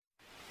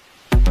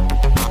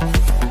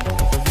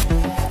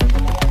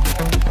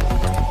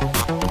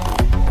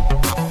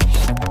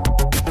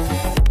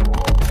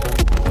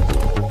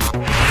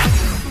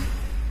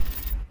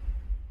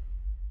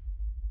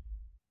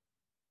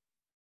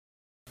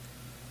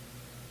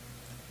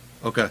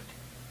Okay.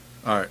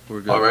 All right,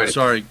 we're good. Alrighty.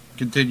 Sorry,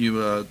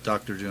 continue,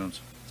 Dr. Jones.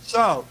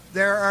 So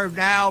there are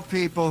now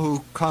people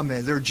who come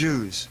in, they're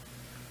Jews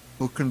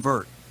who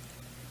convert,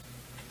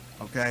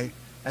 okay?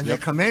 And they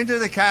Yep. come into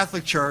the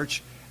Catholic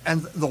Church,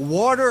 and the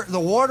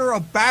water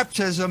of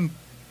baptism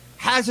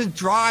hasn't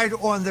dried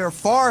on their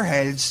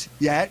foreheads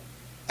yet,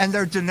 and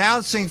they're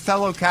denouncing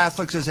fellow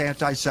Catholics as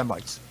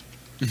anti-Semites.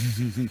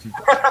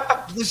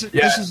 This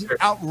is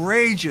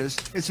outrageous.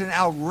 It's an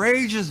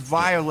outrageous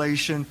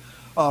violation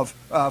of,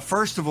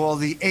 first of all,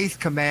 the eighth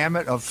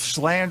commandment of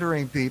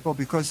slandering people,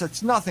 because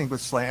it's nothing but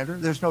slander.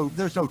 There's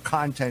no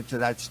content to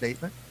that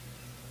statement.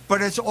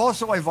 But it's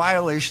also a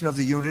violation of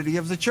the unity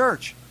of the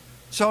church.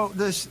 So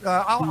this,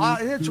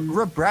 it's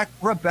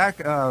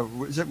Rebecca,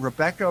 is it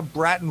Rebecca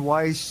Bratton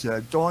Weiss,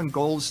 Dawn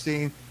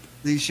Goldstein,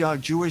 these young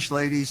Jewish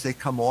ladies, they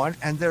come on,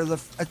 and they're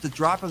at the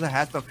drop of the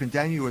hat, they'll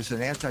condemn you as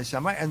an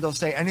anti-Semite, and they'll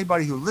say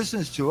anybody who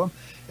listens to them,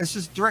 it's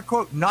just direct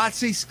quote,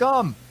 Nazi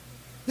scum.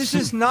 This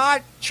is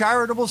not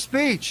charitable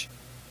speech.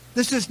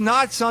 This is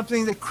not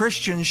something that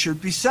Christians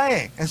should be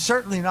saying, and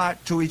certainly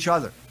not to each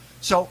other.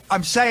 So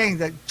I'm saying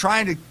that,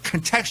 trying to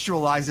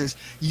contextualize this,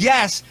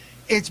 yes,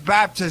 it's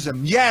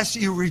baptism. Yes,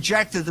 you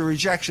rejected the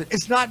rejection.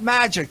 It's not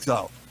magic,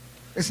 though.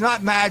 It's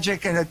not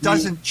magic, and it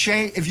doesn't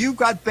change. If you've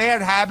got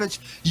bad habits,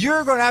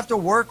 you're going to have to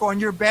work on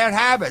your bad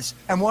habits.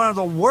 And one of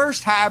the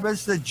worst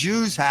habits that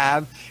Jews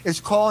have is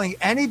calling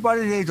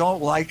anybody they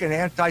don't like an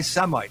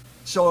anti-Semite.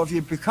 So if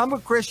you become a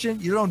Christian,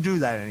 you don't do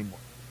that anymore.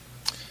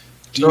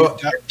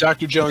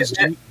 Dr. Jones,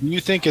 do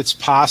you think it's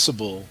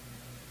possible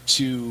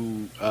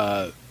to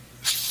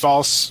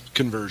false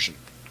conversion,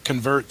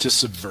 convert to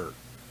subvert?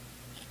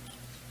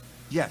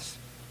 Yes.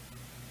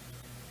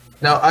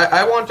 Now,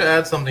 I want to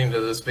add something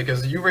to this,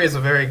 because you raise a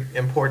very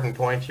important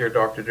point here,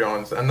 Dr.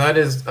 Jones, and that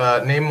is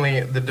namely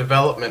the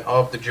development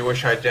of the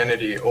Jewish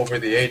identity over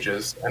the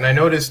ages. And I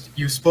noticed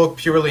you spoke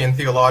purely in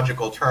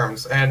theological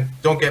terms, and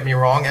don't get me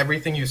wrong,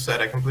 everything you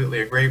said I completely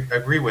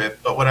agree with.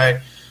 But what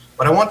I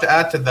want to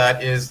add to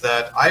that is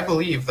that I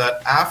believe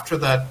that after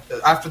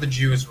the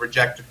Jews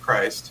rejected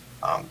Christ,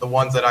 the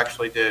ones that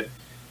actually did,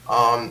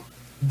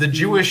 the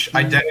Jewish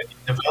identity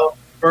developed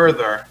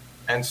further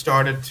and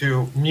started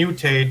to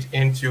mutate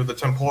into the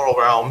temporal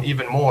realm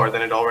even more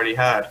than it already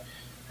had.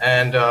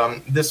 And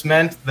this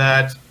meant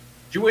that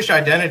Jewish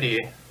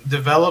identity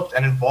developed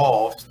and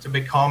evolved to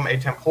become a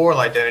temporal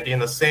identity in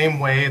the same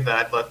way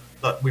that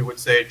we would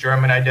say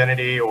German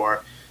identity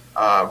or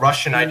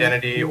Russian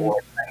identity or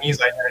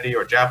Chinese identity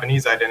or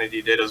Japanese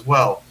identity did as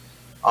well.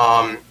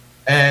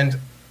 And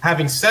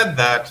having said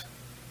that,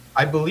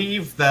 I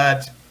believe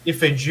that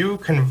if a Jew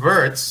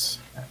converts,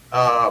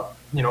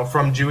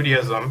 from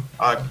Judaism,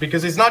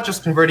 because he's not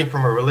just converting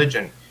from a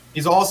religion,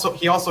 he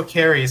also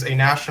carries a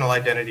national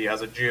identity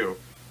as a Jew.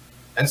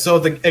 And so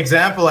the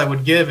example I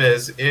would give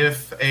is,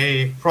 if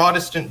a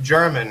Protestant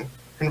German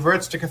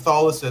converts to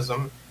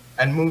Catholicism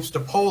and moves to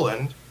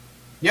Poland,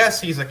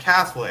 yes, he's a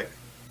Catholic,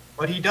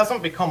 but he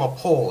doesn't become a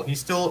Pole. He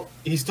still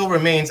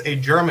remains a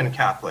German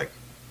Catholic.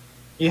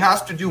 He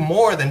has to do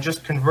more than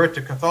just convert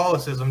to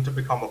Catholicism to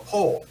become a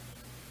Pole.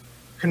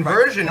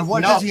 Conversion. Right. And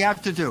what does he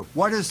have to do?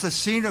 What is the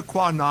sine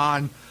qua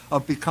non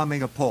of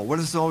becoming a Pole? What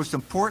is the most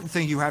important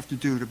thing you have to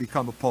do to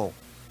become a Pole?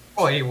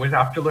 Well, he would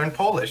have to learn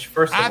Polish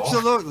first of all.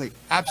 Absolutely.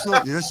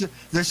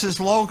 This is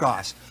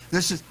Logos.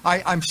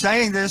 I'm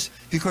saying this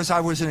because I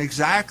was in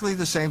exactly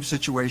the same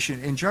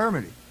situation in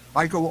Germany.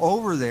 I go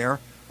over there.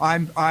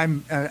 I'm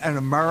an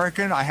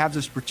American. I have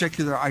this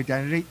particular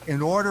identity.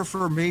 In order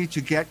for me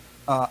to get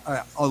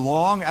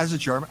along as a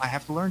German, I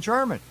have to learn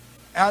German.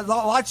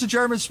 Lots of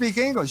Germans speak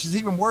English. It's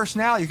even worse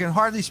now. You can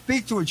hardly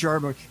speak to a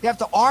German. You have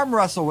to arm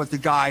wrestle with the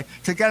guy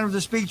to get him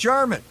to speak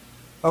German.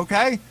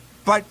 Okay?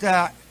 But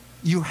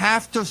you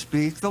have to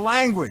speak the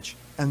language.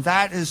 And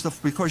that is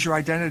because your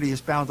identity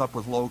is bound up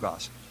with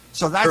Logos.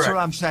 So that's Correct. what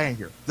I'm saying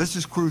here. This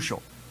is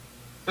crucial.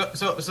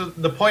 So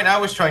the point I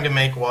was trying to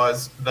make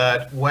was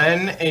that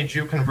when a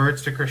Jew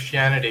converts to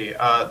Christianity,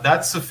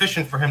 that's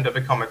sufficient for him to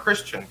become a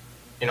Christian.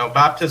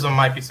 Baptism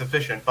might be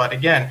sufficient. But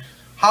again,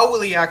 how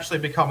will he actually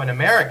become an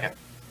American?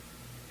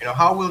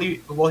 How will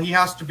he? Well, he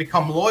has to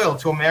become loyal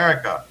to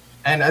America.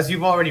 And as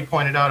you've already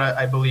pointed out,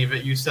 I believe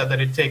it, you said that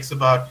it takes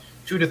about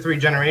 2 to 3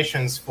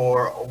 generations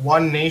for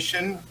one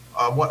nation,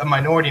 a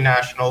minority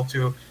national,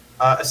 to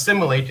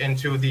assimilate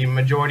into the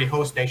majority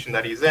host nation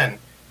that he's in.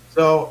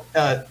 So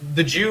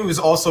the Jews,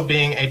 also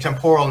being a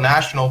temporal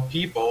national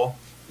people,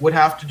 would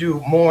have to do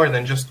more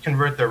than just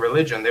convert their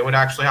religion. They would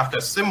actually have to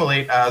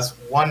assimilate as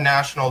one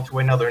national to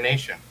another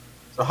nation.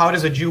 So how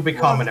does a Jew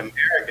become an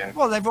American?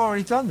 Well, they've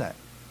already done that.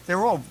 They're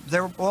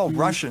all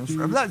Russians.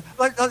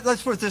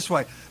 Let's put it this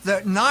way: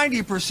 that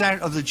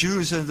 90% of the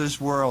Jews in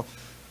this world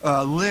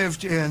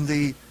lived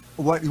in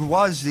what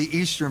was the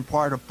eastern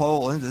part of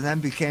Poland, and then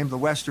became the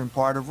western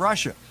part of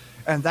Russia,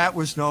 and that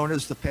was known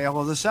as the Pale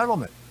of the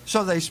Settlement.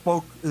 So they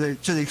spoke, to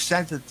the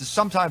extent that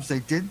sometimes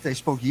they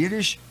spoke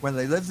Yiddish when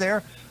they lived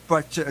there,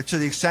 but to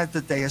the extent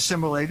that they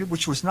assimilated,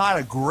 which was not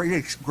a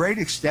great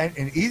extent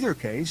in either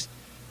case,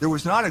 There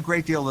was not a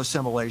great deal of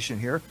assimilation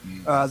here.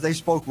 They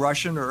spoke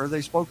Russian or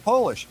they spoke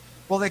Polish.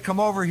 Well, they come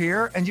over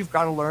here and you've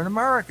got to learn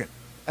American.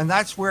 And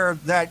that's where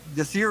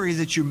the theory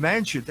that you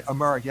mentioned,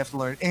 American, you have to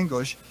learn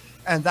English.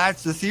 And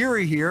that's the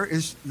theory here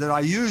is that I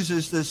use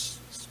is this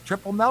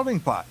triple melting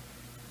pot.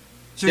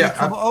 So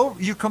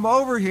you come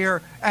over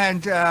here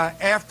and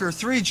after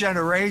 3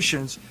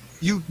 generations,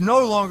 you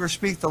no longer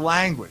speak the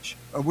language,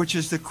 which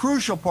is the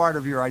crucial part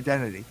of your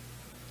identity.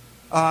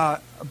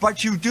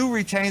 But you do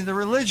retain the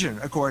religion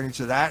according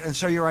to that. And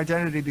so your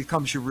identity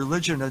becomes your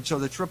religion. And so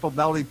the triple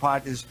melting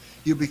pot is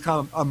you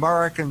become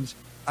Americans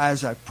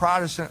as a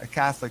Protestant, a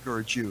Catholic, or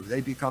a Jew.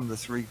 They become the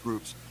 3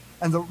 groups.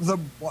 And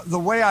the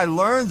way I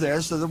learned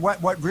this,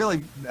 what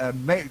really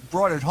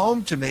brought it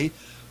home to me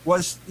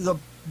was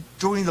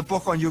doing the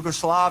book on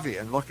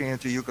Yugoslavia and looking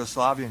into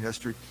Yugoslavian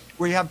history,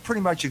 where you have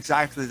pretty much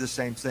exactly the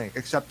same thing,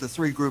 except the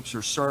 3 groups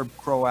are Serb,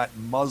 Croat,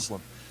 and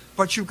Muslim.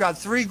 But you've got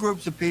 3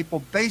 groups of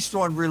people based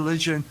on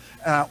religion,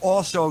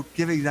 also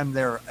giving them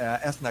their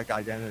ethnic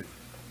identity.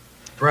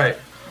 Right.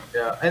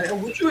 Yeah.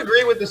 And would you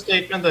agree with the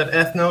statement that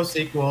ethnos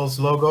equals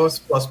logos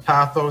plus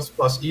pathos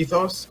plus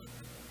ethos?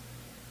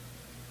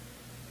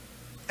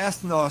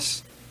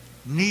 Ethnos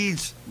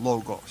needs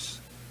logos.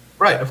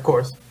 Right, of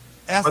course.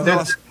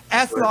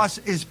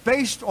 Ethnos is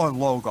based on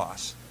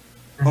logos.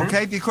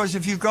 Okay, because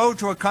if you go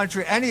to a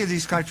country, any of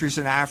these countries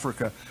in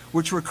Africa,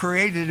 which were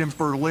created in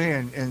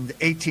Berlin in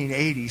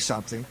 1880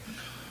 something,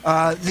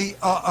 they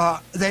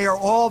are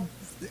all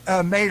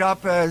made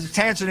up.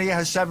 Tanzania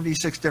has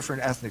 76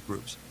 different ethnic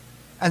groups,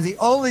 and the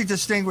only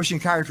distinguishing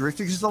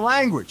characteristic is the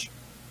language.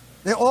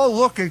 They all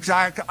look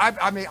exact.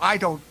 I mean, I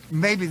don't.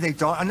 Maybe they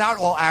don't. Not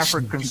all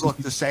Africans look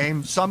the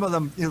same. Some of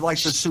them,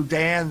 like the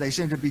Sudan, they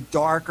seem to be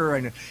darker,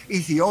 and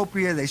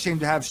Ethiopia, they seem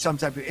to have some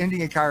type of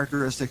Indian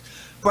characteristics.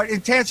 But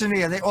in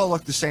Tanzania, they all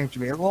look the same to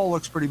me. It all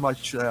looks pretty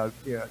much the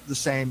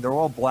same. They're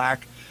all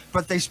black,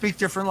 but they speak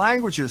different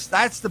languages.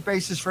 That's the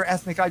basis for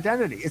ethnic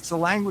identity. It's the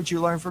language you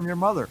learn from your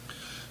mother.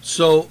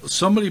 So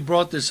somebody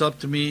brought this up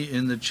to me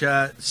in the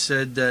chat,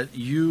 said that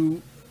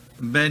you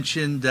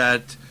mentioned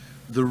that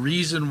the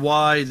reason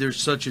why there's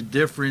such a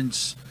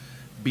difference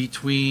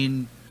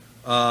between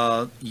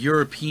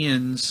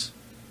Europeans,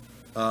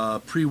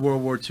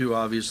 pre-World War II,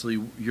 obviously,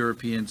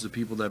 Europeans, the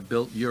people that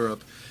built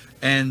Europe,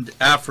 and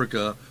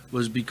Africa,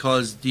 was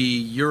because the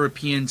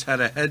Europeans had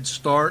a head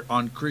start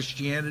on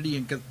Christianity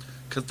and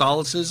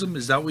Catholicism.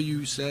 Is that what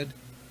you said?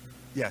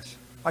 Yes.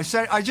 I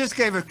just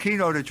gave a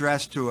keynote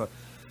address to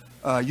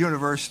a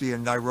university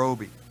in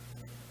Nairobi,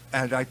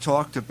 and I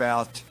talked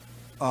about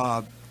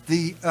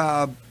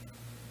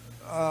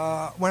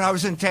when I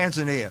was in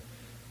Tanzania,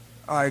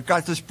 I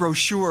got this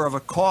brochure of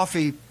a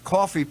coffee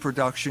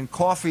production,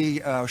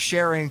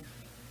 sharing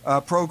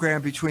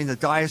program between the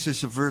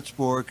Diocese of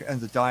Würzburg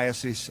and the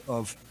Diocese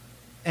of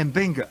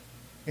Mbinga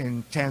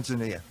in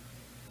Tanzania.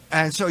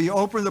 And so you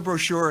open the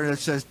brochure and it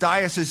says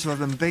Diocese of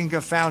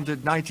Mbinga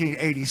founded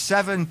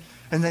 1987.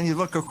 And then you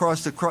look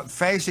across the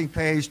facing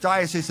page,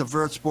 Diocese of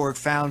Würzburg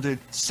founded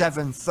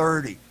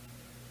 730.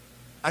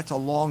 That's a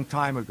long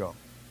time ago.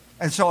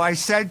 And so I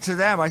said to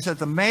them,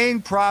 the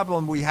main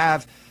problem we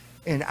have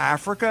in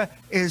Africa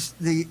is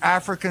the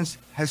Africans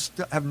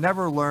have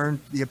never learned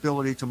the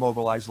ability to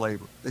mobilize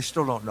labor. They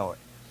still don't know it.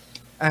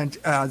 And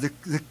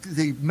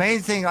the main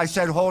thing I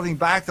said holding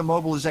back the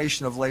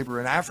mobilization of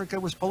labor in Africa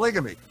was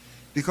polygamy,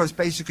 because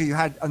basically you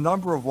had a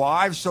number of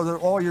wives so that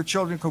all your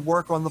children could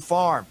work on the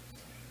farm.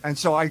 And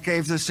so I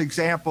gave this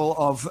example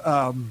of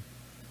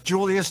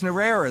Julius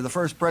Nyerere, the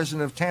first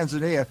president of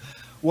Tanzania.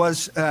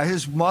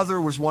 His mother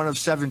was one of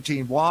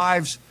 17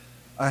 wives.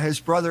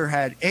 His brother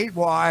had 8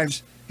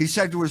 wives. He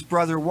said to his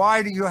brother,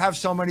 "Why do you have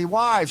so many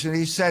wives?" And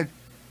he said,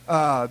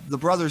 the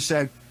brother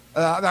said,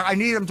 "I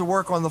need them to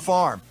work on the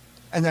farm."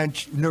 And then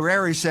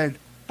Nyerere said,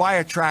 "Buy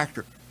a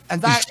tractor."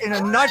 And that, in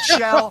a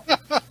nutshell,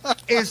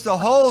 is the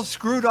whole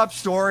screwed up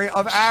story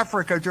of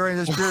Africa during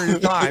this period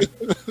of time,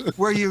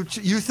 where you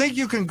think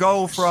you can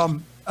go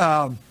from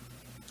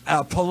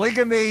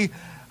polygamy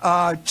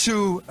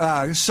to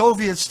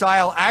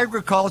Soviet-style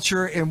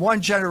agriculture in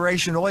one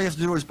generation. All you have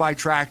to do is buy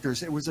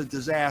tractors. It was a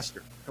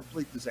disaster,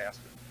 complete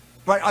disaster.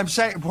 But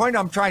the point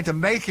I'm trying to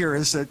make here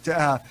is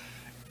that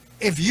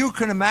if you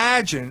can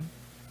imagine,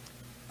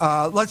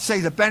 let's say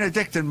the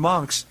Benedictine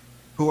monks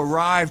who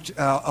arrived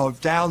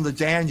down the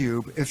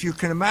Danube, if you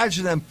can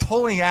imagine them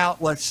pulling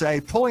out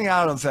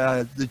of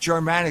the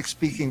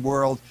Germanic-speaking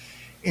world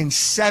in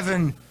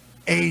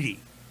 780,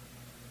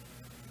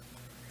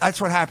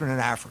 that's what happened in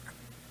Africa.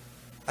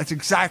 That's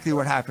exactly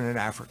what happened in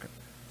Africa.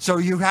 So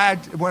you had,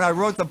 when I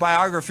wrote the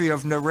biography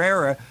of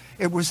Nyerere,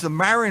 it was the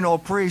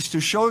Maryknoll priest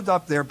who showed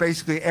up there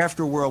basically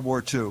after World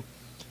War II.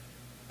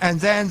 And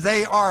then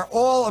they are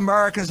all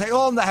Americans. They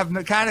all have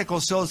mechanical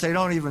skills they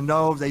don't even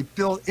know. They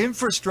build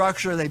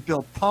infrastructure, they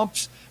build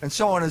pumps, and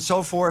so on and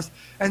so forth.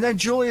 And then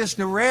Julius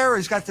Nyerere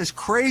has got this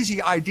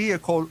crazy idea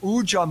called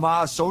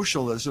Ujamaa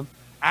socialism,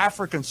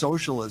 African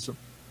socialism.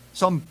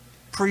 Some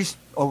priest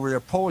over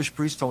there, Polish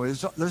priest, told me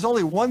there's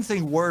only one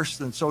thing worse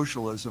than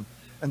socialism,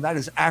 and that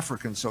is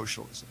African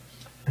socialism.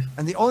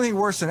 And the only thing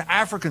worse than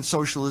African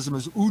socialism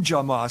is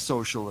Ujamaa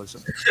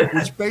socialism,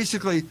 which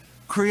basically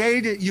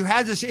created, you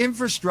had this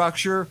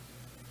infrastructure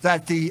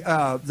that the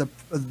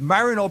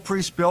Marino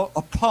priests built,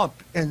 a pump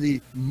in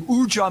the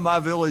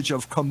Ujamaa village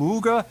of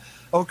Kamuga.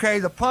 Okay,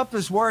 the pump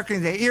is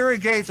working, they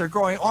irrigate, they're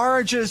growing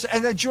oranges,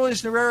 and then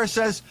Julius Nyerere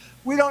says,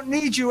 we don't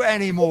need you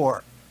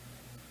anymore.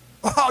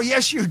 Oh,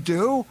 yes, you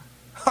do.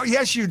 Oh,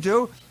 yes, you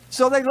do.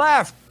 So they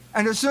left.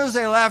 And as soon as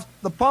they left,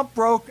 the pump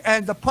broke,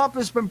 and the pump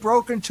has been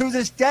broken to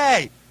this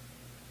day.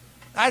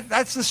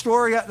 That's the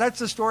story. That's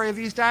the story of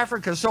East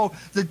Africa. So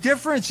the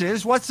difference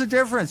is, what's the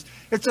difference?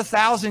 It's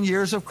 1,000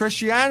 years of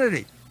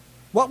Christianity.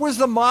 What was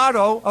the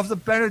motto of the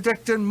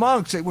Benedictine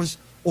monks? It was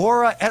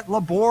ora et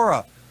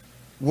labora,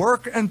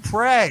 work and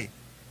pray.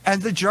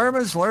 And the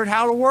Germans learned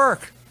how to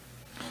work.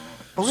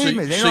 Believe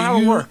me, they know how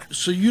to work.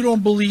 So you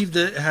don't believe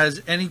that it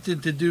has anything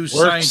to do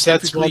Work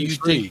sets one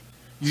scientifically? free.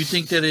 You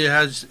think that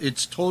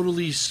it's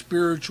totally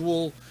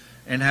spiritual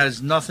and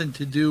has nothing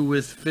to do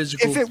with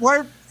physical. If it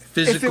weren't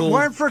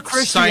for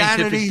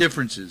Christianity, scientific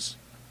differences.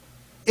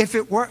 If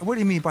it weren't, what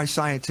do you mean by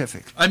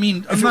scientific? I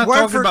mean, I'm not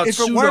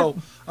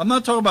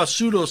talking about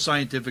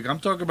pseudo-scientific. I'm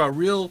talking about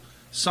real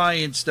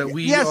science that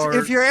we yes, are.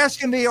 If you're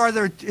asking me,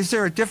 is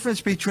there a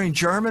difference between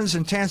Germans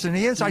and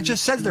Tanzanians? I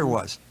just said there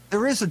was.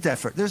 There is a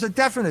difference. There's a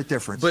definite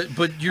difference.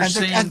 But you're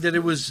saying that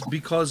it was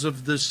because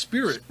of the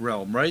spirit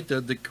realm, right?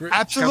 The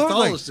absolutely.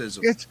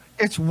 Catholicism.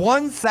 It's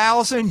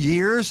 1,000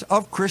 years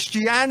of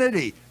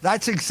Christianity.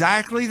 That's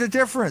exactly the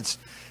difference.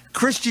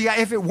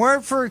 If it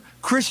weren't for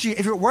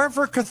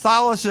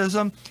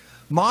Catholicism,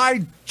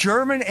 my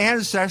German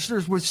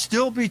ancestors would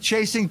still be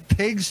chasing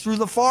pigs through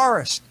the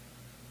forest.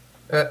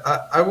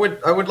 I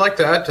would like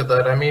to add to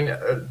that. I mean,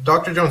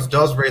 Dr. Jones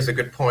does raise a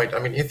good point. I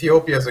mean,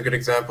 Ethiopia is a good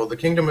example. The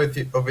Kingdom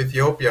of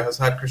Ethiopia has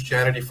had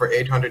Christianity for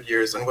 800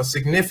 years and was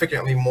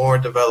significantly more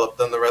developed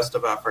than the rest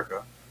of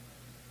Africa.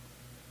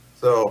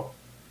 So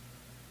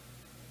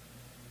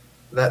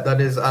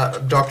that is,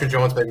 Dr.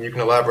 Jones, maybe you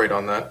can elaborate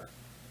on that.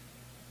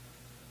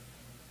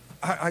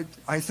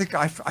 I think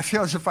I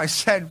feel as if I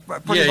said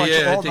pretty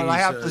much all that I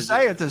have to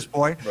say at this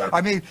point. Right.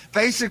 I mean,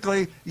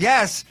 basically,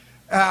 yes.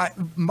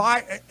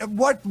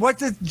 What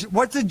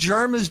did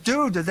Germans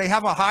do? Did they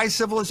have a high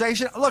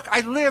civilization? Look, I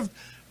lived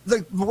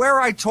where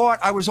I taught.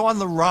 I was on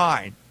the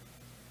Rhine,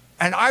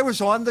 and I was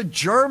on the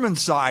German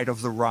side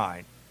of the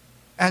Rhine,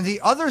 and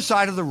the other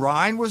side of the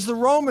Rhine was the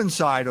Roman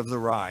side of the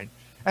Rhine.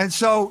 And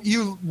so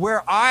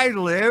where I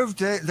lived,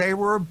 they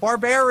were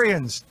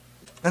barbarians,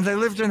 and they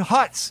lived in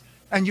huts.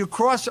 And you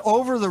cross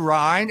over the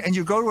Rhine and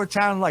you go to a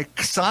town like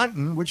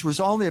Xanten, which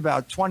was only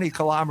about 20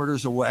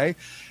 kilometers away,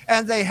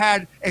 and they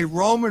had a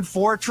Roman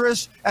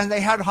fortress and they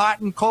had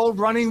hot and cold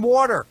running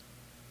water.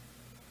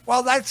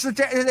 Well,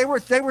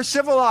 they were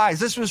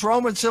civilized. This was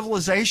Roman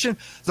civilization.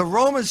 The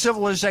Roman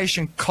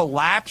civilization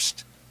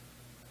collapsed,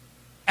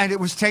 and it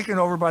was taken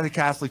over by the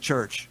Catholic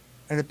Church,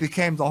 and it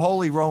became the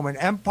Holy Roman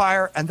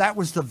Empire, and that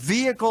was the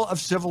vehicle of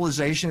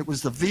civilization. It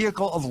was the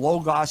vehicle of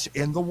Logos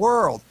in the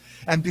world.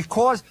 And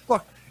because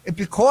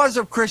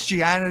of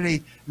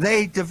Christianity,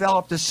 they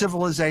developed a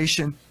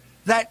civilization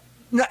that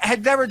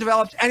had never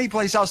developed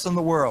anyplace else in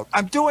the world.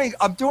 I'm doing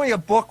a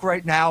book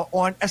right now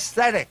on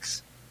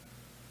aesthetics,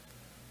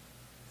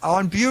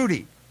 on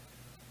beauty,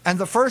 and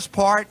the first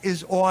part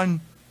is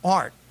on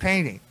art,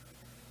 painting.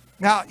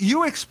 Now,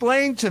 you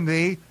explained to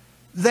me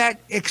that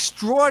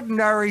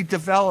extraordinary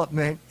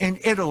development in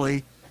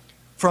Italy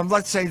from,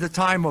 let's say, the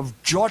time of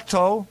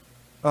Giotto,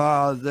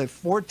 the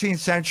 14th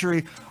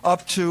century,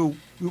 up to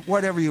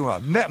whatever you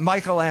want,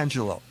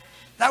 Michelangelo.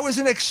 That was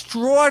an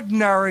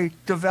extraordinary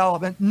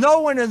development. No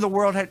one in the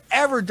world had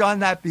ever done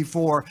that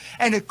before,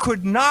 and it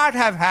could not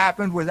have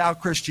happened without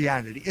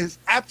Christianity. It is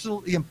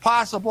absolutely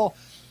impossible,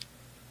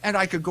 and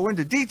I could go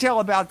into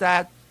detail about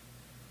that,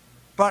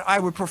 but I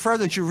would prefer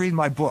that you read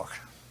my book,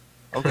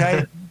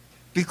 okay?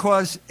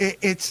 Because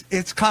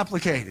it's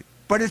complicated,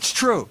 but it's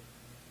true.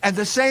 And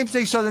the same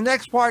thing, so the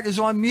next part is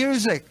on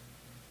music.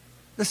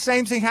 The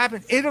same thing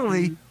happened.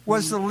 Italy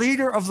was the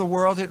leader of the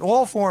world in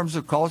all forms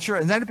of culture,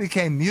 and then it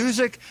became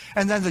music,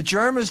 and then the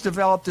Germans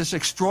developed this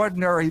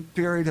extraordinary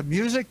period of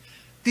music.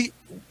 Do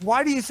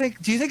you think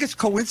it's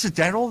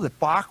coincidental that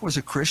Bach was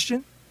a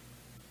Christian?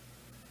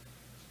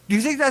 Do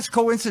you think that's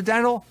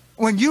coincidental?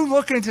 When you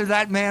look into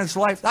that man's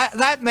life,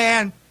 that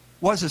man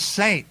was a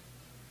saint.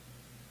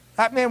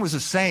 That man was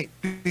a saint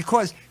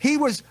because he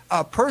was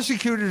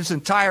persecuted his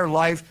entire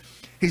life.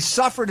 He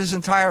suffered his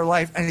entire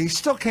life, and he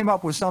still came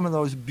up with some of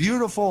those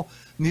beautiful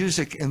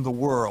music in the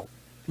world.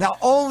 Now,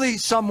 only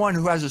someone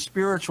who has a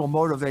spiritual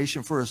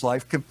motivation for his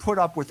life can put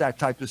up with that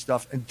type of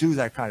stuff and do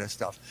that kind of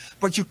stuff.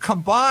 But you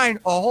combine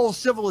a whole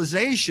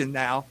civilization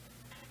now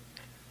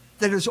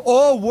that is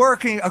all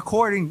working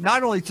according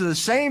not only to the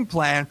same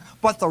plan,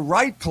 but the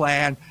right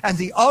plan and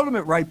the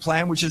ultimate right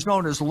plan, which is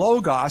known as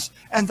Logos,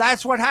 and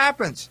that's what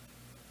happens.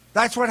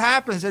 That's what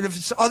happens. And if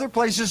it's other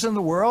places in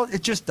the world,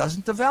 it just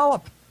doesn't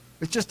develop.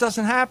 It just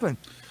doesn't happen.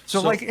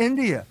 So like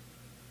India,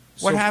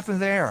 what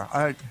happened there?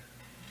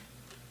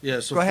 Yeah,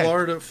 so Go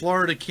ahead.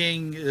 Florida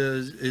King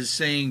is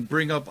saying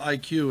bring up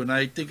IQ, and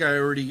I think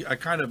I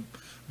kind of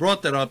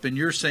brought that up, and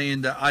you're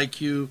saying that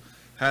IQ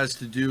has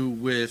to do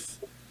with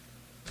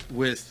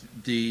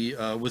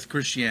with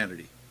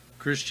Christianity.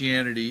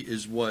 Christianity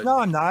is what? No,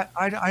 I'm not.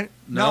 No,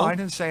 No? I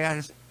didn't say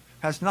it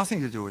has nothing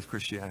to do with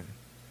Christianity.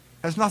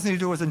 Has nothing to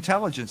do with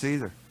intelligence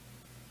either.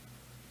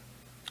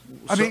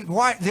 I So- mean,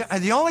 why?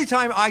 The only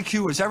time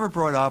IQ is ever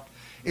brought up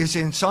is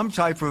in some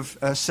type of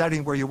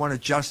setting where you want to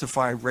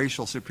justify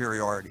racial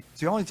superiority.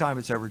 It's the only time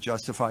it's ever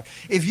justified.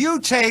 If you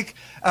take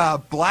a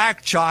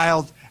black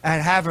child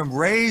and have him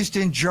raised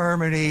in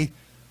Germany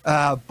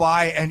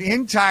by an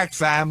intact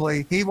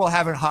family, he will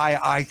have a high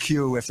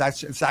IQ if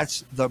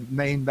that's the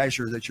main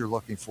measure that you're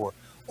looking for.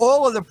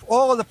 All of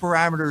the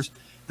parameters,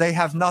 they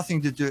have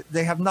nothing to do.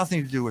 They have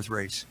nothing to do with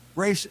race.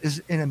 Race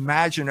is an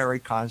imaginary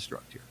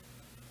construct here.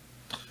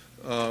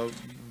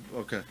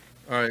 Okay.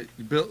 All right.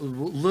 Bill,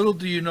 little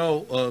do you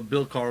know,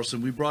 Bill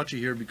Carlson, we brought you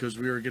here because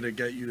we were going to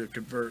get you to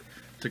convert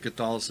to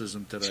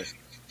Catholicism today.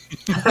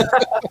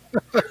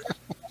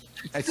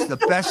 It's the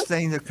best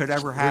thing that could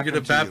ever We're happen.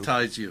 going to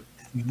baptize you.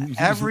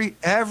 Every,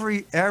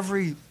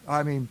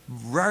 I mean,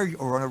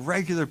 or on a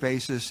regular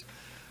basis,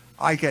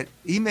 I get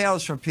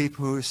emails from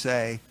people who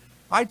say,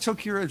 I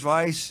took your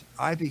advice.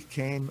 I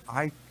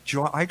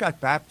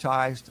got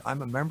baptized.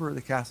 I'm a member of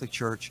the Catholic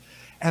Church,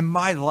 and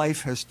my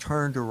life has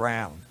turned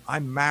around.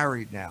 I'm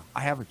married now.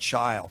 I have a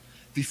child.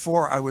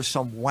 Before, I was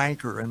some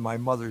wanker in my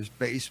mother's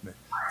basement.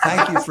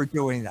 Thank you for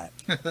doing that.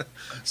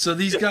 So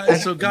these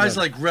guys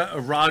like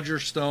Roger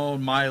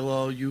Stone,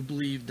 Milo, you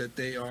believe that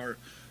they are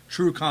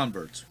true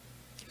converts.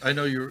 I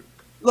know you're.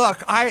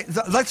 Look,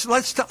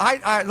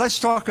 let's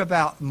talk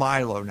about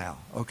Milo now,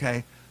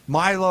 okay?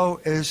 Milo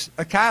is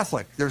a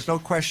Catholic. There's no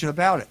question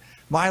about it.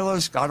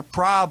 Milo's got a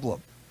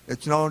problem.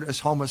 It's known as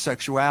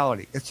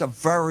homosexuality. It's a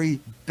very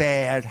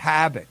bad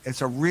habit.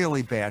 It's a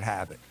really bad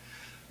habit,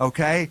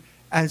 okay?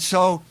 And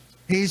so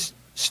he's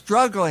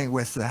struggling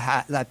with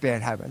that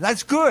bad habit.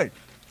 That's good.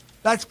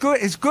 That's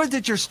good. It's good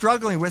that you're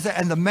struggling with it.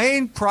 And the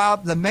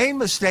main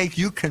mistake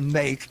you can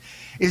make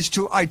is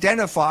to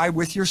identify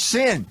with your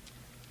sin,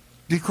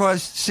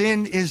 because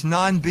sin is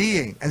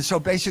non-being. And so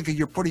basically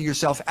you're putting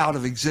yourself out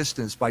of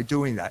existence by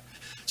doing that.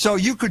 So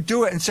you could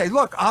do it and say,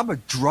 look, I'm a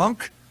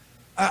drunk.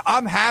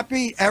 I'm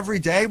happy every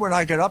day when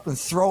I get up and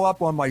throw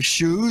up on my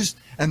shoes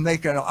and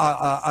make an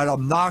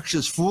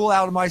obnoxious fool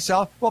out of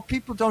myself. Well,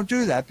 people don't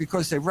do that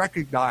because they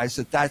recognize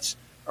that that's,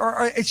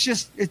 or they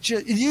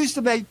used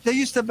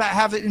to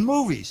have it in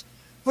movies.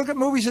 Look at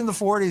movies in the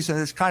 40s, and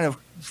it's kind of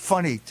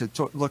funny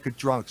to look at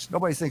drunks.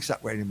 Nobody thinks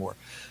that way anymore.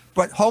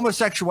 But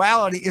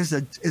homosexuality is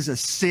a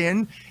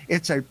sin.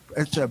 It's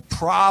a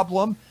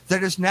problem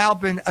that has now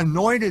been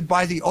anointed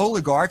by the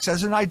oligarchs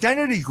as an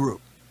identity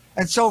group.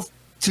 And so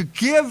to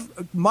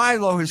give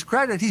Milo his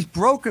credit, he's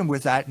broken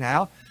with that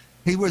now.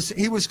 He was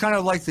kind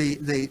of like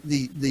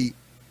the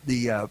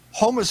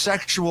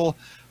homosexual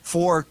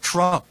for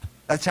Trump.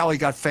 That's how he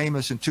got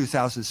famous in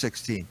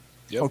 2016.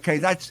 Yep. Okay,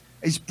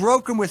 he's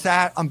broken with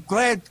that. I'm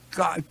glad.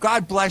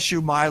 God bless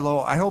you,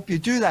 Milo. I hope you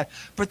do that.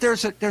 But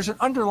there's an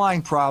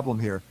underlying problem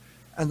here.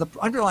 And the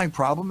underlying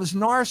problem is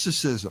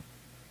narcissism,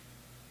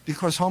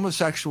 because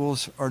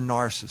homosexuals are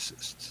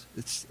narcissists.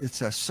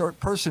 It's a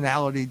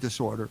personality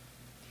disorder.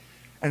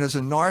 And as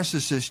a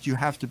narcissist, you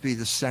have to be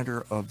the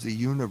center of the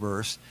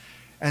universe.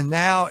 And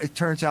now it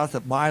turns out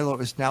that Milo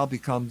has now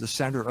become the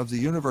center of the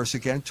universe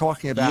again,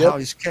 talking about how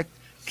he's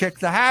kicked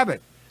the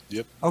habit.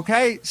 Yep.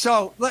 Okay,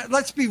 so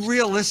let's be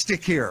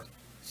realistic here.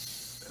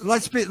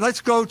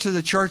 Let's go to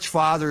the church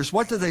fathers.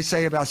 What do they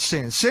say about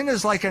sin? Sin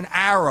is like an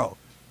arrow.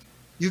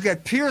 You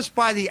get pierced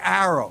by the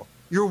arrow.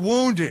 You're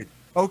wounded.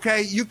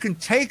 Okay, you can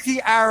take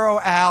the arrow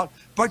out,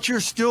 but you're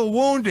still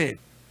wounded.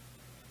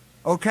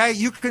 Okay,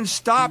 you can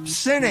stop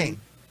sinning,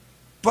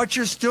 but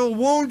you're still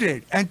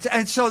wounded.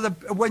 And so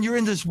when you're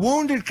in this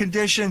wounded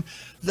condition,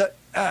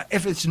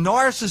 if it's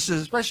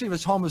narcissism, especially if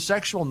it's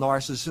homosexual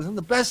narcissism,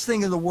 the best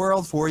thing in the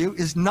world for you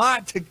is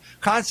not to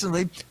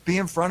constantly be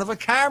in front of a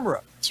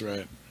camera. That's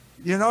right.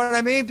 You know what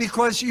I mean?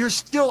 Because you're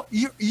still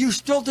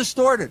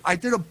distorted. I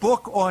did a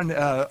book on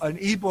an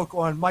ebook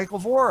on Michael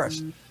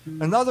Voris,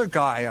 another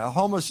guy, a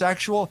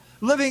homosexual,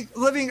 living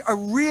a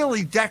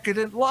really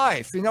decadent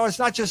life. You know, it's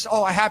not just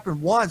it happened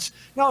once.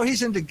 No,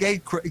 he's into gay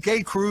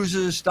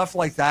cruises, stuff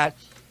like that.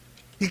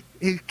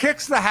 He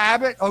kicks the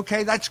habit.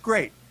 Okay, that's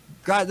great.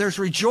 God, there's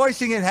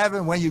rejoicing in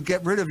heaven when you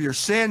get rid of your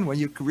sin, when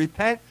you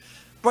repent,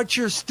 but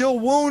you're still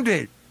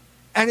wounded.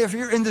 And if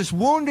you're in this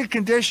wounded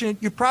condition,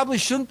 you probably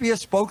shouldn't be a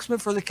spokesman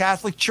for the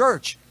Catholic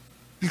Church,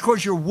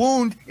 because your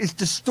wound is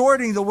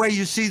distorting the way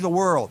you see the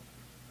world.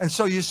 And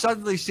so you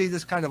suddenly see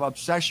this kind of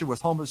obsession with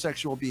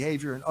homosexual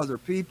behavior in other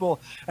people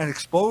and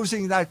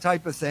exposing that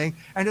type of thing,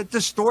 and it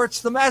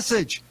distorts the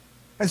message.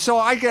 And so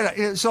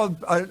so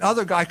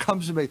another guy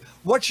comes to me,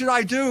 what should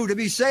I do to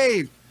be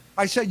saved?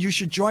 I said, you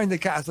should join the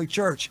Catholic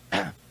Church.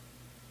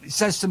 He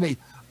says to me,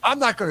 I'm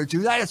not going to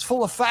do that. It's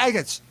full of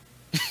faggots.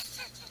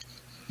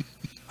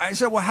 I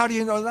said, well, how do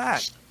you know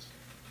that?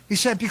 He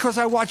said, because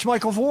I watch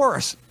Michael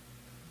Voris.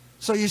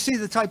 So you see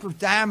the type of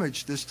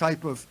damage, this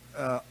type of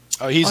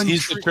Oh, he's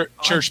the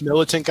church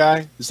militant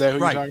guy. Is that who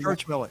you're right, talking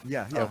church militant.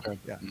 Yeah, yeah, Okay.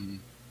 yeah. Mhm.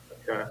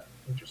 Okay,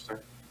 interesting.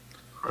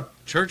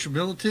 Church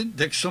militant?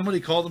 That somebody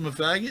called him a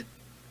faggot?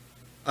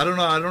 I don't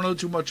know. I don't know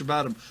too much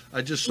about him.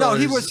 I just saw No,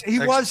 he his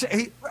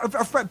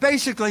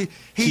basically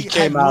He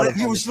came out of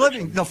he was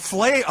living a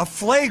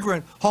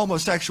flagrant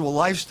homosexual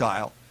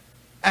lifestyle,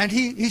 and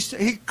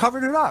he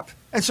covered it up.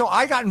 And so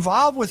I got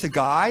involved with the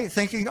guy,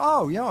 thinking,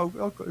 oh, you know,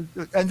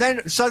 okay. And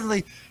then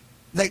suddenly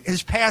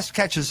his past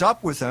catches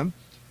up with him,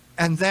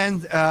 and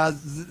then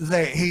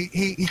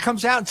he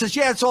comes out and says,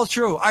 yeah, it's all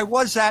true. I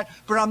was that,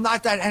 but I'm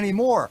not that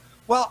anymore.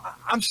 Well,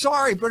 I'm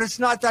sorry, but it's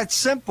not that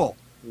simple.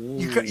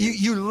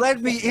 You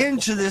led me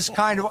into this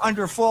kind of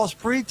under false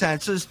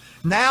pretenses.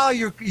 Now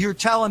you're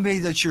telling me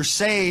that you're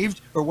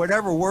saved, or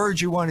whatever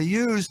words you want to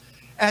use,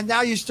 and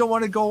now you still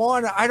want to go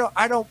on.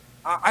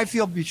 I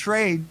feel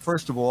betrayed,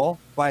 first of all,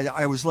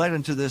 I was led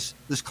into this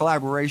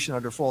collaboration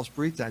under false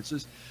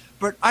pretenses,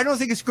 but I don't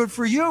think it's good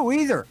for you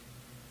either.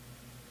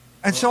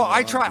 And so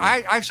I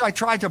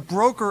tried to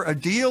broker a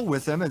deal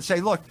with him and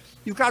say, look,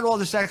 you've got all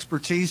this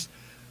expertise.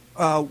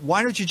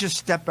 Why don't you just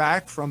step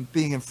back from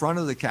being in front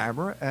of the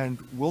camera, and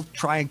we'll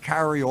try and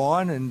carry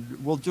on,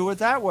 and we'll do it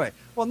that way.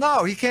 Well,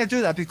 no, he can't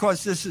do that,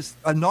 because this is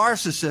a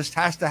narcissist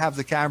has to have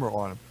the camera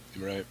on him.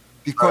 Right.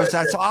 Because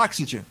that's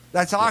oxygen.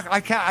 I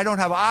don't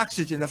have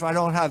oxygen if I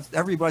don't have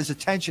everybody's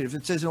attention, if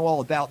it isn't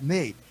all about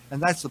me.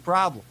 And that's the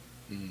problem.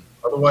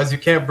 Otherwise, you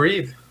can't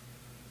breathe.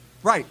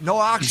 Right. No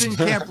oxygen,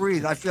 can't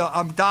breathe.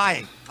 I'm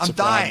dying. I'm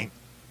dying.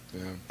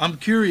 Yeah. I'm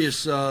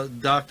curious,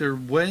 Doctor,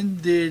 when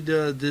did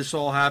this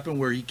all happen,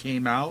 where he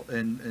came out,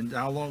 and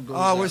how long ago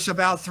was Oh, that? it was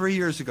about 3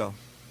 years ago.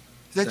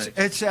 Thanks.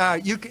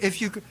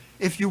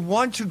 If you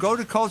want to go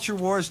to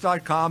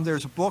culturewars.com,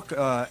 there's a book.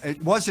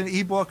 It was an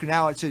ebook.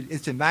 Now it's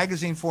in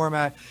magazine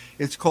format.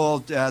 It's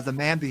called The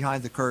Man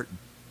Behind the Curtain.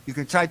 You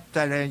can type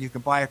that in. You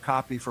can buy a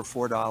copy for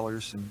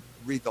 $4 and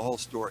read the whole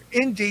story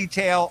in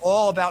detail,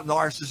 all about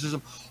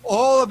narcissism,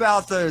 all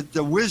about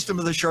the wisdom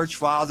of the church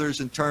fathers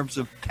in terms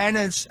of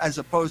penance, as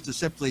opposed to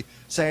simply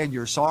saying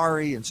you're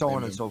sorry, and so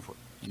on and so forth.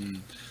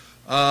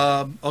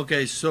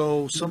 Okay,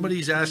 so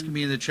somebody's asking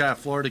me in the chat,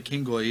 Florida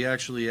Kingoy, he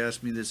actually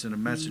asked me this in a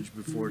message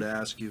before to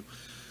ask you.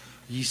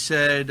 He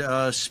said,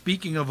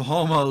 speaking of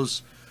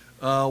homos,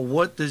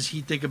 what does he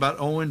think about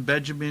Owen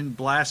Benjamin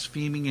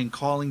blaspheming and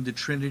calling the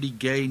Trinity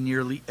gay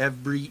nearly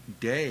every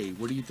day?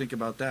 What do you think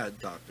about that,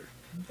 Doctor?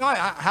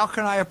 How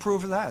can I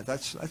approve of that?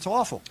 That's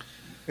awful.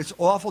 It's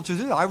awful to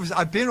do.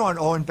 I've been on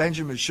Owen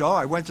Benjamin's show.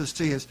 I went to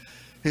see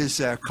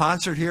his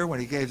concert here when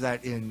he gave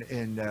that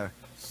in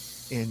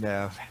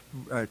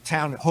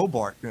town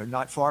Hobart,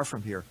 not far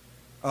from here.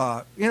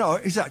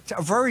 He's a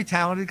very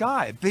talented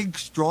guy, big,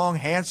 strong,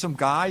 handsome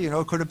guy.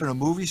 Could have been a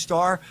movie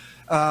star,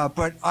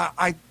 but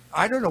I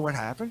don't know what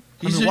happened.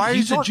 He's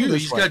a Jew.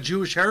 He's got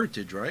Jewish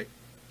heritage, right?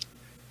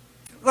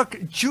 Look,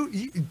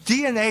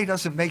 DNA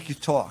doesn't make you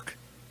talk.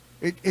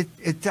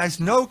 It has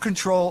no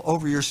control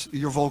over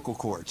your vocal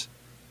cords.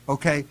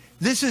 Okay,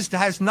 this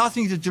has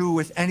nothing to do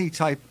with any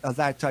type of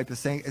that type of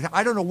thing.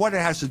 I don't know what it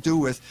has to do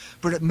with,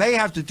 but it may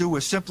have to do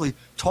with simply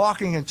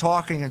talking and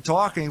talking and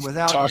talking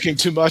without talking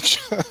too much,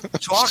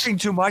 talking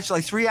too much,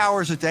 like 3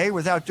 hours a day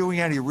without doing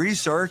any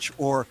research.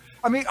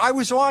 I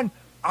was on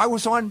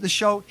the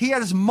show. He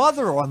had his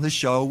mother on the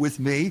show with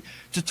me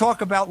to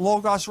talk about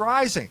Logos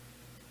Rising.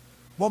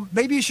 Well,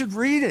 maybe you should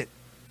read it.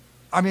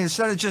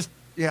 Instead of just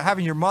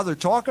having your mother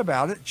talk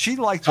about it. She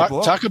liked the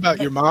book. Talk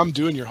about your mom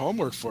doing your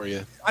homework for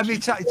you.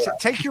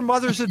 Take your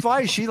mother's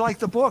advice. She liked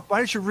the book. Why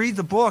don't you read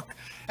the book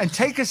and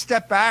take a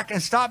step back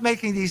and stop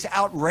making these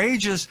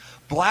outrageous,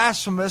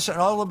 blasphemous, and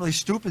ultimately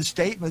stupid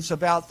statements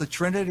about the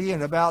Trinity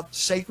and about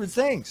sacred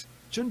things.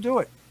 Shouldn't do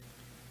it.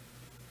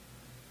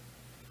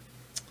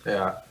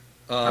 Yeah,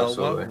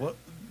 absolutely.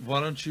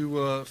 Why don't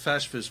you,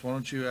 Fast Fist, why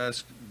don't you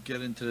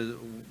get into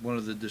one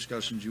of the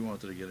discussions you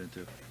wanted to get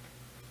into?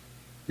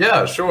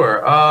 Yeah,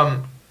 sure.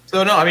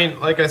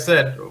 Like I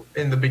said,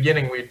 in the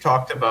beginning, we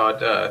talked about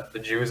the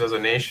Jews as a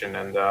nation,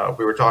 and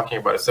we were talking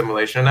about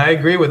assimilation. And I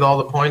agree with all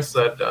the points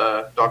that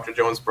Dr.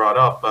 Jones brought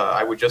up.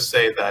 I would just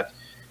say that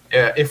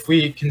if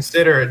we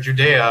consider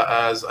Judea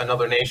as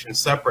another nation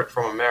separate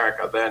from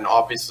America, then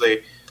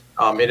obviously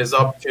it is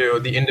up to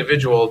the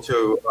individual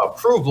to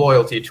prove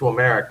loyalty to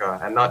America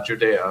and not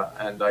Judea.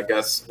 And I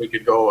guess we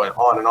could go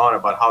on and on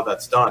about how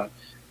that's done.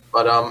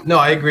 But no,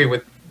 I agree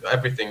with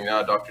everything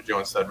Dr.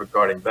 Jones said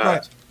regarding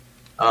that.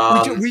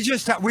 Right. We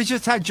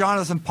just had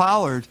Jonathan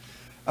Pollard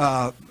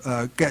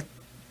get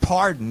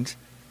pardoned.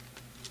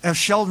 As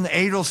Sheldon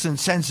Adelson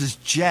sends his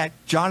jet,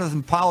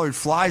 Jonathan Pollard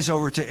flies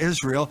over to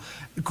Israel,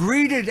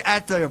 greeted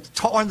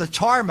on the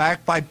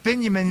tarmac by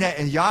Benjamin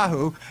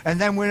Netanyahu,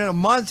 and then within a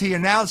month he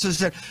announces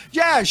that,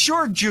 yeah,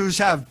 sure, Jews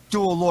have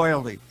dual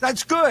loyalty.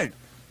 That's good.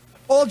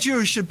 All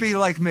Jews should be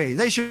like me.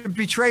 They should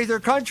betray their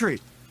country.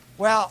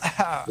 Well,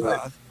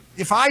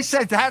 if I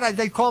said that,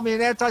 they'd call me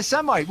an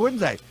anti-Semite,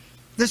 wouldn't they?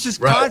 This has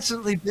Right.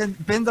 constantly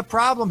been the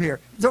problem here.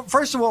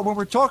 First of all, when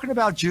we're talking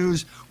about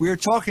Jews, we are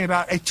talking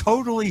about a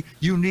totally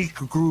unique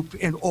group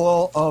in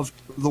all of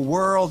the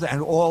world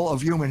and all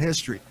of human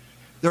history.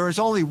 There is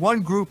only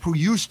one group who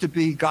used to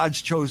be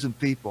God's chosen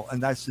people,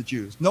 and that's the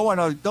Jews. No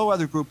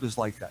other group is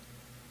like that.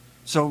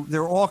 So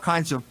there are all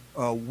kinds of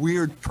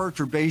weird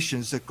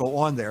perturbations that go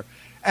on there.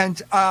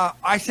 And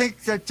I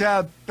think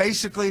that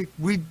basically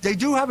they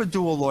do have a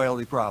dual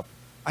loyalty problem.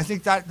 I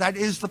think that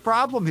is the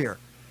problem here.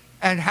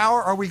 And how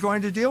are we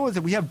going to deal with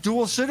it? We have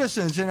dual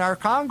citizens in our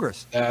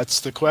Congress. That's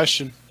the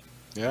question.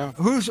 Yeah.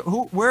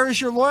 Where is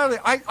your loyalty?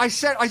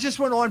 I just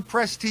went on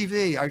Press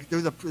TV. I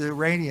do the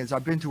Iranians.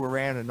 I've been to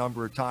Iran a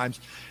number of times,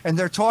 and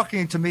they're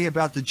talking to me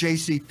about the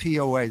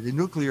JCPOA, the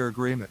nuclear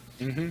agreement.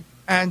 Mm-hmm.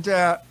 And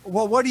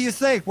well, what do you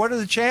think? What are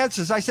the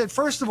chances? I said,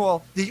 first of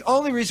all, the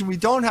only reason we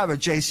don't have a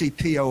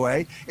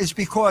JCPOA is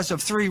because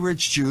of three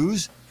rich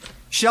Jews,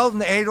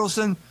 Sheldon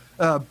Adelson,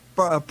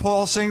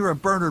 Paul Singer, and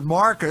Bernard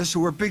Marcus, who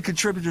were big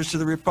contributors to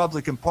the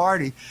Republican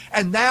Party.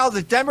 And now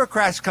the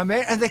Democrats come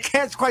in, and they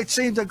can't quite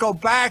seem to go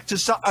back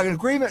to an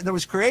agreement that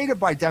was created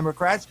by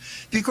Democrats,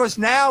 because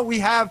now we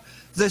have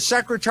the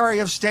Secretary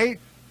of State,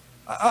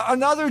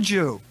 another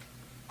Jew.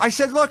 I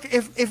said, look,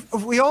 if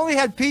we only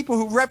had people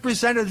who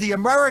represented the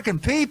American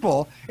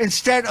people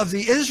instead of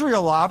the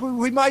Israel lobby,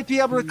 we might be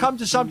able to come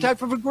to some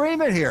type of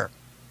agreement here.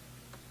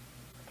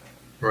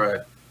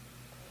 Right.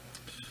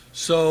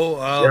 So,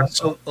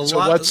 So a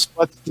lot.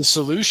 what's the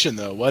solution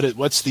though?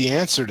 What's the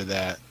answer to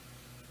that?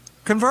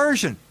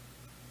 Conversion.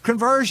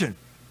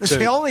 That's So-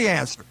 the only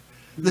answer.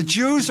 The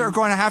Jews are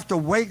going to have to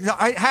wait.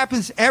 It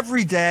happens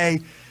every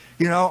day.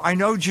 You know, I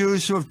know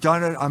Jews who have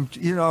done it.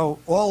 All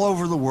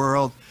over the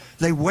world.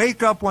 They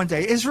wake up one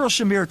day. Israel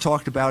Shamir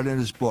talked about it in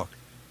his book.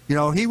 You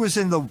know, he was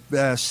in the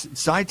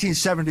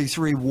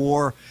 1973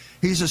 war.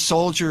 He's a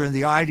soldier in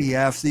the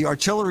IDF. The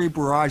artillery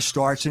barrage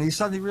starts, and he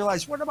suddenly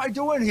realized, what am I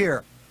doing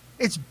here?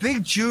 It's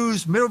big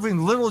Jews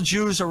moving little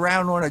Jews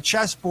around on a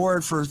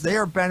chessboard for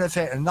their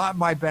benefit and not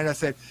my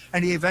benefit.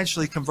 And he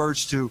eventually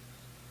converts to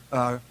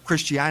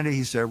Christianity.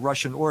 He's a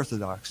Russian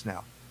Orthodox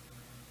now.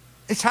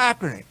 It's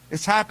happening.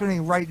 It's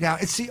happening right now.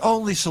 It's the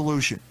only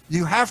solution.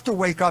 You have to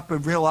wake up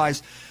and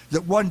realize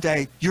that one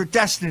day your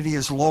destiny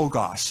is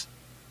Logos.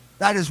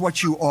 That is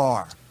what you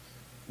are.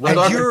 Well,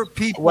 And Dr. your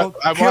people what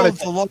I killed wanted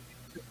the Logos.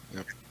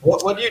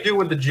 What do you do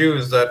with the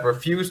Jews that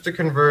refuse to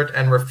convert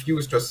and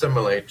refuse to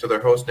assimilate to their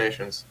host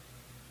nations?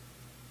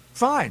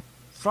 Fine.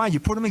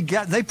 You put them in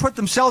ghettos. They put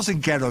themselves in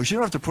ghettos. You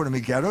don't have to put them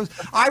in ghettos.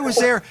 I was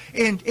there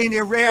in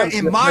Iran,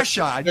 in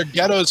Mashhad. Their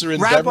ghettos are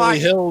in Rabbi- Beverly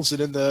Hills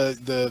and in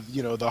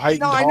the heightened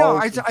No, I know.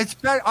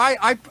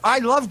 halls. I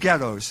love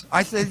ghettos.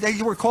 I think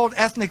they were called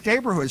ethnic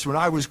neighborhoods when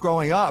I was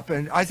growing up,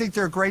 and I think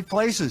they're great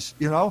places,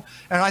 you know.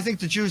 And I think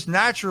the Jews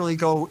naturally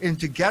go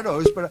into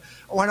ghettos. But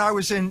when I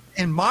was in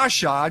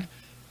Mashhad,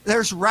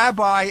 there's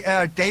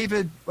Rabbi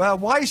David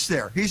Weiss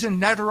there. He's in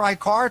Nederai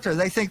Karta.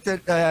 They think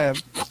that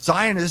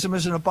Zionism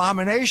is an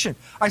abomination.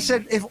 I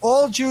said, if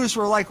all Jews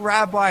were like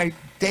Rabbi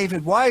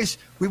David Weiss,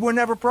 we wouldn't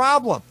have a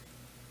problem.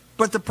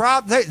 But the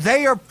problem,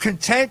 they are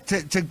content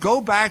to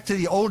go back to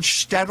the old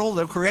shtetl.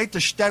 They'll create the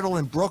shtetl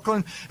in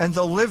Brooklyn, and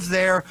they'll live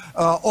there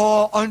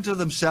all unto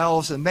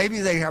themselves. And maybe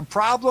they have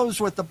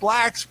problems with the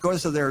blacks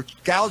because of their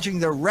gouging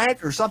their rent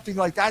or something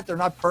like that. They're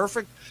not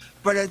perfect.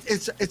 But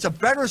it's a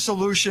better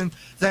solution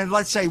than,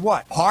 let's say,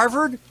 what?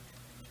 Harvard?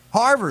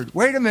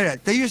 Wait a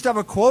minute. They used to have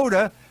a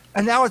quota,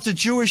 and now it's a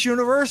Jewish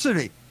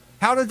university.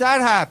 How did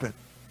that happen?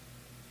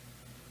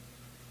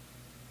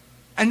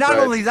 And not Right.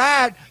 only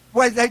that,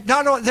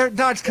 they're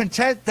not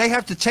content. They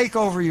have to take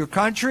over your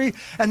country,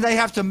 and they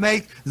have to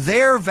make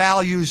their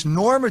values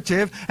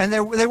normative, and they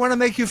want to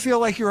make you feel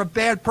like you're a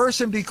bad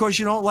person because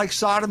you don't like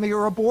sodomy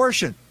or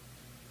abortion.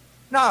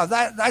 No,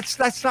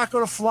 that's not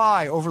going to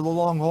fly over the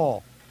long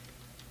haul.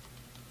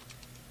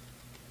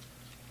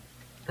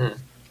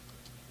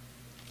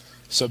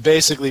 So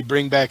basically,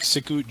 bring back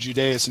Sikut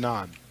Judaeus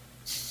Non.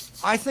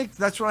 I think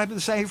that's what I've been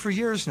saying for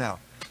years now.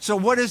 So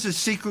what is a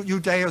Sikut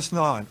Judaeus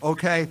Non?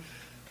 Okay,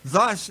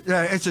 thus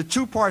it's a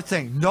two-part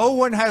thing. No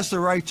one has the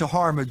right to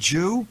harm a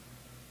Jew.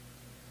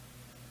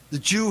 The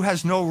Jew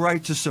has no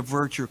right to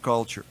subvert your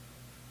culture.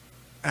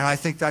 And I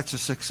think that's a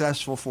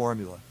successful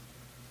formula.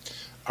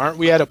 Aren't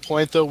we at a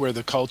point though where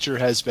the culture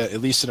has been,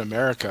 at least in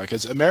America,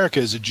 because America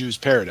is a Jew's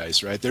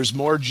paradise, right? There's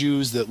more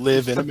Jews that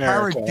live in The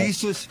America.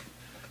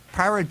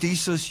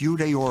 Paradisus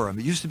Judaeorum.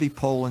 It used to be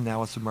Poland,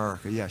 now it's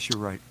America. Yes, you're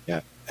right.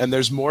 Yeah, and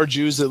there's more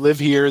Jews that live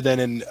here than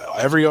in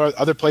every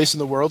other place in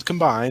the world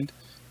combined,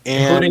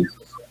 and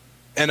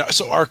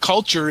so our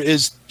culture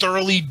is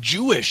thoroughly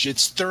Jewish.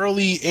 It's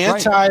thoroughly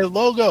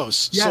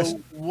anti-logos. Yes. So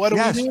what do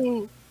Yes. we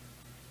do?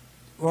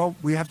 Well,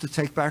 we have to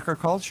take back our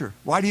culture.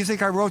 Why do you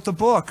think I wrote the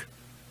book?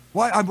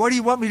 What do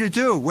you want me to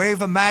do?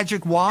 Wave a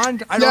magic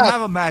wand? I don't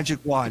have a magic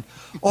wand.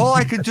 All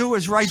I can do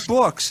is write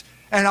books,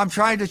 and I'm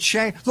trying to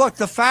change. Look,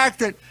 the fact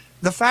that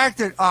the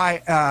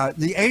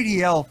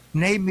ADL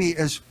named me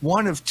as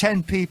one of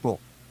 10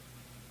 people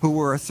who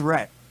were a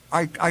threat,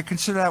 I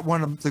consider that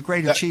one of the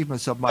great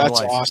achievements of my life.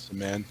 That's awesome,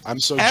 man. I'm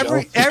so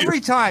jealous. Every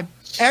time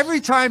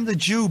Every time the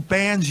Jew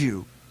bans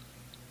you,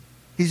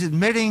 he's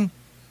admitting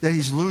that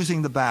he's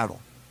losing the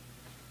battle.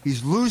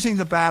 He's losing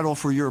the battle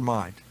for your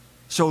mind.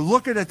 So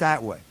look at it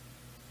that way.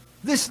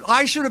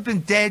 I should have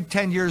been dead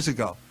 10 years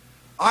ago.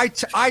 I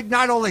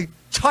not only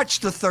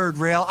touched the third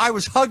rail, I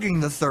was hugging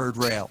the third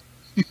rail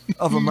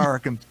of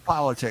American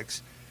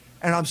politics.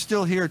 And I'm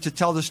still here to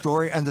tell the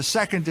story. And the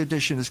second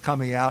edition is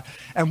coming out.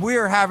 And we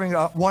are having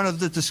one of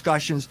the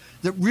discussions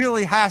that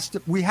really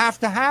we have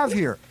to have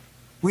here.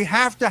 We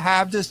have to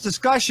have this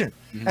discussion.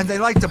 And they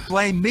like to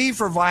blame me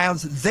for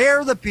violence.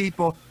 They're the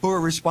people who are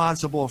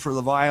responsible for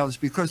the violence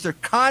because they're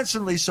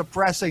constantly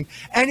suppressing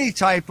any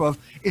type of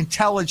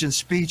intelligent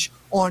speech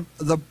on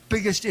the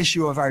biggest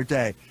issue of our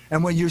day.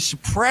 And when you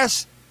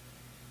suppress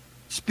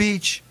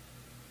speech,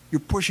 you're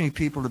pushing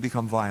people to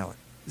become violent.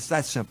 It's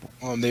that simple.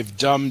 Well, and they've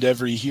dumbed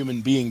every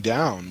human being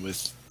down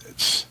with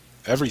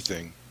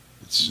everything.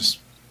 It's just,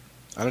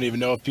 I don't even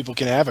know if people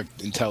can have an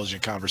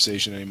intelligent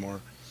conversation anymore.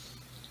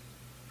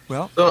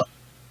 Well, so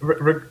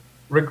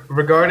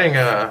regarding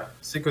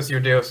Siccus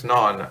Iudeus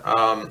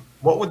Non,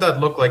 what would that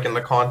look like in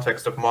the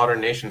context of modern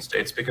nation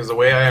states? Because the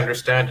way I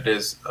understand it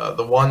is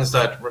the ones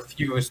that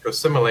refuse to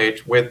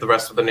assimilate with the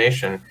rest of the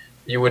nation,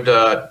 you would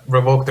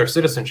revoke their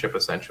citizenship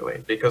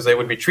essentially, because they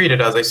would be treated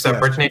as a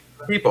separate nation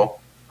of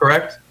people.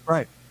 Correct?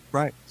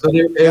 Right. So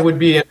it would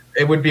be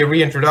a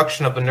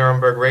reintroduction of the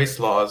Nuremberg race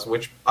laws,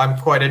 which I'm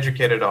quite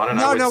educated on. And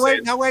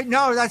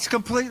No, that's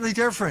completely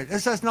different.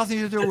 This has nothing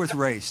to do with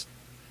race.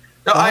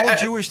 No, the whole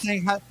Jewish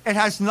thing, it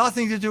has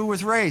nothing to do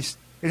with race.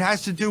 It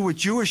has to do with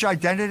Jewish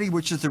identity,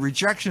 which is the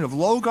rejection of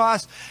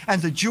Logos and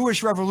the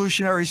Jewish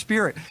revolutionary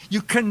spirit.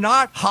 You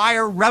cannot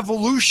hire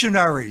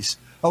revolutionaries,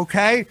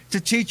 okay, to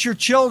teach your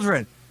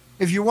children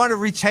if you want to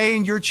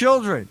retain your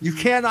children. You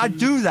cannot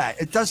do that.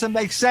 It doesn't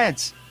make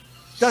sense.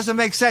 Doesn't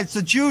make sense.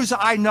 The Jews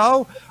I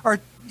know are,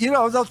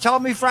 they'll tell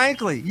me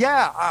frankly,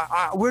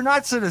 we're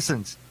not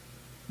citizens.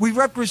 We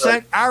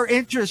represent our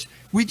interests.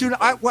 We do not.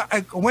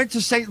 I went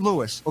to St.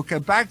 Louis. Okay,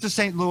 back to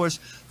St. Louis.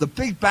 The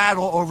big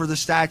battle over the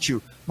statue.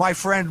 My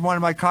friend, one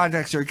of my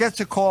contacts there, gets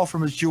a call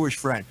from his Jewish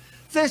friend.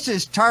 This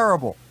is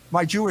terrible.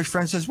 My Jewish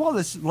friend says, well,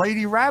 this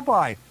lady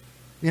rabbi,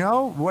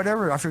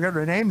 whatever, I forget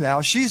her name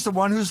now. She's the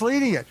one who's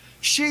leading it.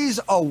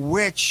 She's a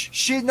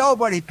witch.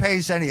 Nobody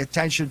pays any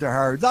attention to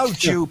her. No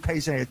Jew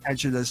pays any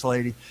attention to this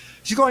lady.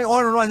 She's going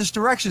on and on in this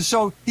direction.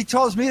 So he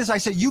tells me this. I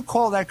said, you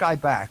call that guy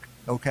back,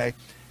 okay?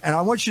 And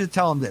I want you to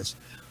tell him this.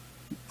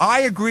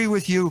 I agree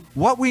with you.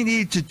 What we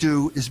need to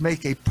do is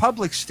make a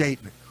public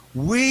statement.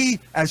 We,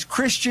 as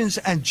Christians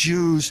and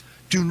Jews,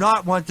 do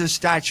not want this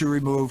statue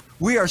removed.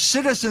 We are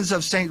citizens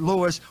of St.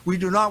 Louis. We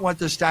do not want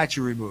this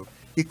statue removed.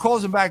 He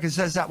calls him back and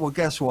says that, well,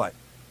 guess what?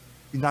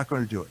 He's not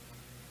going to do it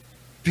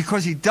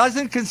because he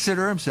doesn't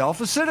consider himself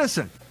a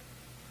citizen.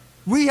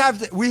 We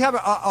have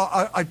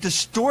a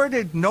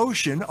distorted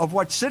notion of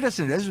what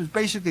citizen is. It's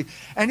basically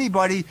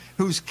anybody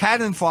who's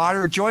cannon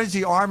fodder or joins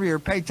the army or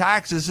pay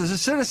taxes is a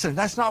citizen.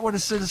 That's not what a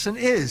citizen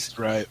is.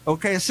 Right.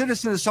 Okay, a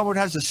citizen is someone who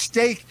has a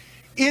stake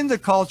in the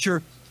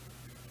culture,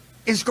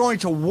 is going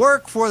to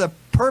work for the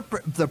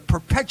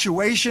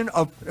perpetuation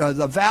of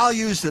the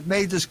values that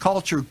made this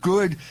culture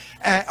good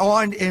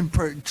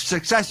in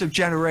successive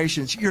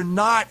generations. You're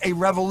not a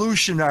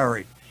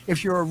revolutionary.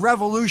 If you're a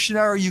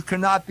revolutionary, you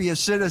cannot be a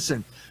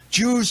citizen.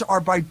 Jews are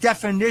by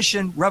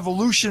definition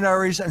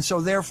revolutionaries, and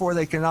so therefore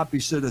they cannot be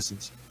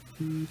citizens.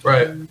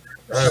 Right.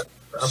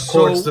 Of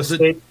course, the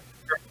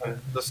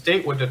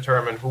state would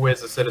determine who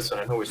is a citizen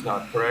and who is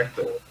not, correct?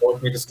 It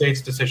would be the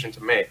state's decision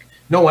to make.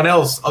 No one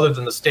else other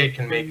than the state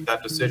can make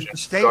that decision. The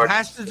state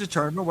has to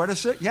determine what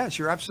is it. Yes,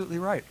 you're absolutely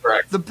right.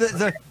 Correct.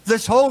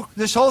 This whole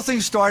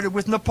thing started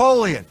with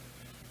Napoleon.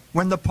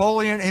 When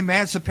Napoleon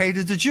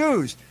emancipated the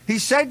Jews, he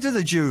said to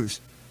the Jews,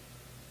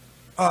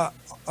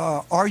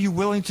 are you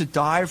willing to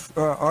die?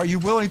 Are you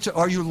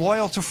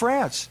loyal to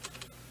France?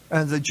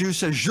 And the Jew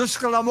says,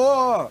 jusqu'à la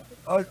mort,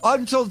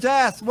 until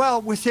death.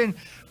 Well,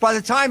 by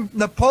the time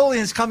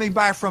Napoleon's coming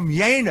back from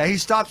Jena, he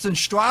stops in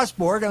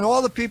Strasbourg, and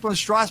all the people in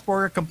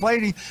Strasbourg are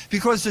complaining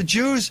because the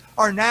Jews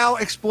are now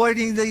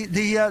exploiting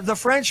the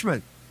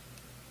Frenchmen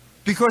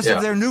because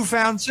of their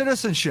newfound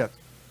citizenship.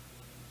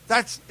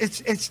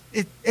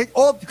 It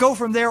all go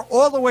from there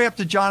all the way up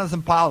to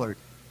Jonathan Pollard.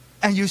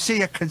 And you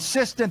see a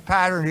consistent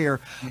pattern here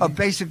of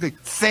basically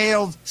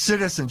failed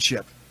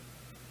citizenship.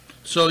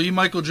 So, E.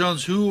 Michael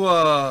Jones,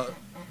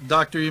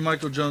 Dr. E.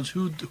 Michael Jones,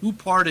 who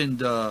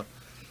pardoned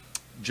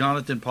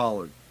Jonathan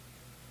Pollard?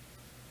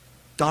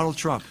 Donald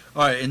Trump.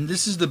 All right, and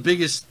this is the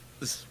biggest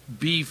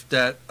beef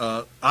that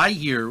I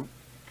hear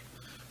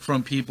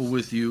from people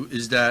with you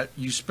is that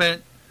you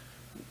spent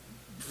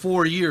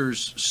 4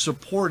 years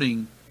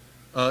supporting,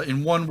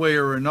 in one way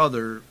or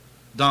another,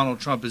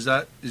 Donald Trump. Is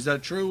that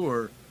true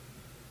or?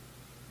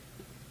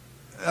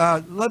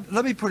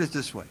 Let me put it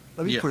this way.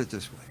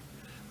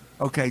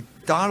 Okay,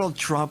 Donald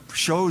Trump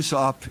shows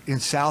up in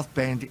South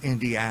Bend,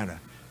 Indiana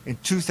in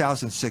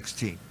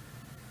 2016.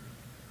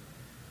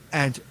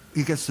 And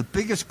he gets the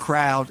biggest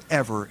crowd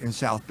ever in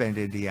South Bend,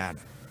 Indiana.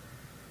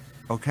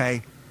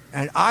 Okay?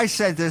 And I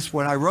said this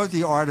when I wrote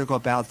the article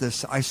about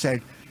this. I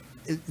said,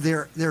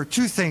 there are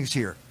two things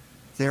here.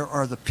 There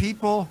are the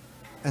people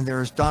and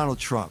there is Donald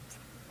Trump.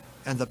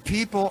 And the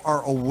people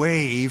are a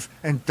wave,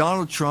 and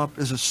Donald Trump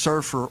is a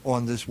surfer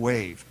on this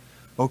wave.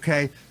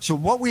 Okay? So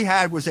what we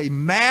had was a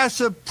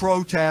massive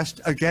protest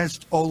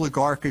against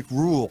oligarchic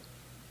rule.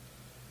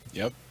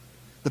 Yep.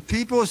 The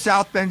people of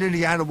South Bend,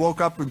 Indiana woke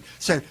up and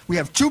said, we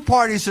have two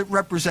parties that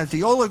represent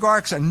the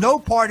oligarchs and no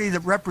party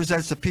that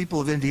represents the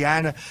people of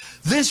Indiana.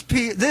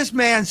 This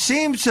man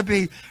seems to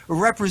be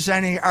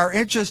representing our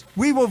interests.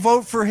 We will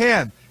vote for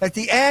him. At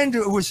the end,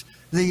 it was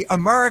the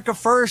America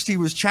First. He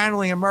was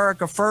channeling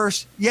America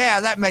First. Yeah,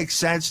 that makes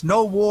sense.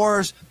 No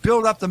wars,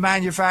 build up the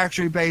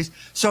manufacturing base.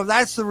 So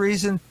that's the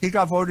reason he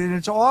got voted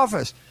into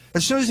office.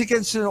 As soon as he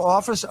gets into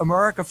office,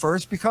 America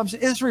First becomes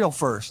Israel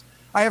First.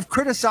 I have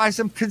criticized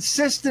him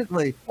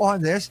consistently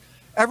on this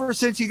ever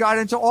since he got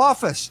into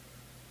office.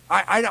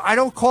 I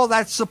don't call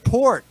that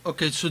support.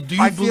 Okay, so do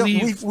you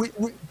believe?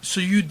 So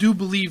you do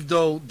believe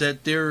though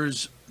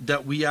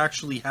that we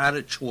actually had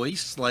a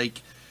choice,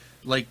 like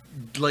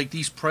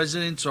these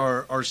presidents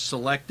are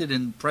selected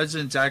and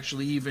presidents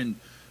actually even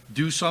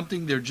do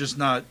something. They're just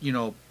not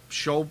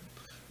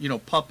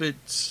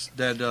puppets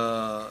that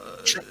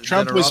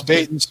Trump was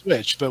bait and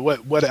switch. But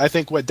what I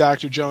think what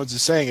Dr. Jones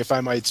is saying, if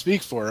I might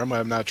speak for him,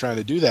 I'm not trying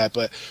to do that,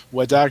 but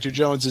what Dr.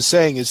 Jones is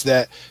saying is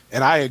that,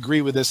 and I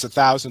agree with this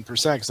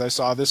 1,000%, because I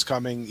saw this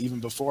coming even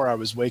before I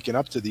was waking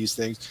up to these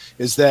things,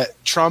 is that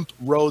Trump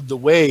rode the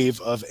wave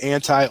of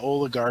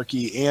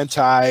anti-oligarchy,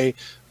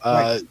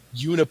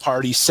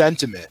 uniparty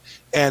sentiment.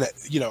 And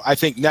I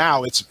think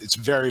now it's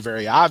very,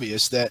 very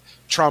obvious that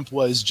Trump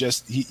was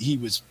he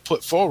was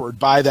put forward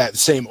by that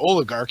same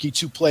oligarchy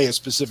to play a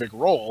specific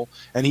role,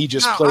 and he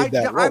just played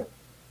that role.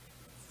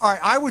 All right,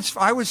 I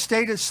would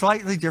state it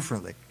slightly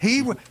differently.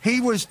 He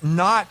was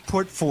not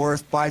put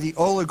forth by the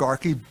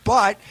oligarchy,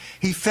 but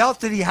he felt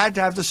that he had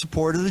to have the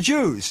support of the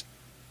Jews.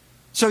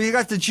 So you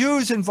got the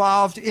Jews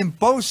involved in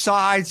both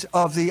sides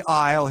of the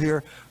aisle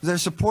here. They're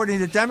supporting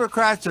the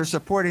Democrats, they're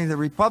supporting the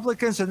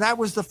Republicans, and that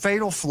was the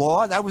fatal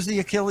flaw. That was the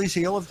Achilles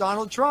heel of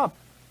Donald Trump.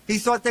 He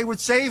thought they would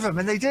save him,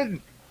 and they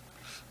didn't.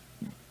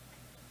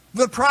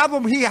 The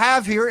problem we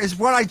have here is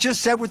what I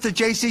just said with the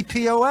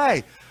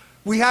JCPOA.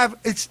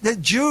 It's the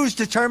Jews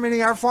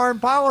determining our foreign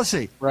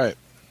policy. Right.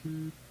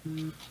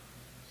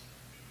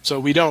 So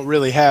we don't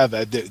really have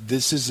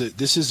this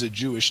is a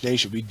Jewish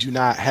nation. We do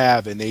not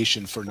have a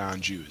nation for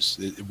non-Jews.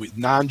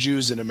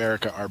 Non-Jews in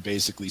America are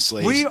basically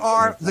slaves.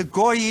 The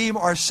Goyim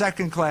are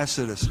second-class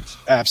citizens.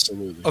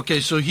 Absolutely. Okay,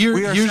 so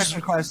here's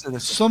second-class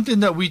citizens.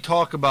 Something that we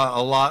talk about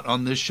a lot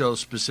on this show,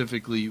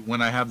 specifically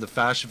when I have the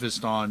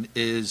Fashionist on,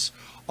 is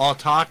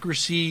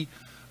autocracy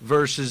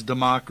versus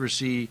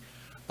democracy.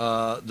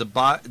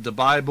 The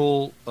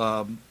Bible,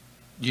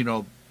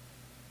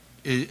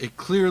 it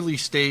clearly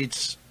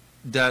states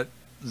that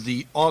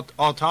the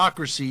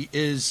autocracy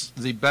is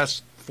the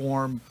best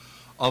form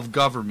of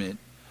government.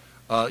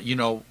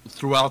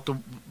 Throughout the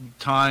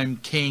time,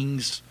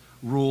 kings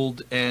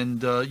ruled,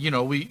 and I don't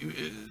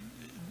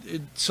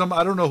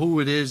know who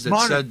it is that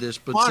said this,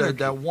 but said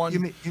that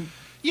one.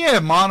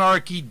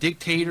 Monarchy,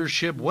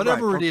 dictatorship,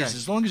 whatever it is,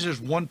 as long as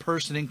there's one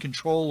person in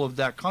control of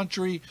that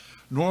country.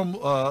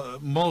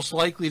 Most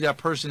likely that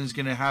person is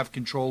going to have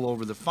control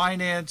over the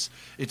finance.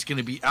 It's going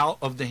to be out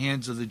of the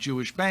hands of the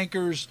Jewish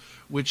bankers,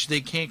 which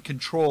they can't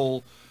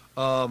control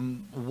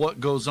what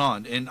goes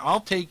on. And I'll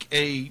take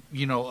a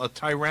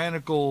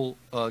tyrannical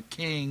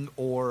king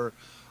or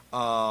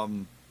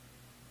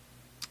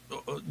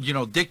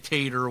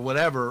dictator or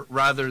whatever,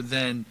 rather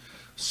than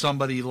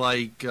somebody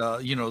like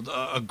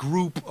a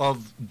group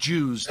of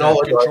Jews that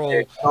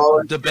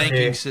control the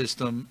banking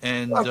system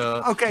and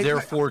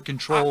therefore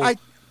control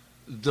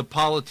the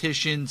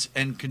politicians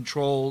and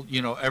control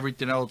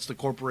everything else, the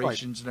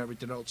corporations and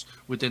everything else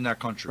within that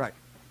country. Right.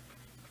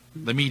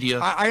 The media.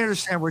 I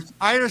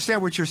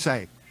understand what you're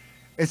saying.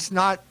 It's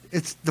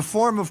the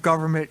form of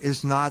government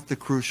is not the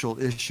crucial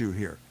issue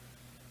here.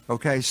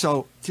 Okay,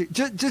 so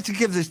just to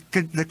give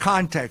the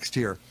context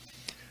here,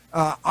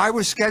 I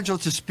was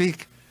scheduled to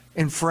speak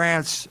in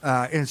France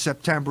in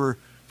September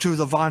to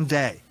the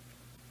Vendée.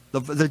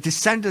 The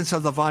descendants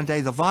of the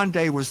Vendée. The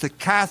Vendée was the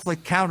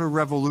Catholic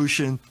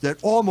counter-revolution that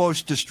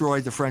almost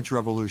destroyed the French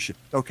Revolution.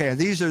 Okay, and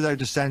these are their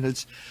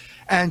descendants.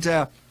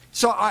 And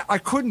so I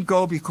couldn't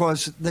go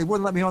because they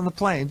wouldn't let me on the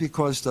plane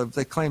because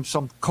they claimed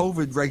some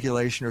COVID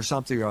regulation or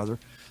something or other.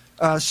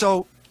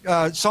 So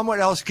someone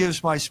else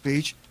gives my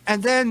speech.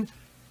 And then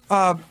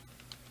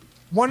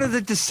one of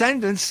the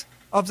descendants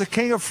of the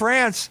King of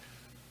France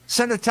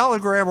sent a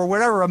telegram or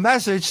whatever, a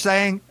message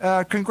saying,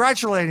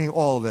 congratulating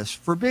all of us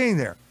for being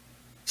there.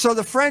 So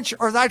the French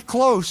are that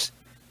close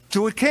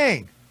to a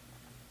king.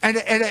 And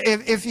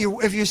if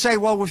you say,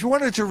 well, if you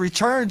wanted to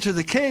return to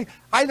the king,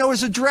 I know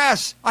his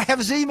address. I have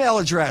his email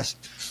address.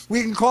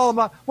 We can call him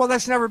up. Well,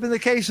 that's never been the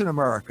case in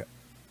America.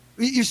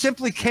 You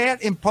simply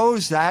can't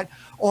impose that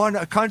on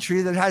a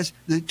country that has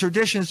the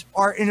traditions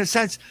are, in a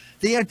sense,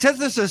 the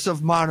antithesis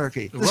of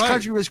monarchy. This Right.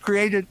 country was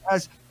created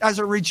as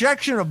a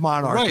rejection of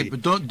monarchy. Right,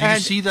 but do you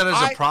And see that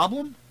as a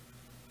problem?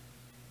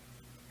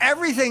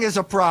 Everything is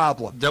a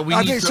problem. That we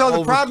need to so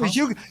the problem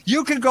overcome? is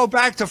you can go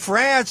back to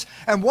France,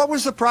 and what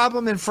was the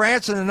problem in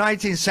France in the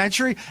 19th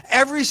century?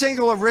 Every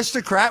single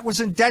aristocrat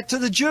was in debt to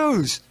the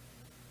Jews.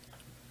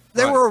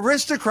 They Right. were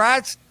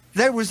aristocrats.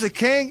 There was the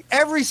king.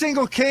 Every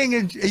single king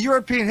in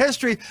European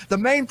history, the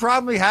main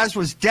problem he has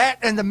was debt,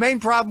 and the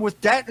main problem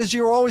with debt is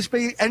you're always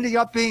ending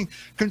up being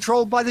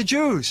controlled by the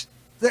Jews.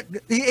 The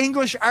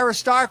English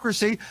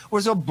aristocracy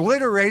was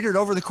obliterated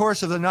over the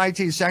course of the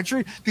 19th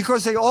century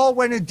because they all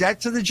went in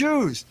debt to the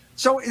Jews.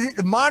 So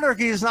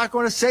monarchy is not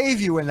going to save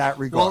you in that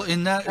regard. Well,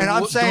 in that, and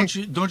I'm saying,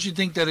 don't you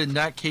think that in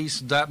that case,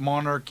 that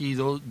monarchy,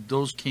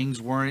 those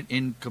kings weren't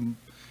in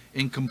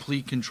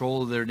complete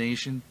control of their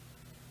nation?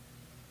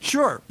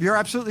 sure, you're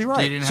absolutely They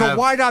right. didn't So have-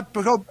 why not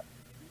go?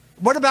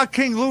 What about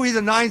King Louis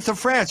IX of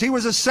France? He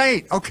was a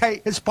saint.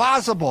 Okay, it's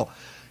possible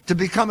to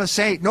become a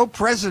saint. No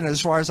president,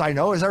 as far as I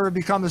know, has ever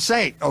become a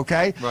saint.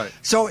 Okay, Right.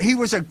 So he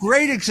was a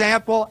great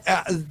example.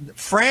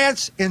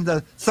 France in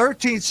the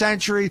 13th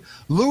century,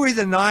 Louis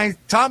IX,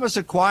 Thomas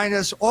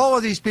Aquinas, all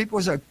of these people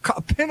was a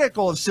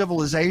pinnacle of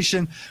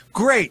civilization.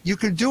 Great, you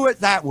can do it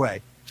that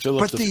way.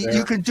 Philip But the Fair.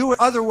 you can do it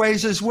other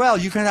ways as well.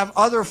 You can have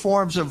other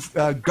forms of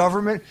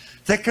government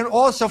that can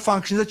also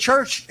function. The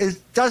church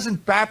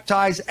doesn't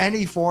baptize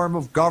any form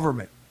of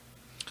government.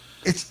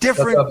 It's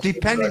different absolutely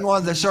depending right.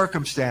 on the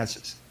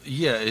circumstances.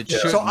 Yeah, it Yeah.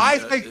 should. So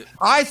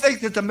I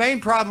think that the main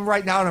problem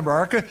right now in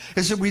America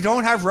is that we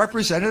don't have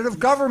representative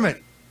government.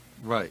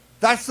 right.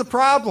 That's the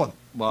problem.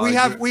 Well, we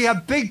I have agree.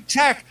 big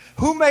tech.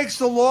 Who makes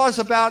the laws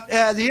about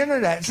the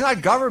internet? It's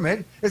not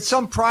government. It's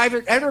some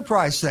private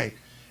enterprise thing.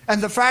 And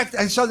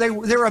so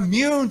they're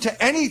immune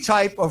to any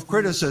type of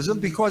criticism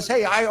because,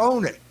 hey, I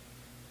own it.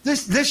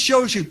 This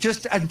shows you,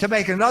 just and to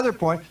make another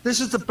point, this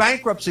is the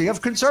bankruptcy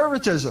of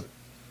conservatism.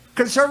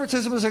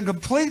 Conservatism is a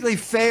completely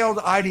failed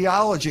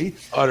ideology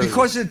Utterly.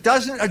 because it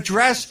doesn't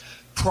address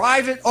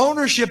private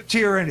ownership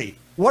tyranny.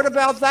 What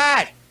about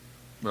that?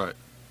 Right.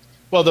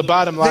 Well, the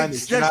bottom line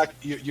is That's-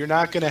 you're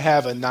not going to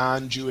have a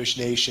non-Jewish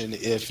nation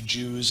if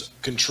Jews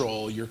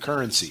control your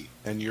currency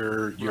and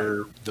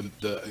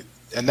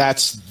and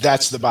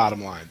that's the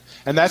bottom line.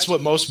 And that's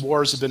what most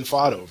wars have been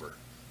fought over.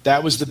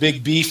 That was the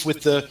big beef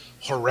with the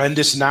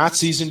horrendous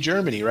Nazis in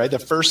Germany, right? The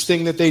first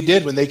thing that they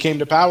did when they came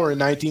to power in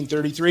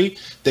 1933,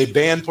 they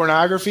banned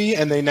pornography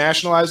and they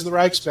nationalized the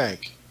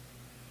Reichsbank.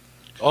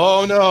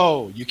 Oh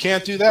no, you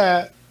can't do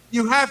that.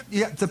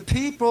 The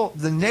people,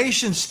 the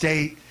nation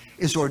state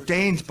is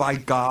ordained by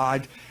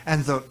God,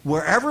 and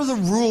wherever the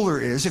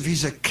ruler is, if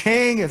he's a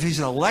king, if he's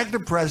an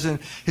elected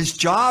president, his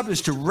job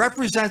is to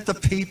represent the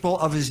people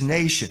of his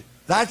nation.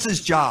 That's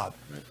his job.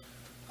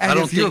 And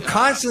if you're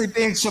constantly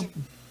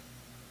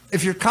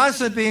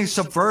being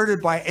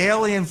subverted by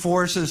alien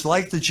forces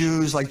like the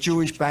Jews, like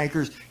Jewish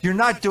bankers, you're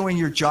not doing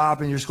your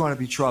job, and there's going to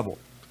be trouble.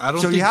 I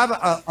don't So think, you have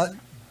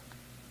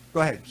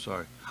go ahead.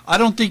 Sorry. I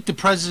don't think the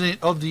president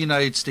of the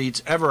United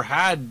States ever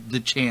had the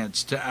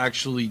chance to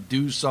actually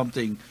do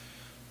something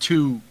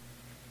to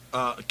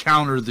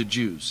counter the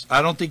Jews.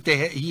 I don't think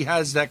he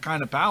has that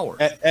kind of power.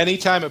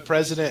 Anytime a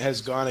president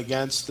has gone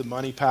against the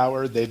money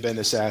power, they've been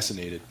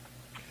assassinated.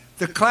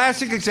 The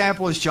classic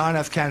example is John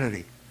F.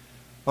 Kennedy.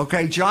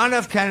 Okay, John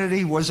F.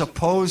 Kennedy was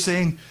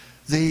opposing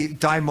the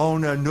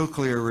Dimona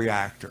nuclear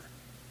reactor.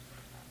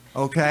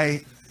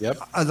 Okay? Yep.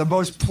 The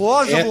most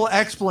plausible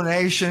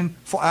explanation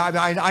for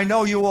I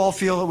know you all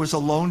feel it was a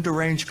lone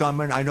deranged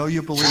gunman. I know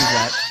you believe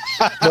that.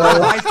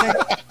 But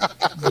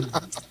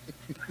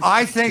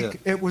I think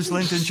it was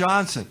Lyndon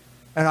Johnson.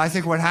 And I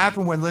think what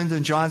happened when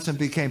Lyndon Johnson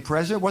became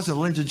president wasn't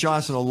Lyndon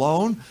Johnson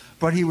alone,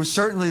 but he was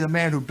certainly the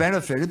man who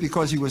benefited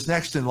because he was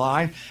next in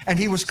line, and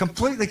he was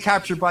completely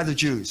captured by the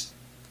Jews.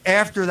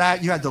 After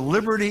that, you had the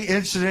Liberty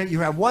incident. You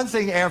had one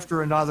thing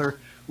after another,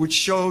 which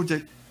showed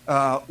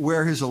that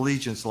where his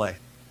allegiance lay.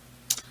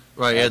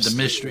 Right, he had the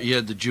mistress, he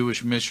had the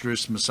Jewish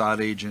mistress, Mossad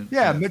agent.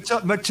 Yeah,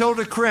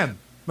 Matilda Krim,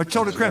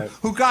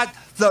 who got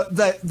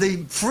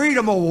the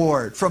Freedom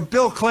Award from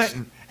Bill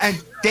Clinton,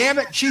 and damn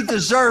it, she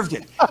deserved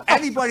it.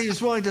 Anybody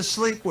who's willing to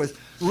sleep with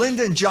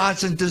Lyndon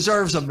Johnson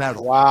deserves a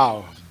medal.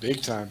 Wow,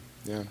 big time.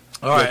 Yeah.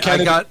 All right,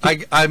 Kennedy-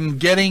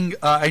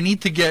 I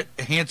need to get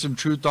Handsome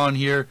Truth on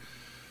here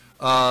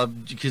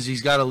because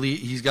he's got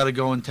to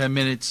go in 10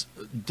 minutes.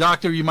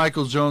 Dr. E.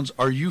 Michael Jones,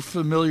 are you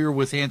familiar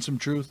with Handsome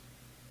Truth?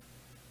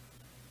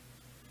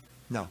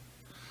 No.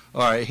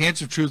 All right,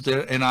 Handsome Truth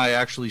and I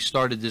actually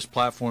started this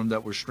platform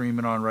that we're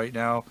streaming on right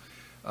now.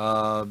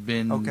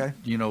 Okay.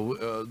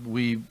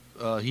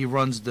 He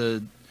runs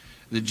the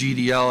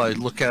GDL. I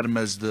look at him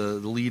as the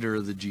leader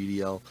of the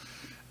GDL,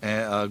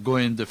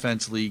 Goyen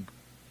Defense League,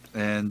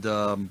 and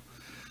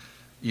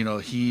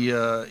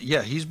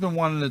he's been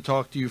wanting to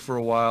talk to you for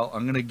a while.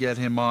 I'm gonna get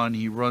him on.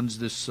 He runs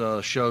this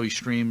show. He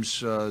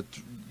streams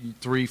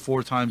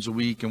 3-4 times a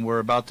week, and we're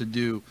about to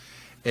do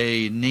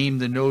a Name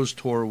the Nose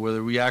tour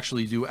where we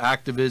actually do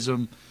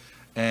activism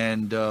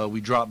and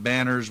we dropped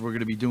banners. We're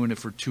going to be doing it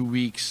for 2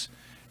 weeks.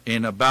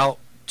 In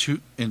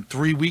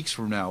 3 weeks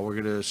from now,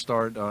 we're going to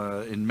start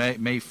in May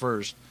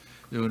 1st,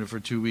 doing it for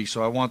 2 weeks.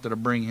 So I wanted to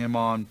bring him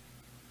on,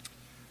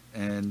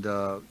 and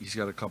he's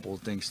got a couple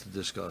of things to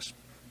discuss.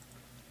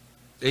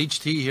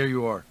 HT, here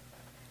you are.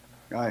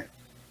 Hi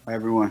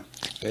everyone.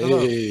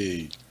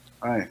 Hey.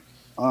 Hi.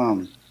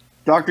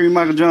 Dr. E.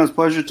 Michael Jones,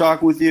 pleasure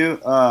talking with you.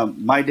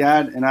 My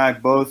dad and I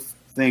both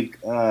think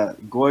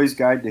Goy's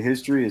Guide to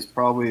History is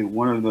probably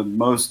one of the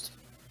most,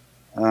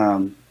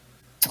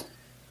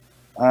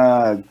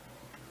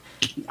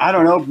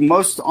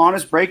 most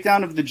honest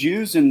breakdown of the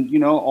Jews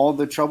and, all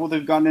the trouble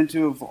they've gotten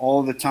into of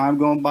all the time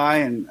going by.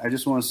 And I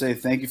just want to say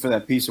thank you for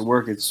that piece of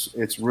work.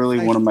 It's really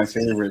one of my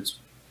favorites.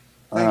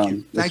 Thank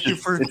you. Thank you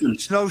for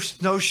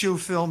Snowshoe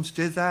Films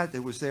did that.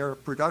 It was their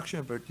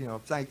production, but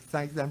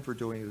thank them for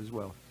doing it as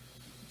well.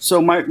 So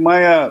my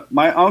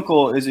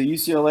uncle is a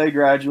UCLA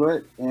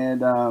graduate,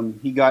 and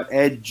he got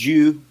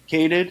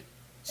educated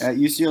at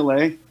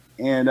UCLA.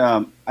 And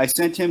I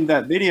sent him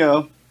that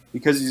video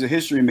because he's a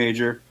history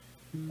major.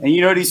 And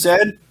you know what he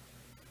said?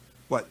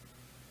 What?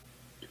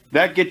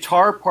 That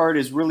guitar part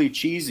is really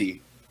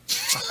cheesy.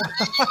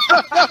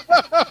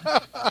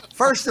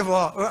 First of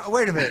all,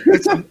 wait a minute.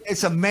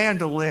 It's a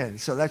mandolin,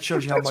 so that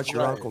shows you how much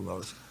your uncle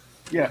knows.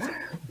 Yeah.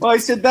 Well, I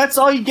said, that's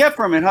all you get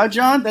from it, huh,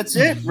 John? That's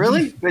it?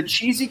 Really? The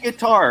cheesy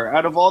guitar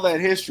out of all that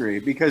history,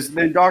 because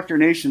the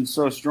indoctrination's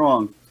so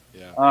strong.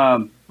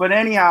 Yeah. But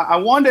anyhow,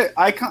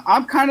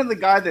 I'm kind of the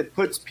guy that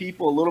puts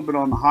people a little bit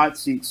on the hot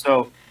seat.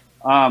 So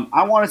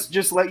I want to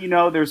just let you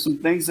know there's some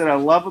things that I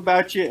love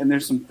about you, and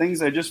there's some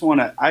things I just want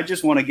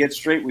to get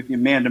straight with you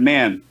man to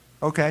man.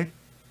 Okay.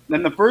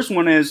 Then the first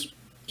one is,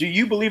 do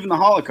you believe in the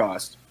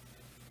Holocaust?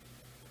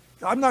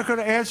 I'm not going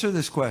to answer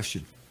this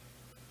question.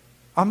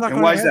 I'm not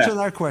going to answer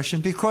that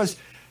question because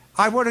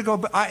I want to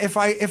go. If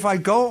I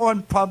go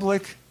on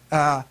public,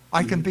 I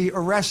can be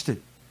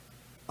arrested.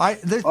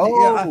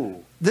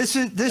 This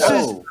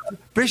is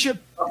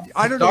Bishop.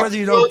 I don't know whether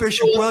you know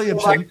Bishop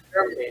Williamson.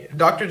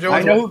 Dr. Jones.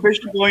 I know who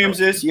Bishop Williams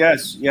is.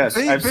 Yes.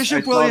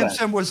 Bishop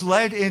Williamson was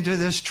led into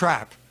this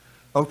trap.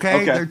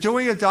 Okay, they're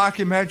doing a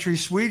documentary.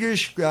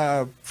 Swedish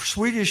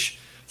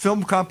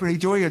film company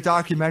doing a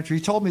documentary.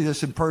 He told me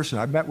this in person.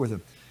 I met with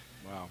him.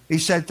 Wow. He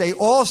said they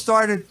all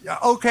started.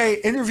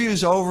 Okay,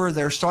 interview's over.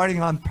 They're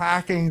starting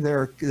unpacking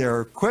their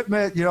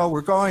equipment.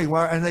 We're going.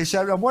 And they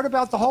said, "What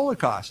about the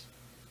Holocaust?"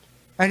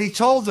 And he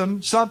told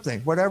them something,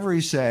 whatever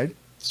he said.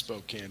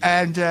 Spoke candid.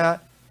 And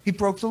he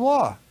broke the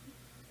law.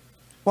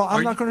 Well,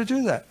 I'm not going to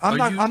do that. I'm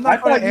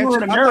not going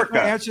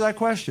to answer that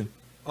question.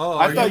 Oh,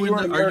 I thought you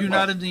were in are you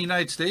not in the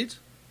United States?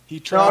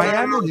 I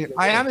am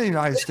in the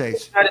United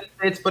States.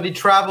 But he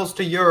travels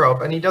to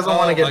Europe and he doesn't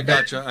want to get.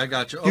 I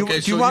got you. Okay,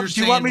 do you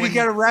want me to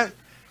get arrested?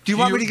 Do you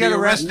want me to get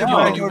arrested when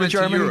I go to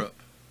Germany?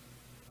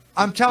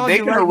 I'm telling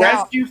you right now. They can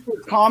arrest you for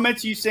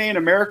comments you say in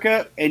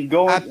America and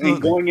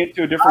going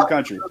into a different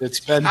country. It's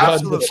been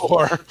done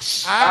before.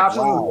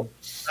 Absolutely.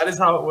 That is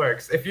how it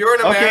works. If you're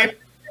an American,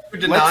 you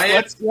deny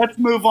it. Let's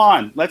move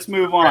on. Let's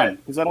move on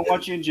because I don't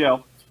want you in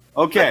jail.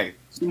 Okay,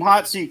 some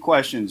hot seat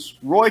questions.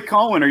 Roy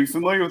Cohn. Are you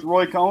familiar with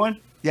Roy Cohn?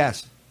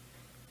 Yes.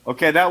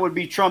 Okay, that would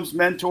be Trump's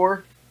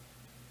mentor.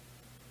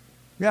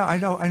 Yeah, I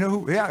know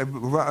who.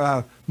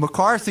 Yeah,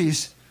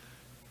 McCarthy's,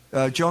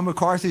 Joe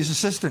McCarthy's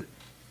assistant.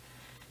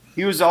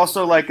 He was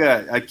also like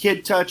a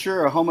kid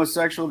toucher, a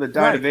homosexual that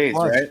died of AIDS,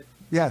 right?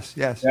 Yes.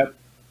 Yep.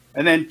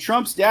 And then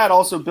Trump's dad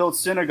also built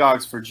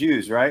synagogues for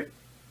Jews, right?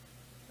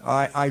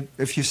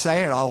 If you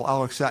say it,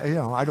 I'll accept.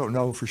 I don't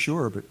know for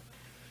sure, but.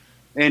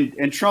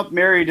 And Trump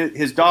married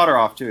his daughter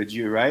off to a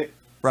Jew, right?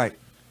 Right.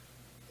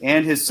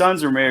 And his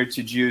sons are married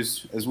to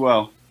Jews as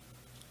well.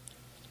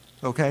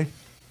 Okay.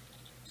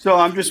 So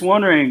I'm just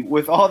wondering,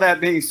 with all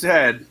that being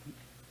said,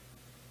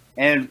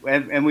 and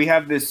we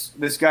have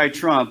this guy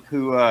Trump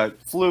who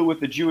flew with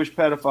the Jewish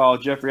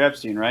pedophile Jeffrey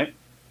Epstein, right?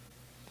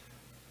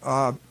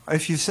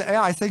 If you say,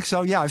 I think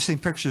so. Yeah, I've seen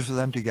pictures of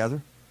them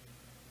together.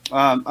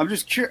 I'm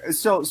just curious.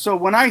 So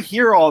when I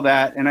hear all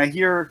that, and I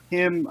hear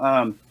him,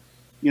 go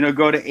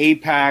to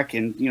AIPAC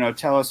and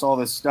tell us all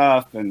this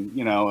stuff, and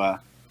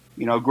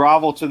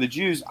grovel to the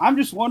Jews, I'm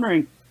just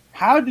wondering,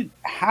 how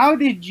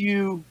did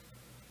you,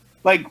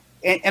 like,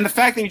 and the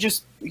fact that you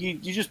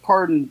just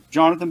pardoned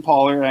Jonathan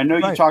Pollard. I know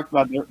you talked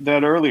about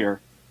that earlier,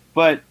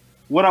 but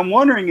what I'm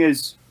wondering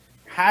is,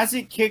 has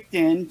it kicked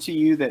in to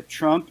you that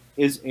Trump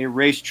is a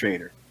race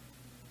traitor?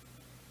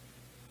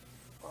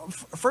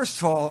 First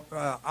of all,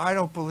 I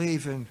don't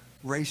believe in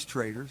race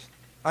traitors.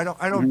 I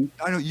don't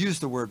use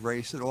the word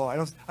race at all.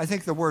 I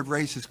think the word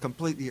race is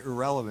completely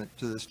irrelevant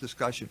to this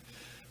discussion.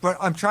 But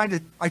I tried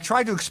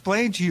to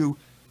explain to you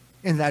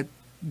in that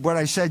what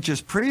I said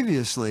just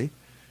previously,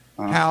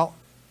 how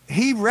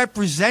he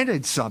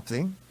represented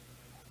something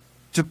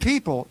to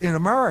people in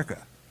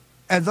America.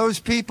 And those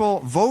people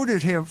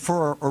voted him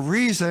for a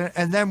reason.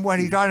 And then when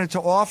he got into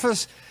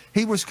office,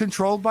 he was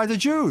controlled by the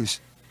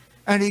Jews.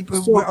 And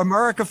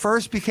America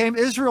first became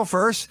Israel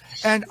first.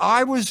 And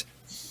I was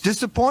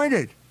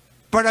disappointed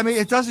But I mean,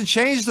 it doesn't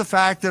change the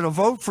fact that a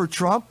vote for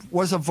Trump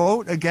was a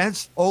vote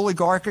against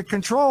oligarchic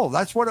control.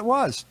 That's what it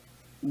was.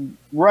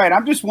 Right.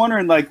 I'm just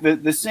wondering, like,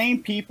 the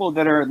same people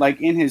that are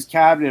like in his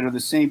cabinet are the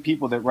same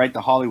people that write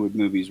the Hollywood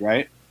movies,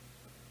 right?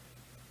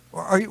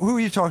 Who are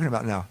you talking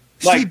about now?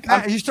 Like,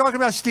 Are you talking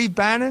about Steve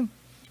Bannon?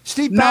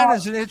 Steve Bannon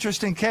is an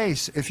interesting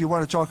case if you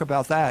want to talk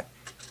about that.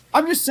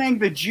 I'm just saying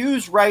the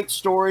Jews write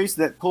stories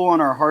that pull on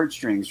our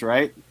heartstrings,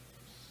 right?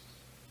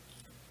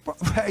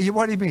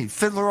 What do you mean?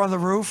 Fiddler on the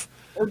Roof?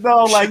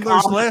 No, like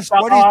Schindler's List?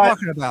 What are you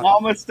talking about?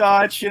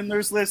 Amistad,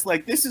 Schindler's List.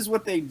 Like, this is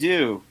what they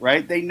do,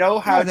 right? They know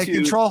how they to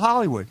control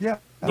Hollywood. Yeah.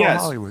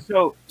 Yes. Hollywood.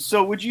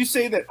 So would you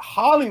say that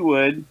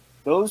Hollywood,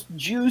 those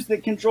Jews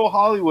that control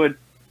Hollywood,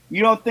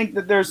 you don't think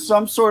that there's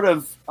some sort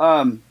of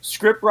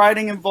script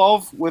writing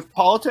involved with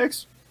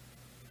politics?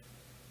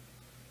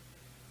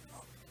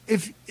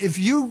 If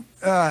you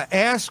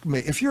ask me,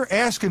 if you're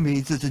asking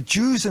me, did the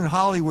Jews in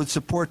Hollywood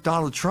support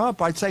Donald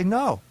Trump? I'd say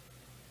no.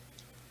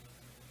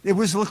 It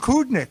was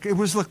Likudnik. It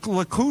was the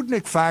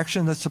Likudnik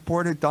faction that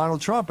supported Donald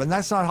Trump, and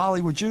that's not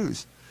Hollywood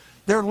Jews.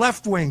 They're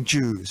left-wing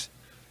Jews.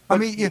 I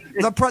mean,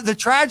 the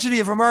tragedy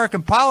of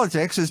American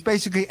politics is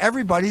basically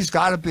everybody's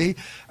got to be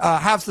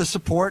have the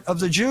support of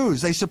the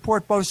Jews. They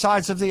support both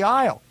sides of the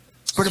aisle.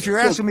 But if you're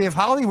asking me if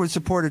Hollywood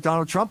supported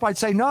Donald Trump, I'd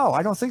say no.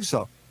 I don't think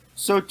so.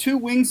 So two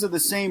wings of the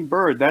same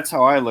bird. That's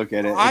how I look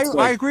at it.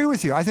 I agree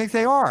with you. I think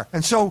they are.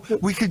 And so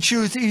we could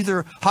choose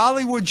either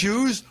Hollywood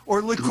Jews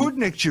or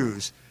Likudnik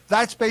Jews.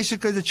 That's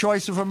basically the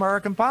choice of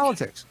American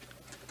politics.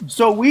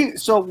 So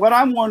what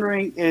I'm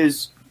wondering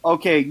is,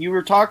 okay, you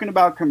were talking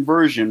about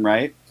conversion,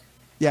 right?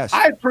 Yes.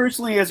 I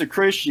personally, as a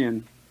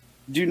Christian,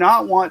 do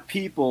not want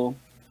people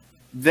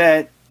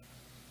that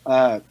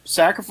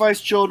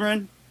sacrifice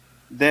children,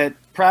 that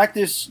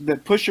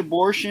push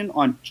abortion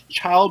on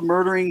child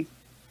murdering,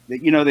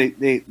 that, you know,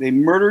 they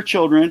murder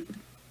children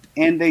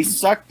and they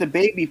suck the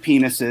baby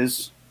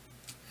penises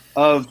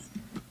of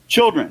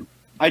children.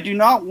 I do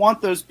not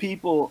want those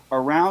people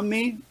around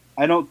me.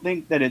 I don't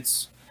think that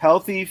it's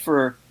healthy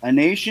for a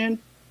nation.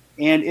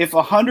 And if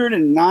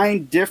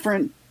 109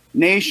 different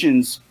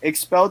nations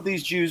expelled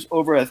these Jews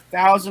over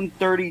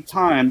 1,030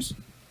 times,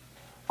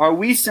 are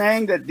we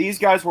saying that these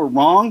guys were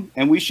wrong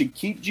and we should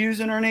keep Jews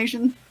in our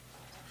nation?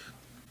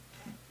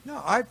 No,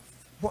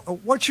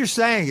 what you're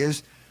saying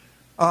is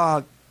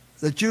the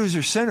Jews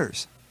are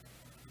sinners.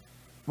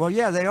 Well,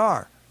 yeah, they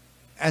are.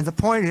 And the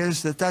point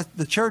is that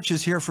the church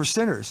is here for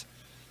sinners.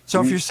 So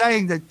if you're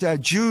saying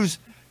that Jews,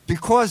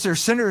 because they're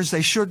sinners,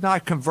 they should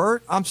not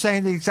convert, I'm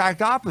saying the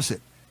exact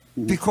opposite.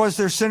 Because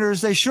they're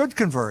sinners, they should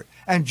convert.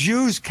 And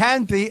Jews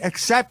can be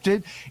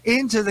accepted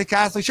into the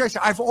Catholic Church.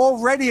 I've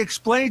already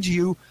explained to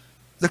you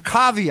the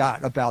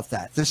caveat about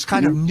that, this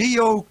kind of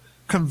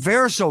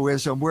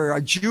neo-conversoism where a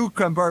Jew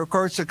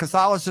converts to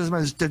Catholicism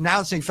and is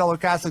denouncing fellow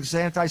Catholics as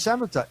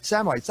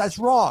anti-Semites. That's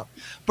wrong.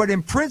 But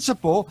in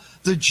principle,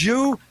 the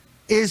Jew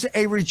is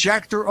a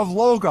rejecter of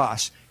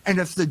Logos. And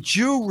if the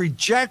Jew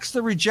rejects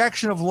the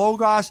rejection of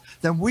Logos,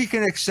 then we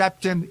can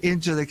accept him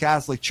into the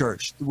Catholic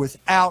Church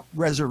without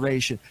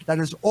reservation. That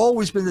has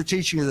always been the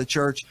teaching of the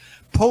Church.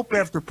 Pope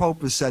after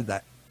Pope has said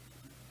that.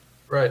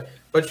 Right.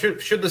 But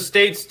should the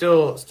state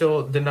still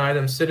deny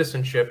them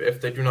citizenship if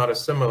they do not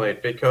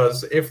assimilate?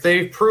 Because if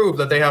they prove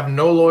that they have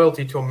no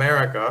loyalty to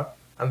America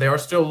and they are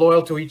still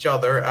loyal to each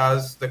other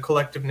as the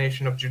collective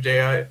nation of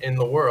Judea in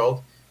the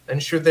world, then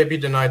should they be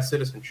denied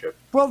citizenship?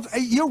 Well,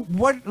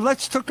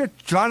 let's look at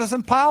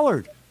Jonathan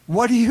Pollard.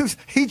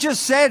 He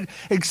just said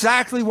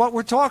exactly what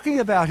we're talking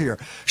about here.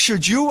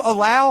 Should you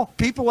allow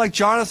people like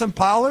Jonathan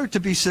Pollard to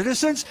be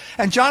citizens?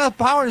 And Jonathan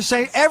Pollard is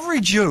saying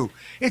every Jew,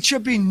 it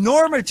should be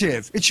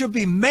normative. It should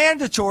be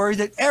mandatory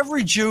that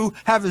every Jew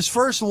have his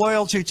first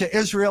loyalty to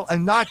Israel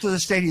and not to the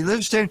state he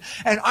lives in.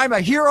 And I'm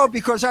a hero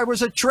because I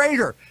was a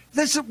traitor.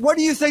 What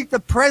do you think the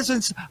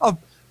presence of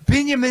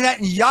Benjamin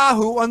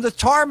Netanyahu on the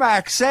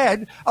tarmac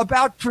said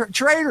about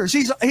traitors?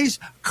 He's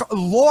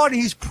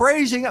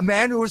praising a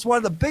man who was one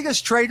of the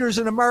biggest traitors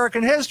in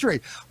American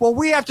history. Well,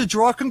 we have to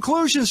draw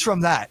conclusions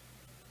from that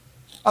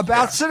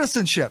about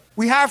citizenship.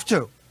 We have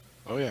to.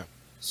 Oh, yeah.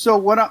 So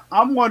what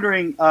I'm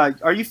wondering,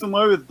 are you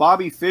familiar with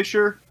Bobby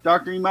Fischer,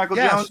 Dr. E. Michael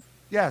Jones?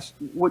 Yes.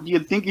 What, do you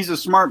think he's a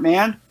smart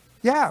man?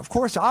 Yeah, of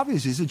course,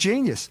 obviously. He's a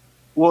genius.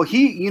 Well,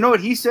 you know what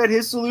he said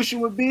his solution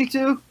would be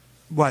to?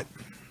 What?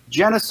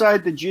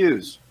 Genocide the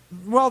Jews.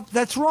 Well,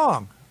 that's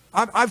wrong.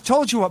 I've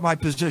told you what my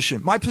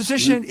position. My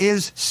position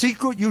is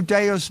sicut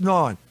Judaeos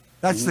non.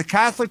 That's the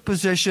Catholic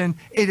position.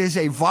 It is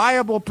a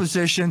viable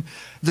position.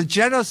 The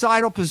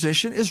genocidal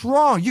position is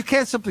wrong. You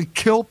can't simply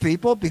kill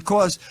people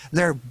because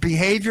their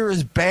behavior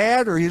is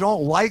bad or you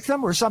don't like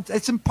them or something.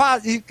 It's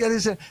impossible.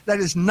 That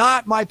is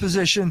not my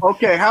position.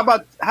 Okay, how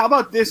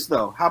about this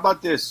though? How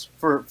about this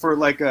for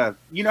like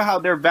you know how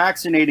they're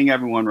vaccinating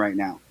everyone right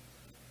now?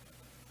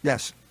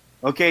 Yes.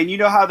 Okay, and you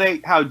know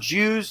how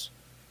Jews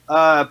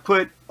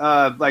put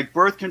like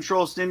birth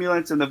control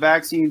stimulants in the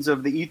vaccines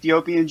of the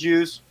Ethiopian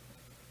Jews?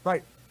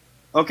 Right.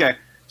 Okay.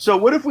 So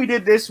what if we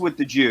did this with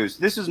the Jews?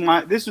 This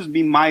would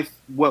be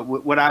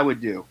what I would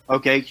do.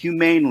 Okay,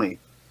 humanely.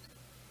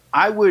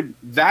 I would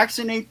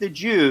vaccinate the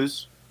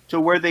Jews to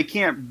where they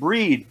can't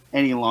breed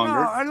any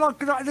longer. No, look,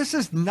 this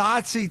is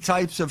Nazi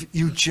types of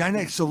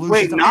eugenic solutions.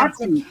 Wait,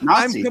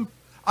 Nazi.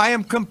 I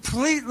am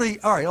completely,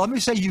 all right, let me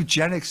say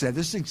eugenics then.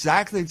 This is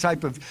exactly the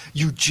type of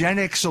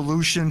eugenic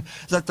solution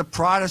that the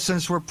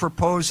Protestants were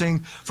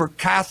proposing for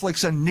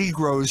Catholics and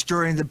Negroes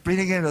during the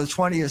beginning of the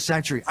 20th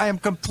century. I am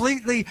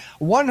completely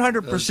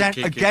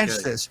 100%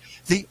 against this.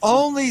 The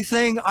only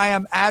thing I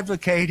am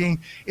advocating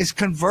is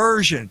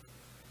conversion.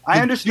 I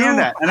understand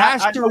that. And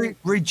has to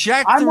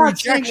reject the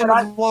rejection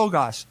of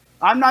Logos.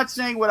 I'm not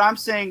saying what I'm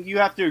saying you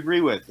have to agree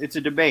with. It's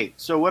a debate.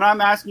 So what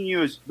I'm asking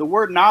you is, the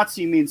word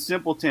Nazi means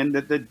simpleton,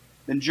 that the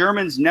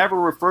Germans never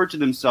referred to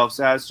themselves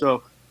as.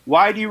 So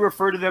why do you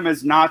refer to them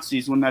as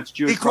Nazis when that's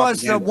Jewish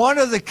propaganda? Because one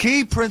of the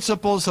key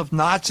principles of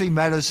Nazi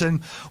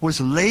medicine was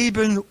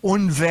Leben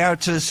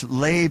unwertes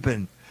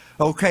Leben.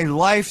 Okay,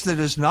 life that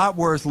is not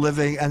worth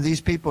living, and these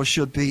people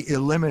should be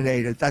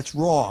eliminated. That's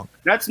wrong.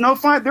 That's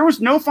there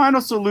was no final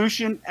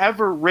solution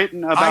ever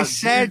written about. I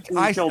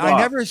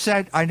never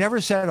said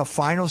a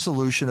final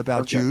solution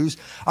about Jews.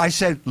 I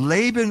said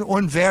Leben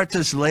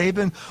unwertes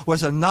Leben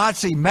was a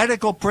Nazi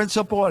medical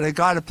principle, and it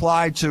got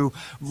applied to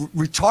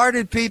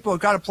retarded people.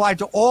 It got applied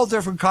to all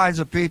different kinds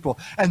of people.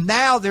 And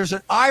now there's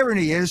an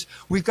irony: is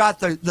we've got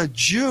the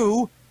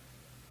Jew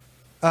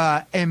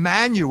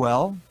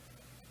Emmanuel,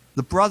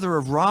 the brother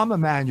of Rahm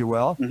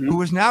Emanuel,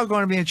 who is now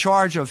going to be in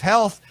charge of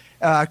health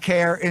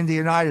care in the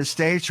United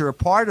States, or a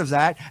part of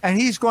that, and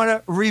he's going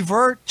to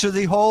revert to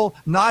the whole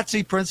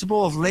Nazi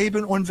principle of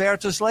Leben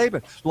unwertes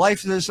Leben,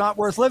 life that is not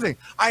worth living.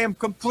 I am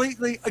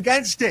completely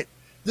against it.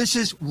 This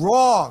is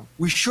wrong.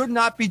 We should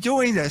not be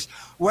doing this.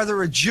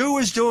 Whether a Jew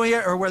is doing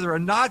it or whether a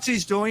Nazi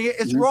is doing it,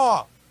 it's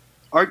wrong.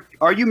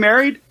 Are you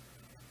married?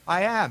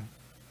 I am.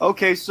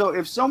 Okay, so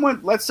if someone,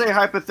 let's say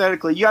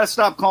hypothetically, you got to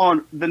stop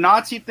calling the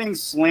Nazi thing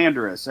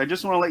slanderous. I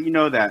just want to let you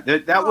know that.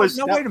 Wait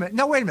a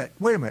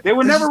minute. They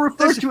were never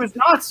referred to as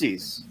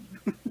Nazis.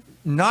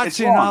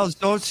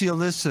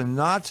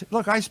 Nationalsozialisten.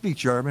 Look, I speak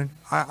German.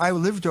 I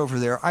lived over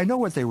there. I know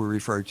what they were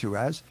referred to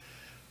as.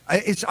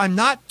 I'm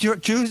not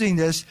choosing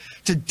this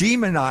to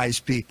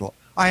demonize people.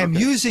 I am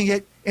using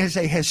it as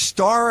a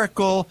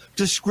historical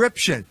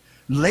description.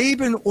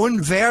 Leben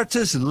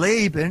unwertes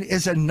Leben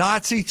is a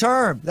Nazi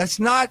term. That's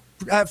not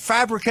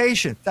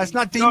fabrication. That's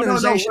not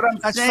demonization. No. What I'm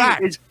That's saying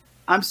fact. is,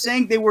 I'm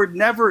saying they were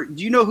never.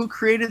 Do you know who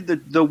created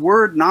the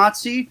word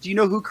Nazi? Do you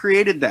know who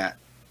created that?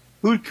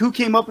 Who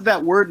came up with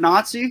that word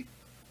Nazi?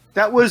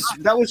 That was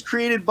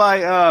created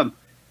by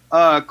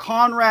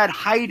Conrad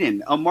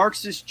Hayden, a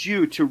Marxist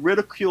Jew, to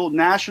ridicule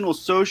National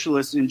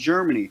Socialists in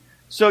Germany.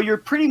 So you're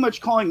pretty much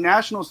calling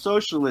National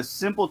Socialists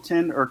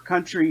simpleton or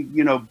country,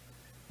 No.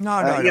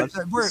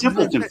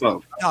 Simpleton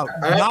folk. No,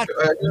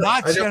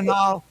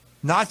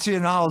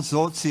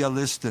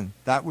 Nationalsozialisten.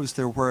 That was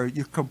their word.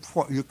 You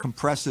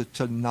compress it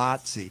to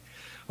Nazi.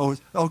 Oh,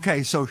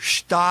 okay. So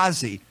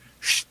Stasi,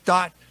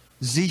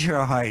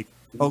 Staatssicherheit.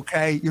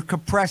 Okay, you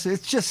compress it.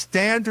 It's just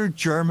standard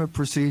German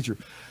procedure.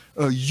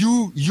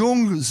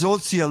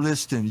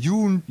 Jungsozialisten,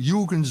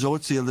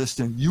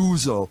 Jugendsozialisten,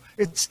 Juso.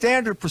 It's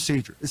standard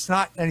procedure. It's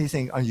not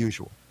anything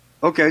unusual.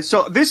 Okay,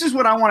 so this is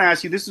what I want to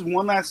ask you. This is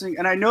one last thing,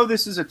 and I know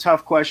this is a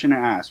tough question to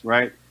ask,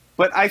 right?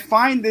 But I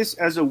find this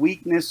as a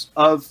weakness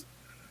of,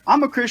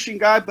 I'm a Christian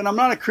guy, but I'm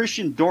not a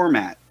Christian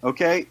doormat,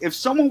 okay? If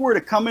someone were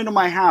to come into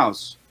my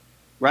house,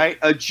 right,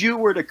 a Jew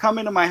were to come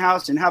into my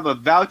house and have a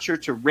voucher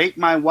to rape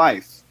my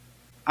wife,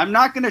 I'm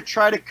not going to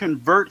try to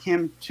convert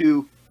him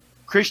to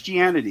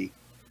Christianity.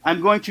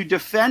 I'm going to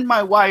defend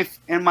my wife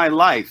and my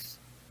life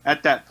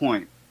at that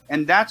point.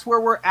 And that's where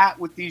we're at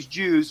with these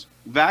Jews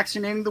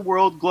vaccinating the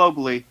world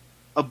globally,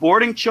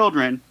 aborting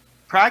children,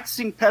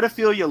 practicing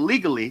pedophilia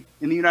legally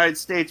in the United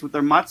States with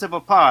their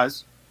matzah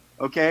paz,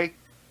 okay,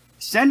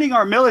 sending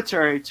our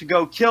military to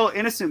go kill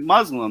innocent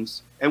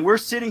Muslims, and we're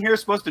sitting here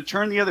supposed to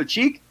turn the other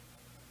cheek?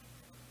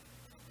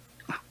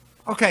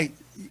 Okay,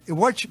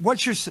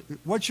 what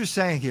you're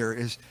saying here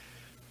is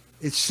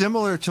it's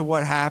similar to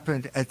what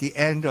happened at the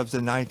end of the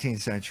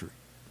 19th century,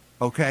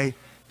 okay?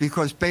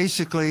 Because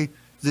basically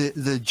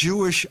the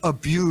Jewish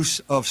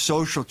abuse of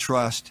social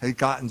trust had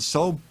gotten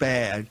so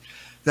bad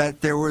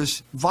that there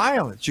was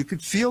violence. You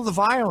could feel the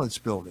violence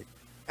building.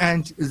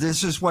 And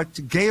this is what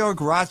Georg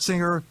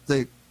Ratzinger,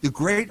 the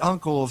great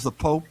uncle of the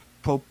Pope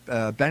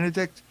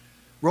Benedict,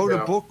 wrote a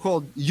book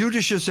called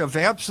Jüdisches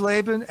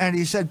Erwerbsleben, and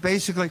he said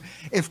basically,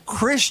 if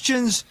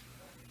Christian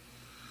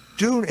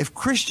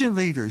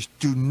leaders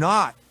do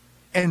not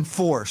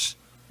enforce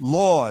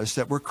laws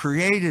that were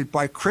created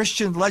by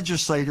Christian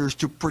legislators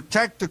to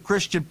protect the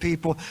Christian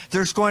people,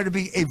 there's going to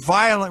be a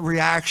violent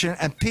reaction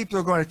and people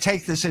are going to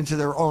take this into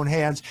their own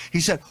hands. He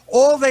said,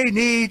 all they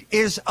need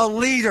is a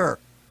leader.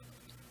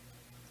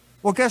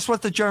 Well, guess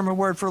what the German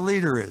word for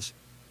leader is?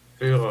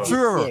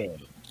 Führer.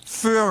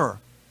 Führer.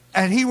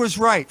 And he was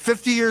right.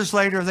 50 years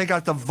later, they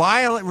got the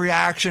violent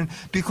reaction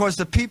because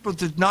the people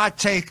did not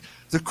take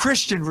the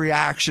Christian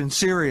reaction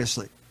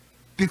seriously,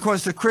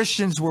 because the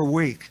Christians were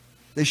weak.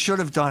 They should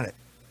have done it.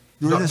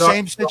 You're in the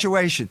same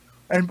situation.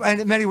 and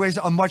in many ways,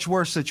 a much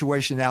worse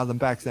situation now than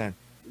back then.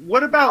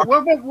 What about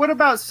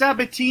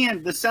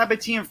Sabatian, the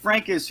Sabatian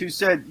Frankists, who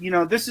said,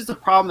 this is the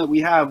problem that we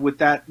have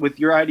with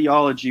your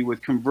ideology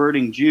with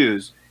converting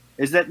Jews,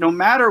 is that no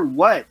matter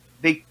what,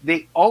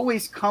 they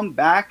always come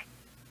back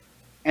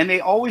and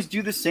they always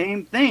do the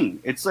same thing.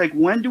 It's like,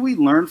 when do we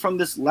learn from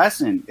this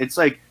lesson? It's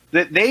like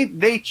that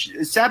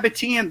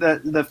Sabatian,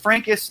 the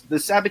Frankist, the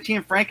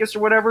Sabatian Frankist or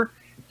whatever,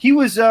 he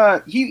was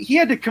he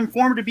had to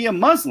conform to be a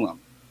Muslim.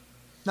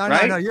 No,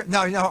 right?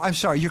 no. I'm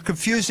sorry. You're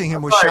confusing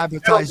him with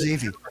Shabbatai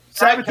Zevi.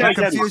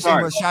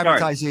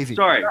 Sabbatai Zevi.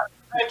 Sorry. Can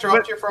I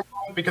interrupt you for a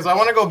moment? Because I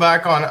want to go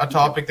back on a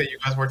topic that you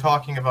guys were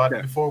talking about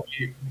before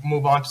we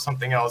move on to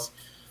something else.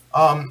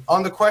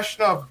 On the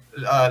question of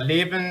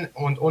Leben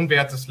und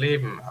unwertes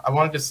Leben, I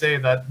wanted to say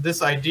that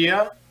this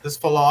idea, this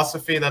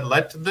philosophy that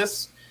led to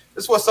this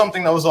was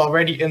something that was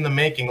already in the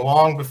making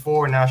long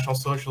before National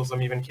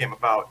Socialism even came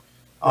about.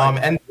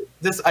 And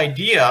this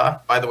idea,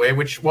 by the way,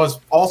 which was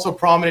also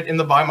prominent in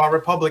the Weimar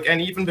Republic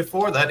and even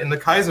before that in the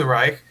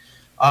Kaiserreich,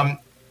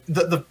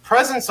 the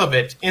presence of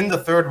it in the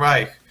Third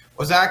Reich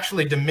was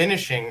actually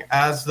diminishing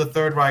as the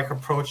Third Reich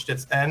approached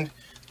its end.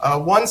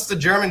 Once the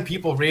German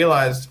people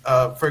realized,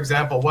 for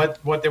example,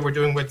 what they were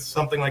doing with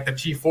something like the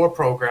T4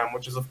 program,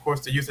 which is, of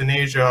course, the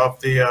euthanasia of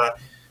the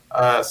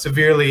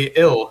severely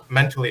ill,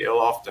 mentally ill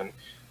often,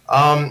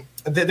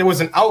 there was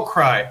an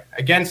outcry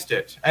against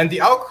it. And the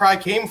outcry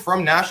came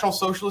from National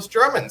Socialist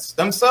Germans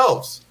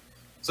themselves.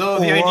 So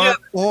the idea...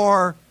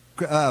 Or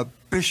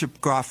Bishop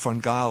Graf von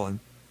Galen.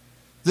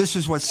 This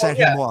is what set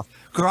him off.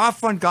 Graf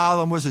von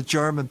Galen was a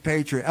German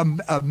patriot,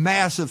 a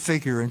massive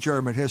figure in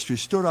German history,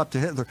 stood up to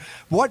Hitler.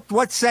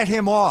 What set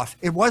him off?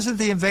 It wasn't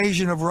the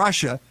invasion of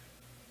Russia,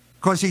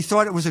 because he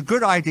thought it was a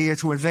good idea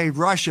to invade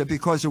Russia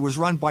because it was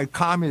run by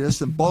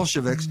communists and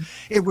Bolsheviks.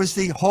 It was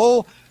the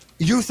whole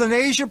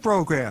euthanasia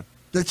program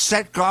that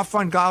set Graf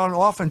von Galen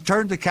off and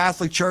turned the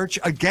Catholic Church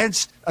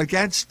against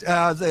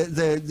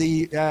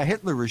the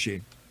Hitler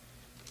regime.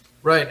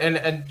 Right,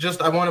 and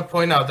just I want to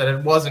point out that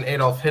it wasn't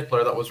Adolf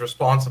Hitler that was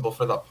responsible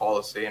for that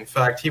policy. In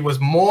fact, he was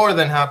more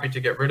than happy to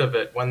get rid of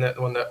it when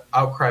the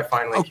outcry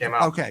finally came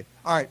out. Okay,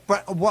 all right.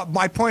 But what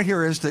my point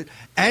here is that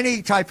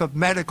any type of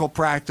medical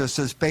practice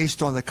that's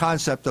based on the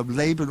concept of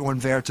Leben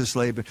und wertes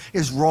Leben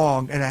is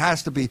wrong, and it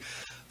has to be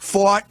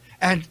fought.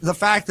 And the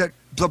fact that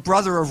the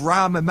brother of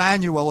Rahm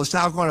Emanuel is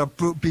now going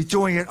to be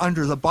doing it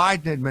under the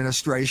Biden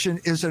administration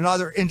is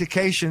another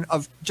indication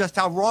of just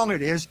how wrong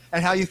it is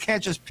and how you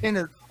can't just pin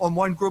it on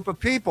one group of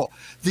people.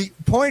 The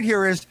point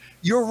here is,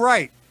 you're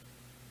right.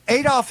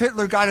 Adolf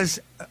Hitler got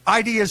his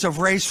ideas of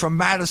race from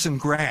Madison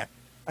Grant,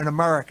 an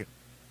American,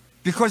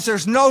 because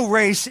there's no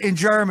race in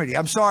Germany.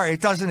 I'm sorry, it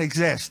doesn't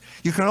exist.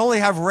 You can only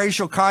have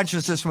racial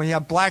consciousness when you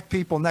have black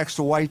people next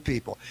to white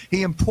people.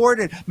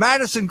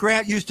 Madison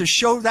Grant used to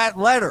show that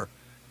letter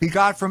he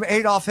got from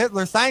Adolf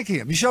Hitler thanking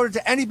him. He showed it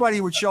to anybody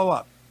who would show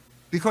up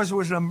because it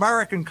was an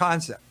American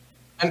concept.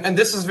 And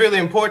this is really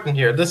important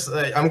here.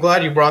 I'm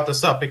glad you brought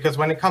this up, because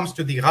when it comes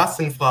to the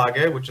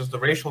Rassenfrage, which is the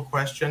racial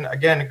question,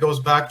 again, it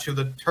goes back to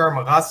the term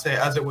Rasse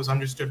as it was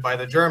understood by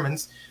the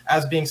Germans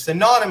as being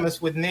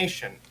synonymous with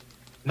nation,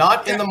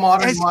 not in the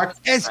modern Marx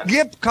Es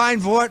gibt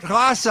kein Wort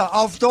Rasse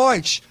auf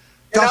Deutsch.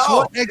 Das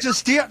Wort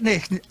existiert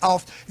nicht.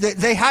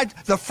 They had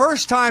the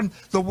first time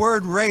the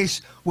word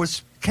race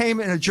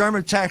came in a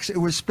German text, it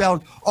was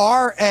spelled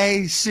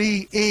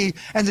R-A-C-E,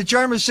 and the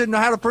Germans didn't know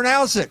how to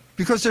pronounce it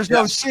because there's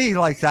no C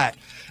like that.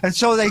 And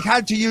so they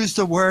had to use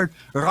the word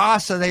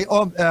Rasse.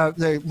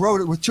 They wrote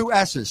it with two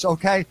S's,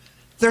 okay?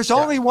 There's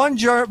only one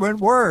German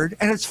word,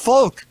 and it's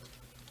Volk.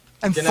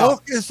 And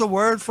Volk is the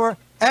word for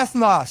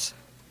ethnos.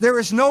 There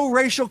is no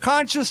racial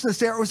consciousness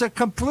there. It was a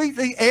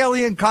completely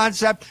alien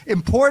concept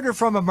imported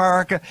from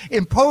America,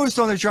 imposed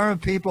on the German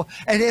people.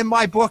 And in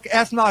my book,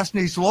 Ethnos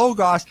Needs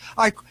Logos,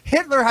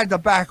 Hitler had to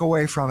back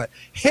away from it.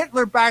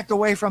 Hitler backed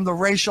away from the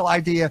racial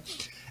idea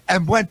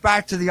and went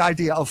back to the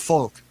idea of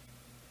folk.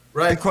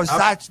 Right. Because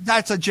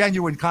that's a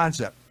genuine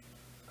concept.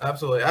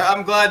 Absolutely.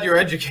 I'm glad you're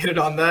educated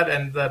on that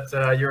and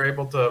that you're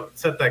able to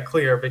set that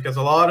clear, because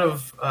a lot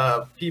of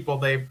people,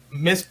 they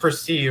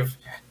misperceive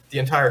the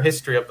entire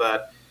history of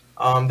that.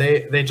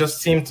 They just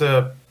seem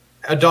to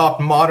adopt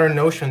modern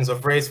notions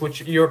of race,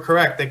 which you're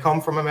correct. They come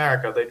from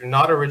America. They do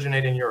not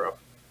originate in Europe.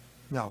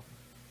 No.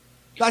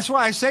 That's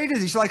why I say to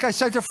these, like I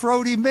said to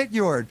Frody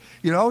Mitjord,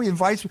 he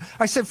invites me.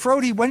 I said,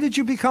 Frody, when did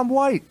you become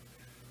white?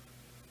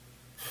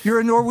 You're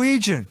a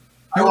Norwegian.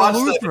 You're a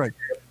Lutheran.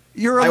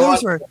 You're a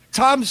Lutheran.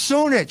 Tom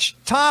Sunich.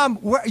 Tom,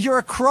 you're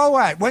a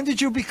Croat. When did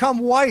you become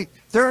white?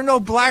 There are no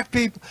black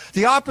people.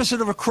 The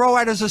opposite of a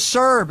Croat is a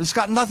Serb. It's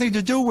got nothing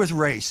to do with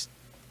race.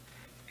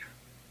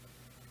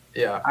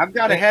 Yeah, I've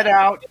got to head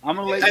out. I'm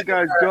going to let you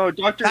guys go.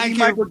 Dr. E.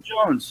 Michael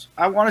Jones,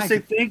 I want to say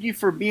thank you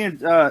for being,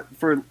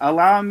 for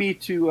allowing me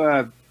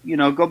to,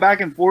 go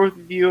back and forth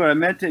with you. I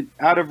meant it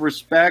out of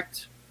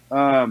respect.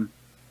 I'm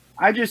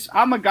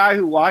a guy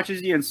who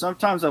watches you, and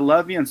sometimes I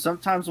love you, and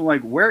sometimes I'm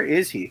like, where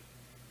is he?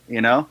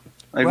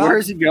 Where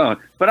is he going?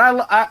 But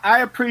I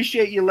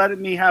appreciate you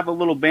letting me have a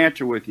little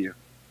banter with you.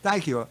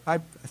 Thank you. I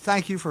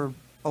thank you for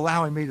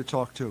allowing me to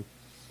talk too.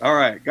 All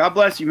right. God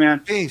bless you, man.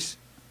 Peace.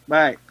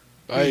 Bye.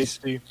 Bye, Peace.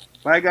 Steve.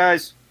 Bye,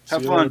 guys.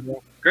 Have See you fun.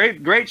 later, bro.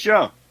 Great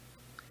show.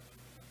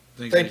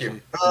 Thank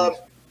you.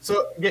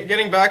 So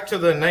getting back to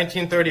the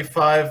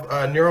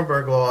 1935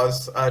 Nuremberg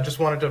laws, I just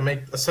wanted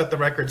to set the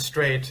record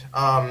straight.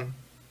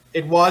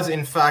 It was,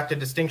 in fact, a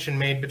distinction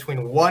made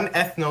between one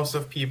ethnos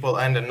of people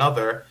and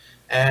another.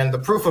 And the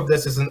proof of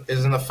this is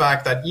in the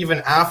fact that even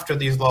after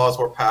these laws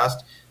were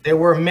passed, there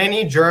were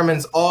many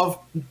Germans of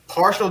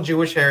partial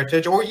Jewish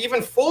heritage or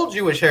even full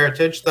Jewish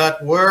heritage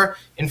that were,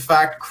 in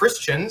fact,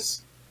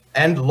 Christians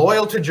and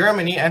loyal to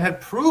Germany and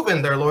had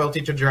proven their loyalty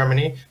to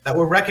Germany, that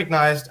were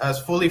recognized as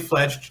fully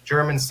fledged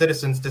German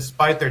citizens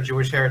despite their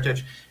Jewish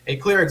heritage. A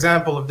clear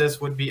example of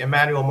this would be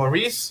Emmanuel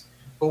Maurice,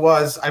 who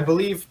was, I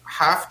believe,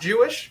 half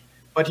Jewish,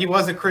 but he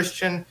was a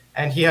Christian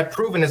and he had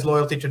proven his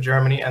loyalty to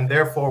Germany and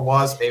therefore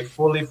was a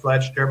fully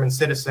fledged German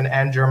citizen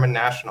and German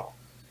national.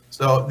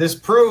 So this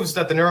proves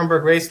that the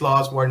Nuremberg race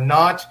laws were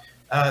not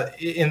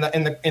in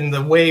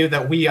the way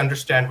that we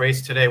understand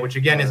race today, which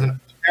again is an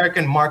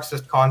American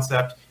Marxist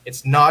concept.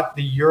 It's not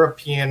the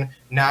European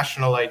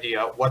national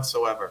idea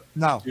whatsoever.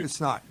 No,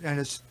 it's not, and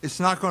it's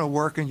not going to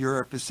work in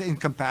Europe. It's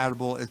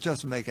incompatible. It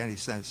doesn't make any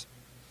sense.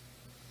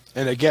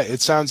 And again,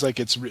 it sounds like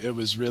it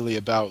was really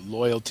about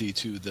loyalty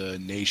to the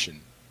nation.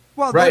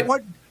 Well, Right.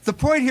 what the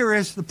point here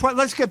is the point.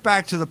 Let's get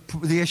back to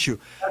the issue.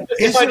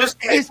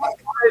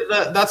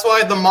 That's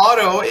why the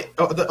motto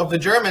of the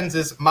Germans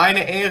is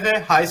 "Meine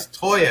Ehre heißt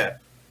Treue,"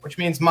 which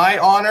means my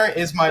honor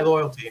is my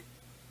loyalty.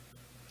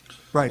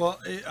 Right. Well,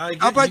 but you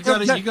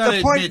got to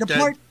the point- admit the that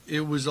point-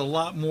 it was a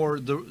lot more.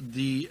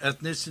 The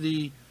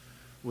ethnicity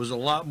was a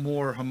lot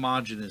more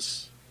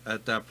homogenous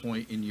at that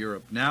point in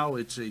Europe. Now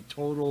it's a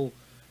total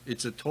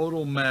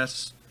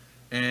mess,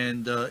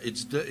 and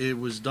it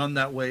was done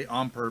that way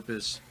on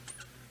purpose.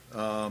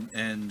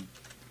 And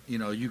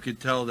you could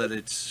tell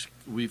that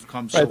we've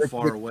come so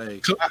far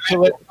away.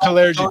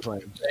 Clergy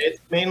plan. It's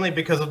mainly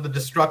because of the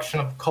destruction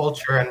of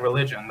culture and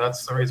religion.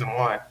 That's the reason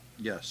why.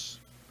 Yes,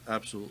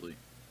 absolutely.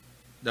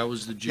 That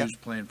was the Jews'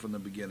 plan from the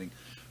beginning,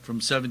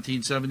 from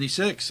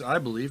 1776, I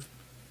believe.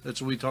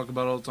 That's what we talk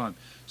about all the time.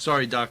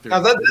 Sorry, Doctor.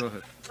 Now Go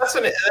ahead. That's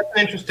an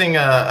interesting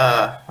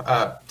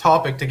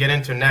topic to get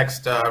into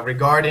next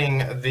regarding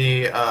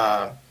the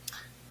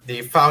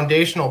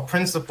foundational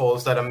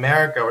principles that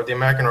America or the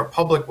American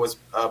Republic was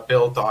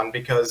built on,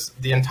 because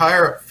the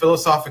entire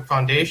philosophic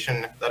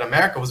foundation that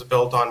America was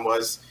built on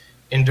was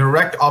in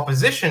direct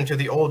opposition to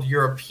the old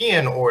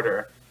European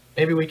order.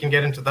 Maybe we can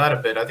get into that a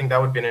bit. I think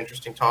that would be an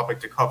interesting topic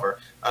to cover.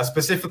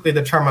 Specifically,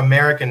 the term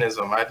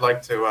Americanism. I'd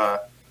like to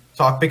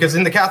talk, because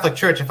in the Catholic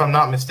Church, if I'm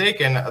not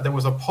mistaken, there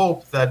was a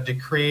pope that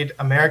decreed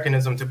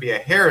Americanism to be a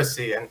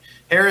heresy, and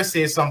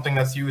heresy is something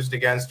that's used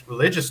against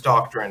religious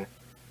doctrine.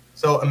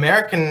 So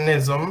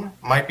Americanism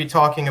might be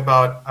talking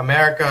about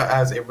America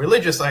as a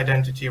religious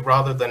identity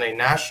rather than a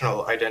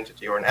national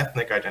identity or an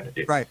ethnic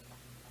identity. Right.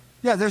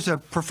 Yeah, there's a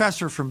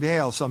professor from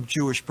Yale, some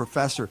Jewish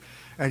professor,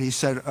 and he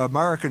said,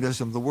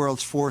 Americanism, the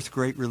world's fourth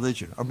great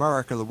religion.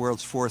 America, the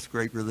world's fourth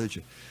great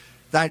religion.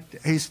 That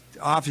he's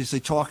obviously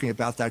talking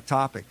about that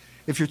topic.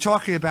 If you're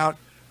talking about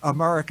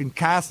American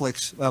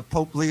Catholics,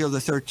 Pope Leo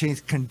XIII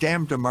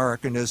condemned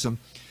Americanism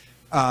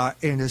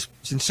in his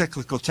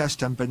encyclical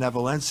Testem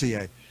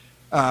Benevolentiae,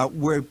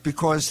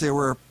 because there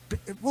were,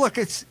 look,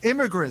 it's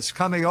immigrants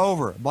coming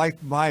over.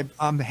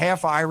 I'm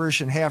half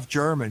Irish and half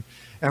German,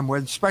 and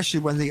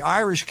especially when the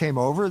Irish came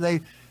over,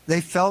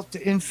 they felt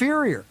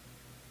inferior,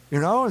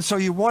 and so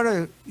you want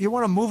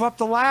to move up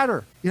the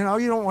ladder. You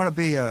don't want to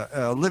be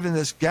live in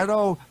this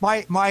ghetto.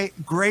 My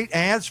great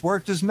aunts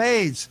worked as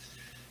maids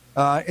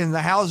in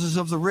the houses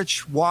of the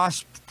rich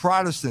WASP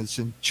Protestants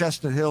in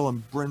Chestnut Hill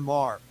and Bryn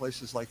Mawr,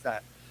 places like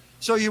that.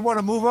 So you want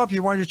to move up,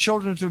 you want your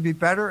children to be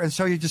better, and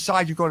so you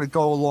decide you're going to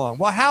go along.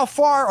 Well, how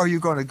far are you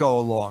going to go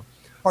along?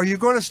 Are you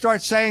going to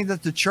start saying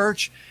that the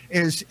church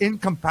is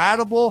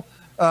incompatible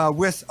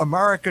with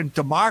American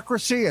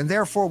democracy, and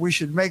therefore we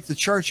should make the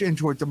church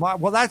into a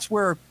democracy? Well, that's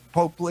where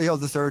Pope Leo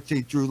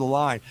XIII drew the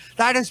line.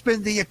 That has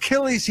been the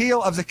Achilles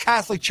heel of the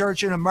Catholic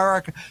Church in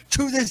America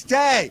to this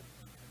day.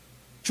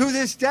 To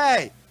this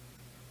day.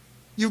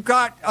 You've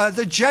got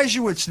the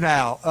Jesuits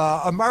now,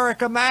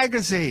 America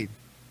Magazine.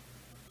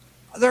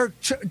 Their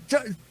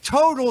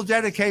total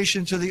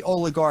dedication to the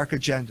oligarch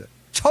agenda.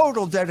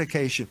 Total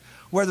dedication.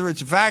 Whether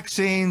it's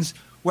vaccines,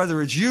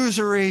 whether it's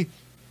usury,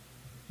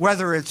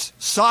 whether it's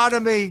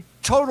sodomy,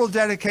 total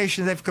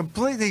dedication. They've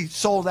completely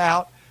sold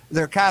out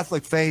their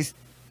Catholic faith.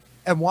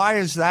 And why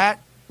is that?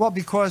 Well,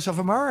 because of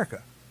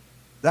America.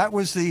 That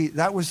was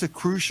the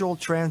crucial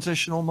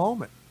transitional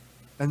moment.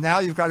 And now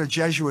you've got a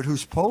Jesuit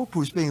who's Pope,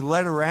 who's being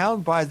led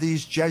around by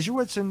these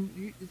Jesuits,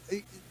 and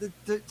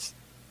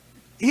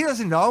he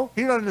doesn't know,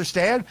 he doesn't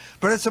understand,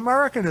 but it's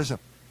Americanism.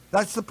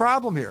 That's the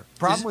problem here.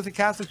 Problem with the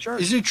Catholic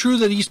Church. Is it true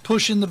that he's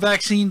pushing the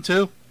vaccine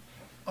too?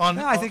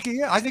 Yeah, I think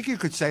I think you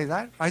could say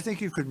that. I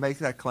think you could make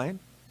that claim.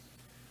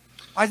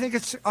 I think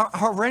it's a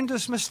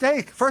horrendous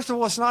mistake. First of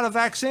all, it's not a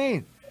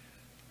vaccine.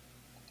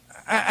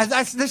 And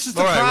this is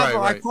the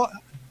problem. Right.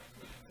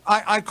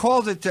 I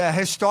called it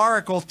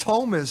historical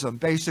Thomism,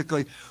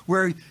 basically,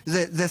 where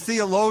the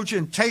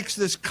theologian takes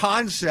this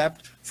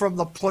concept from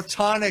the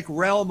Platonic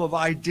realm of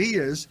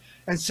ideas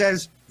and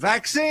says,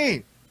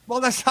 vaccine. Well,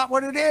 that's not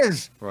what it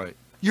is. Right.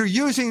 You're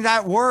using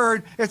that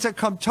word. It's a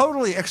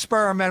totally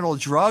experimental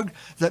drug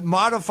that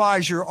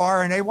modifies your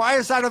RNA. Why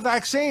is that a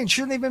vaccine?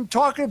 Shouldn't even be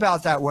talking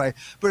about that way.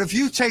 But if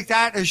you take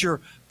that as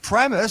your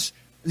premise,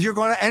 you're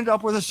going to end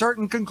up with a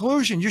certain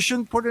conclusion. You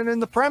shouldn't put it in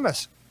the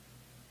premise.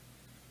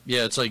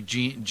 Yeah, it's like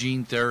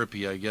gene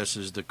therapy, I guess,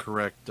 is the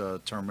correct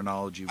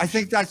terminology. I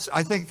think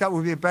that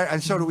would be a better.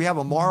 And so, do we have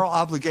a moral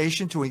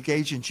obligation to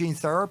engage in gene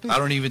therapy? I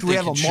don't even do we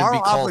think have it a should moral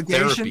be called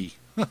obligation?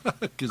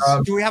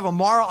 therapy. Do we have a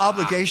moral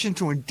obligation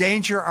to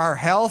endanger our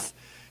health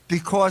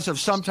because of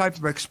some type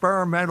of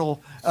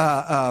experimental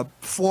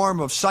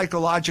form of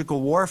psychological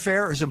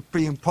warfare is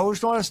being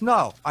imposed on us?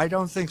 No, I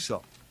don't think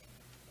so.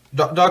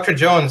 Dr.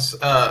 Jones,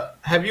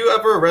 have you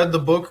ever read the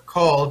book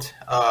called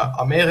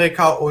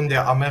Amerika und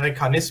der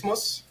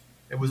Amerikanismus?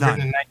 It was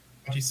written in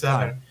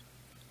 1927.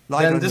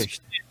 Then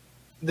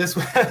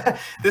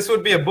this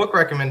would be a book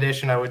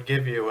recommendation I would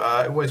give you.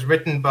 It was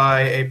written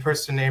by a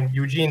person named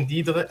Eugene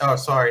Diedrich. Oh,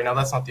 sorry, no,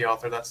 that's not the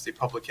author. That's the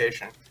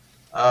publication.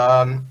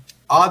 Adolf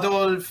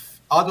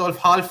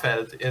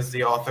Hallfeld is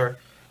the author,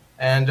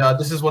 and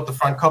this is what the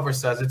front cover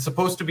says. It's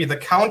supposed to be the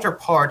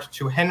counterpart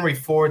to Henry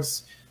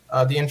Ford's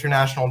The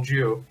International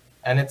Jew.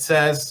 And it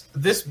says,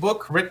 this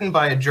book, written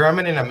by a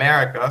German in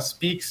America,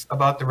 speaks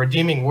about the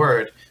redeeming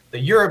word. The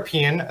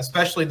European,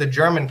 especially the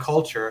German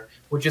culture,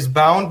 which is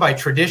bound by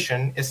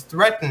tradition, is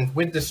threatened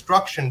with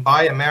destruction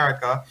by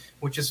America,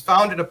 which is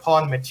founded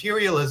upon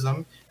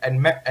materialism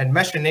and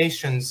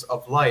machinations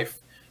of life.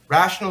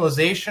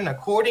 Rationalization,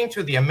 according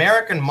to the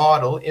American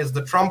model, is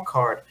the trump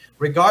card,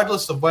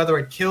 regardless of whether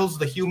it kills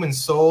the human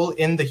soul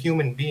in the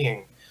human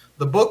being.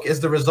 The book is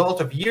the result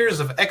of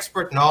years of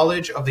expert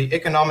knowledge of the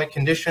economic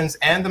conditions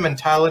and the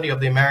mentality of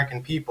the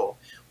American people.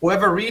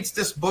 Whoever reads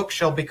this book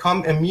shall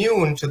become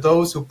immune to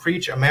those who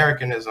preach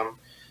Americanism.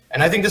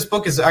 And I think this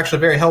book is actually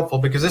very helpful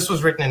because this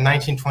was written in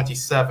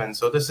 1927.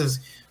 So this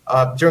is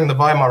during the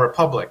Weimar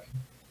Republic.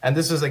 And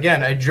this is,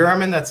 again, a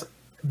German that's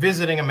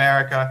visiting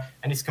America,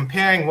 and he's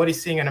comparing what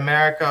he's seeing in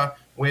America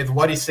with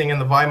what he's seeing in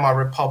the Weimar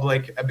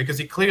Republic, because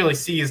he clearly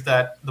sees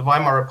that the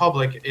Weimar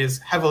Republic is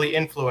heavily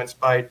influenced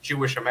by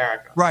Jewish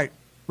America. Right.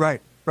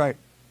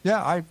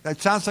 Yeah,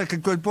 it sounds like a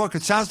good book.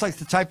 It sounds like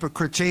the type of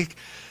critique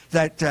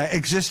that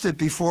existed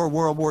before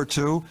World War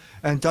II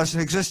and doesn't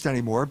exist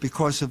anymore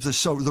because of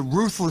the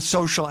ruthless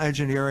social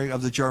engineering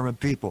of the German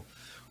people,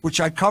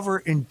 which I cover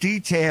in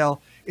detail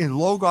in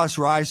Logos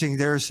Rising.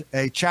 There's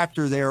a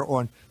chapter there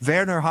on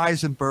Werner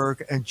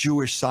Heisenberg and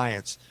Jewish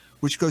science,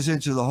 which goes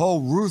into the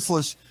whole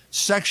ruthless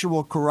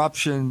sexual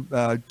corruption,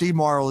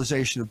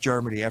 demoralization of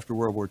Germany after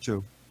World War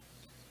II.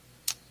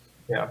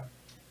 Yeah.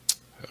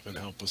 Heaven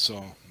help us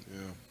all. Yeah.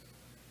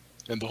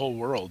 And the whole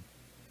world.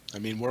 I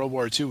mean, World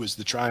War II was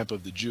the triumph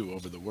of the Jew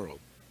over the world.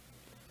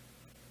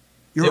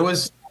 It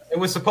was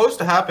supposed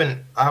to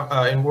happen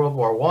in World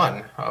War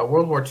I.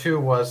 World War II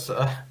was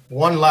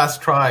one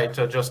last try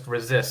to just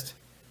resist.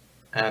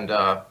 And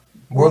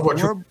World War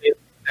II was the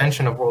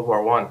extension of World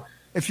War I.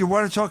 If you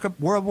want to talk,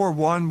 World War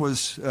I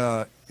was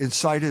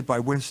incited by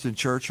Winston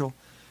Churchill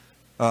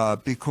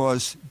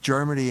because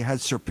Germany had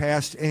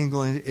surpassed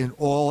England in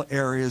all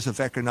areas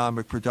of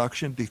economic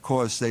production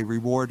because they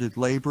rewarded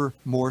labor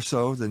more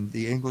so than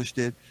the English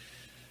did.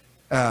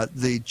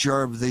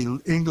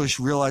 The English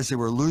realized they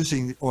were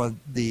losing on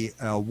the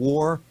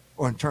war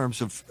in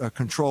terms of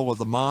control of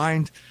the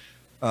mind,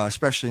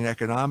 especially in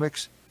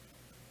economics.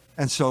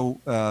 And so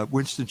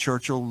Winston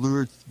Churchill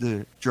lured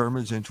the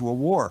Germans into a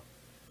war.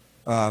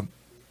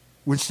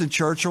 Winston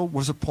Churchill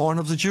was a pawn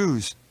of the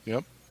Jews.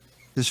 Yep.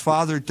 His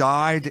father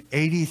died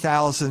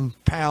 80,000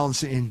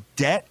 pounds in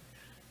debt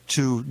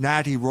to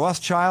Natty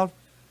Rothschild.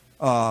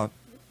 The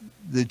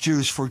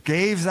Jews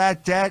forgave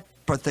that debt,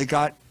 but they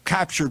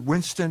captured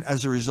Winston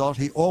as a result.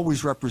 He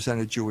always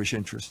represented Jewish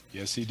interests.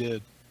 Yes, he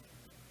did.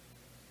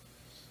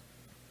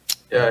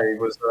 Yeah, he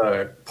was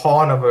a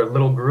pawn of a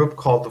little group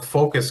called the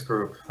Focus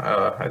Group.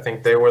 I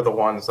think they were the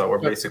ones that were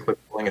basically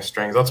pulling his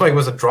strings. That's why he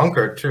was a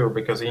drunkard too,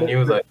 because he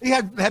knew that he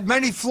had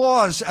many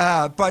flaws.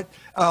 But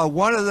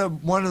one of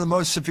the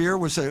most severe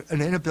was an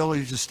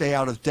inability to stay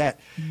out of debt,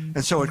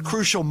 and so at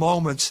crucial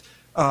moments,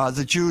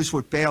 the Jews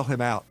would bail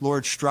him out.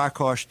 Lord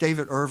Strakosch,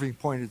 David Irving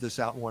pointed this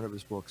out in one of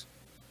his books.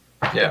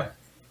 Yeah.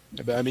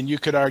 I mean, you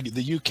could argue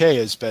the UK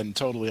has been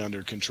totally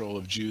under control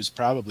of Jews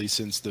probably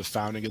since the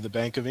founding of the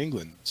Bank of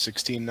England,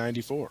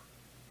 1694.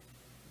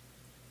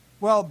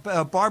 Well,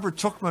 Barbara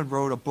Tuchman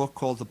wrote a book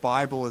called The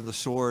Bible and the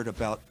Sword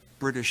about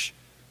British,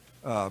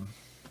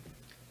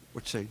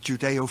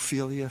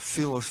 Judeophilia,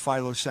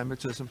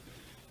 philo-Semitism.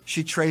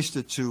 She traced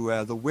it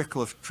to the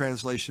Wycliffe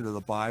translation of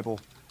the Bible.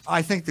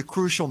 I think the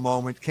crucial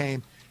moment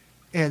came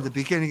in the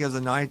beginning of the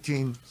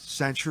 19th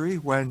century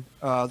when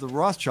the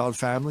Rothschild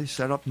family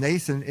set up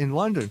Nathan in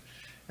London.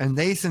 And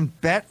Nathan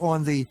bet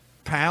on the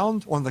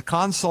pound, on the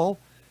console,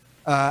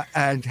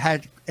 and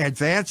had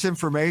advance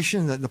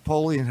information that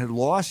Napoleon had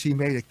lost. He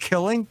made a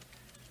killing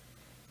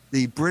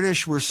The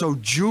British were so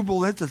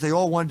jubilant that they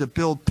all wanted to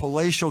build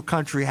palatial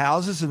country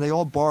houses, and they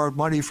all borrowed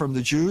money from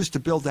the Jews to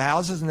build the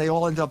houses, and they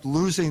all ended up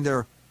losing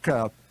their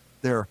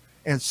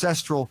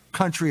ancestral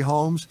country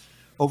homes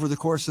over the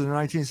course of the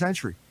 19th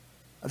century.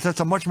 That's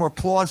a much more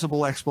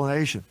plausible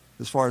explanation,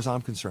 as far as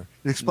I'm concerned.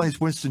 It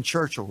explains Winston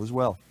Churchill as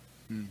well.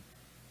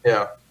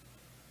 Yeah.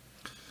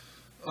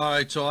 All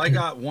right, so I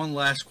got one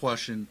last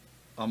question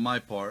on my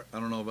part. I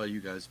don't know about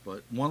you guys,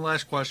 but one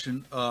last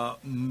question.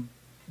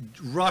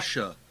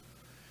 Russia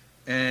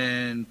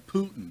and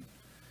Putin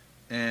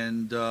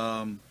and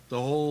the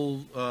whole,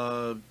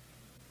 what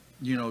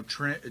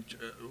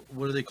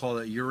do they call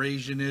that?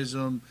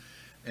 Eurasianism,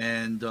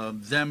 and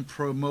them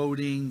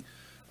promoting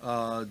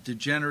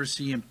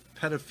degeneracy and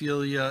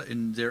pedophilia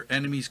in their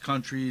enemies'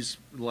 countries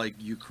like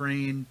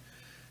Ukraine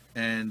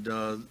and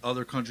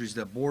other countries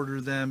that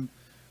border them,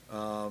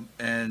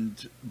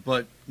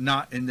 but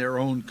not in their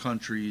own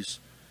countries,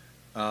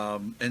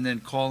 and then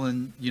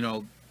calling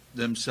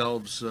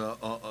themselves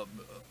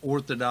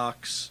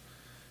Orthodox,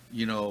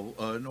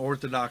 an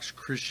Orthodox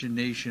Christian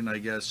nation, I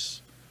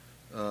guess.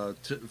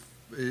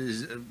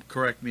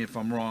 Correct me if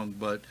I'm wrong,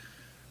 but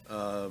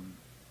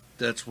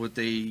that's what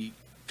they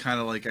kind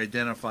of like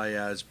identify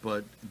as.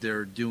 But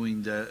they're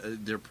doing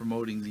that. They're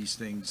promoting these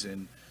things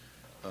in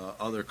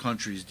other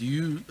countries. Do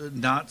you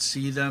not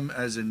see them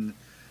as an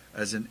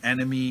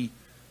enemy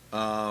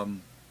to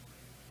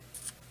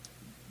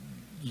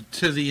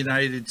the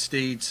United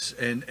States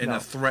and No. a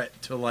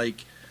threat to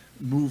like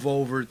move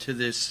over to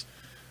this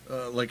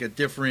like a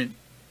different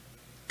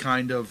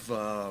kind of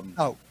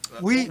world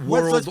let's put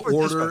it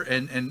this order,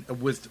 way. and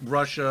with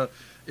Russia,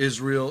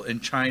 Israel,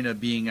 and China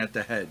being at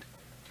the head?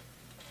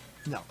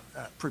 No,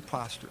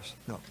 preposterous.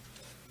 No,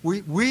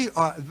 we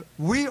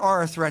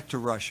are a threat to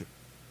Russia.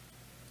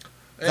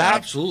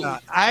 Absolutely.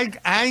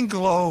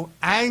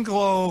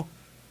 Anglo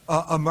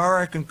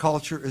American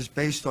culture is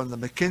based on the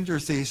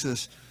Mackinder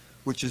thesis,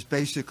 which is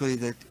basically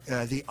that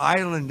the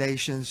island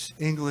nations,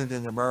 England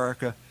and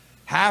America,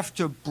 have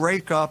to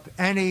break up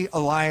any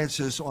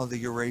alliances on the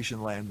Eurasian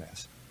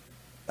landmass.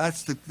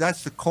 That's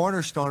the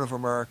cornerstone of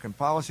American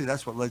policy.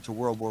 That's what led to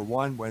World War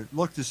I. When it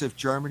looked as if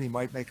Germany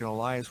might make an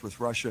alliance with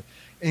Russia,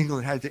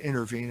 England had to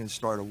intervene and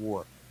start a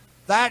war.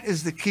 That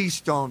is the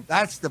keystone.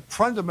 That's the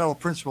fundamental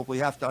principle we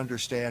have to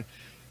understand.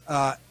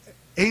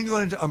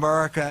 England,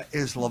 America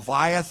is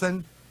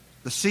Leviathan,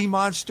 the sea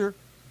monster,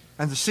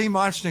 and the sea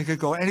monster can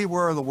go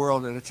anywhere in the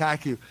world and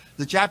attack you.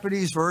 The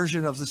Japanese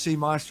version of the sea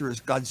monster is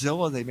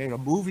Godzilla. They made a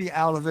movie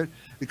out of it.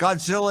 The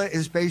Godzilla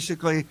is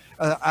basically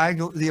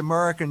the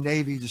American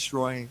Navy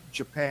destroying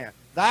Japan.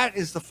 That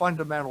is the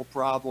fundamental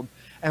problem.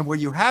 And when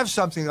you have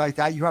something like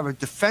that, you have a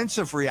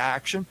defensive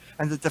reaction.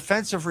 And the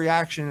defensive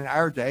reaction in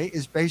our day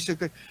is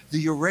basically the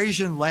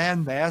Eurasian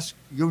landmass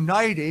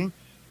uniting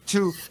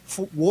to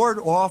ward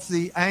off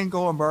the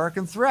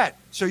Anglo-American threat.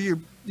 So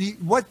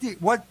what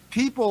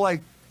people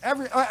like,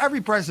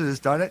 every president has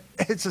done it.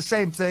 It's the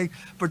same thing,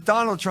 but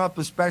Donald Trump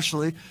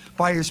especially,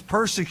 by his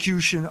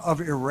persecution of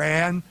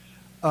Iran,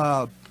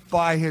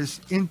 by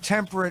his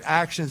intemperate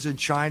actions in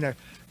China,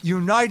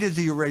 united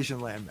the Eurasian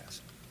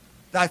landmass.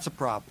 That's a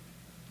problem.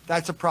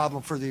 That's a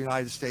problem for the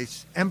United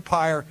States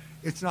empire.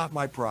 It's not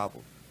my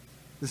problem.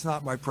 It's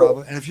not my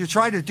problem. And if you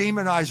try to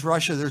demonize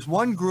Russia, there's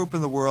one group in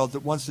the world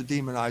that wants to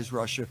demonize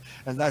Russia,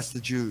 and that's the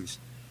Jews.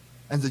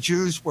 And the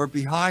Jews were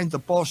behind the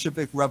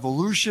Bolshevik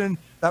Revolution.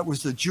 That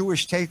was the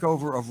Jewish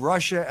takeover of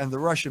Russia, and the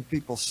Russian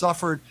people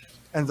suffered,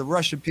 and the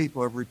Russian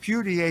people have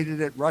repudiated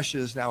it. Russia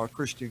is now a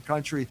Christian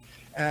country,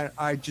 and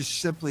I just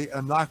simply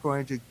am not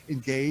going to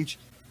engage.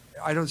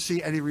 I don't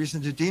see any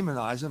reason to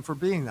demonize them for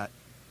being that.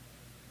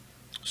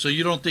 So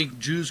you don't think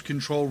Jews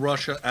control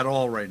Russia at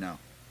all right now?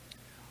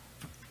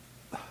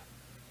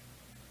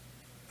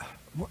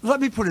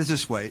 Let me put it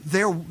this way.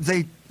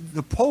 The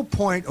whole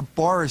point of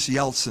Boris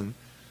Yeltsin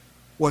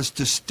was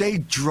to stay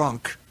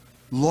drunk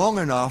long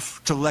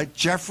enough to let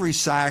Jeffrey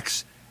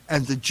Sachs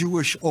and the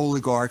Jewish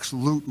oligarchs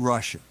loot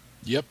Russia.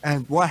 Yep.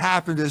 And what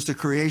happened is the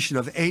creation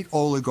of eight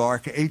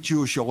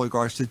Jewish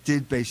oligarchs that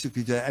did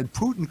basically that. And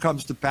Putin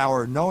comes to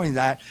power knowing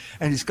that,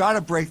 and he's got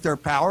to break their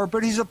power,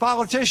 but he's a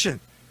politician.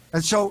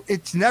 And so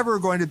it's never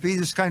going to be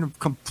this kind of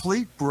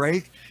complete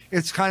break.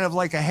 It's kind of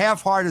like a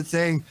half-hearted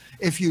thing.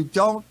 If you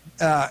go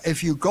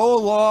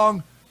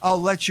along,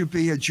 I'll let you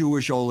be a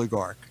Jewish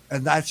oligarch.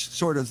 And that's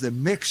sort of the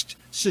mixed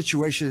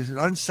situation. It's an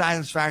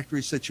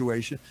unsatisfactory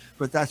situation,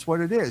 but that's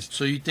what it is.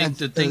 So you think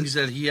the things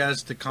that he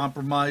has to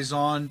compromise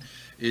on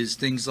is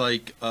things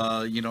like,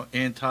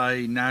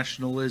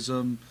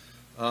 anti-nationalism,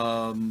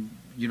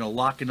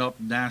 locking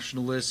up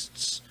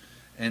nationalists,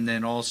 and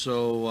then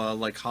also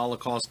like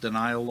Holocaust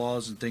denial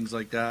laws and things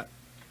like that?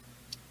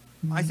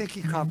 I think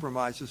he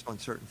compromises on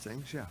certain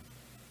things, yeah.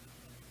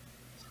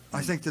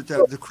 I think that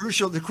the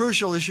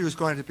crucial issue is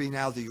going to be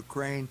now the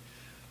Ukraine.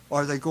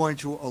 Are they going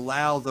to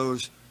allow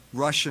those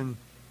Russian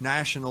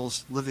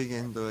nationals living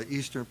in the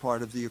eastern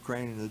part of the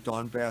Ukraine and the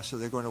Donbass, are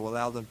they going to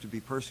allow them to be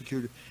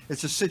persecuted?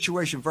 It's a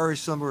situation very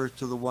similar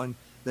to the one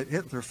that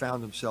Hitler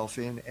found himself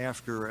in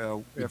after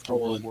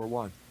World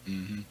War I.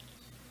 Mm-hmm.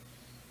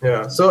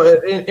 Yeah.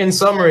 So in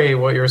summary,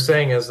 what you're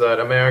saying is that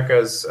America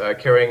is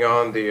carrying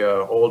on the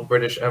old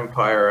British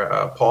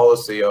Empire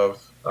policy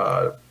of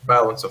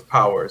balance of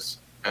powers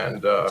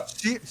and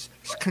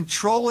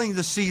Controlling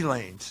the sea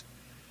lanes.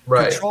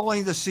 right.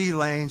 Controlling the sea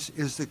lanes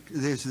is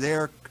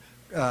their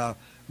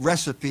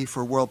recipe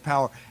for world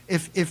power.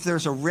 If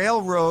there's a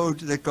railroad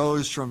that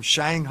goes from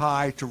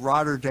Shanghai to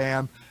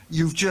Rotterdam,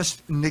 you've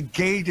just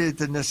negated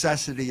the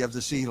necessity of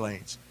the sea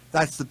lanes.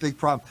 That's the big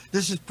problem.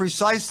 This is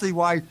precisely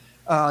why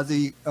now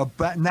the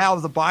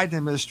Biden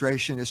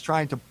administration is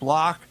trying to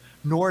block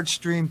Nord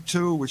Stream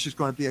 2, which is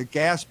going to be a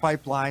gas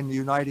pipeline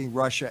uniting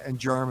Russia and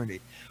Germany.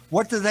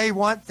 What do they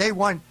want? They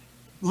want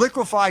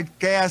liquefied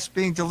gas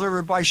being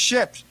delivered by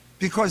ships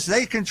because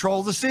they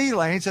control the sea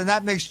lanes, and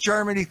that makes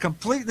Germany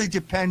completely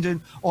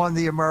dependent on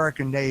the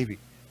American Navy.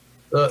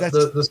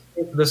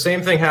 The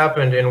same thing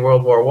happened in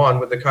World War I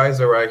with the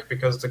Kaiserreich,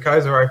 because the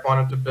Kaiserreich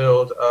wanted to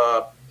build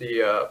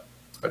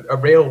a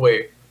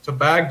railway to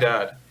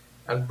Baghdad,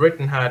 and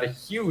Britain had a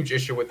huge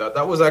issue with that.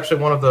 That was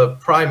actually one of the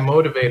prime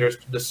motivators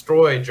to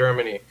destroy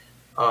Germany.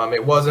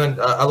 It wasn't.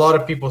 A lot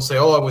of people say,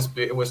 "Oh,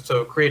 it was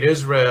to create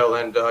Israel,"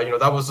 and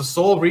that was the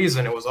sole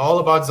reason. It was all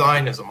about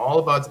Zionism, all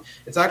about.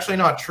 It's actually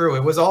not true.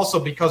 It was also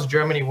because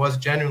Germany was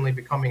genuinely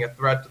becoming a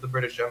threat to the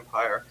British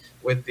Empire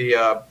with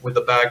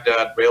the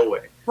Baghdad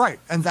railway. Right,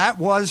 and that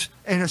was,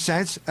 in a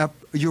sense,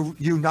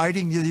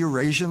 uniting the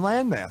Eurasian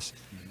landmass.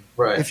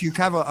 Right. If you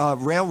have a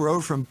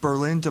railroad from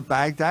Berlin to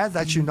Baghdad,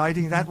 that's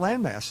uniting that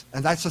landmass,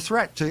 and that's a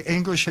threat to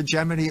English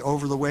hegemony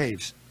over the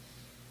waves.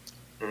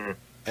 Mm.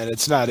 And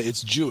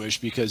it's Jewish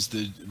because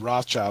the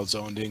Rothschilds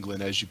owned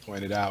England, as you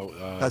pointed out.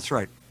 That's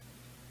right.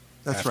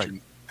 That's right.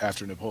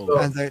 After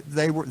Napoleon. And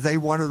they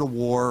wanted a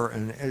war,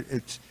 and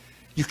it's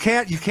you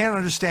can't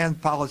understand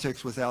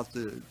politics without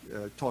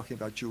talking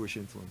about Jewish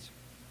influence.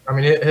 I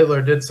mean,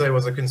 Hitler did say it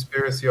was a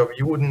conspiracy of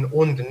Juden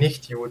und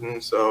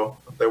Nicht-Juden, so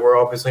there were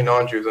obviously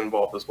non-Jews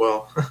involved as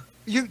well.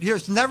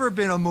 There's never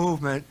been a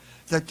movement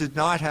that did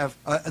not have.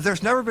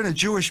 There's never been a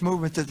Jewish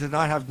movement that did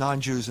not have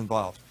non-Jews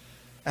involved,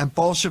 and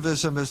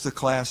Bolshevism is the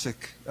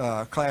classic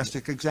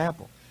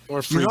example.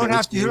 Or You don't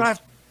have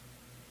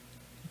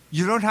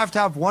to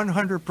have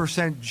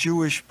 100%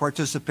 Jewish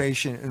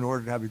participation in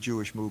order to have a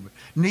Jewish movement.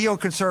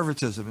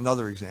 Neoconservatism,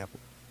 another example.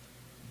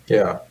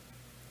 Yeah.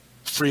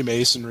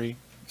 Freemasonry.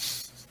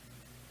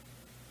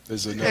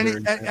 There's another.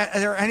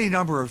 There are any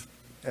number of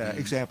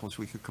examples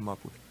we could come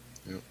up with.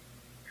 Yep.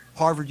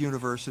 Harvard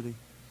University.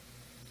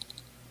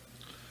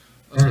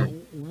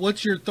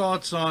 What's your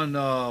thoughts on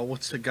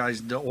what's the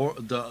guy's the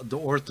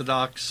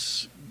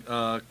Orthodox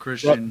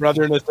Christian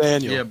Brother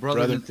Nathaniel? Yeah,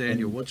 Brother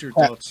Nathaniel. What's your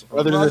thoughts?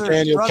 Brother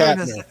Nathaniel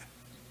Katner.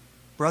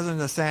 Brother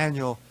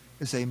Nathaniel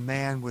is a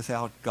man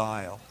without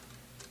guile.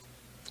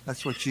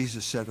 That's what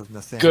Jesus said of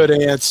Nathaniel. Good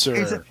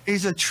answer.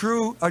 He's a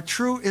true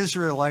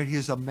Israelite. He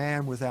is a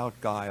man without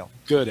guile.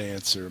 Good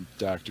answer,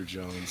 Dr.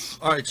 Jones.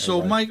 All right.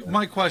 So my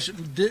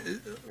question,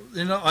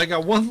 I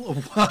got one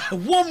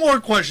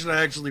more question.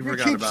 I actually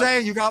forgot about. You keep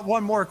saying you got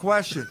one more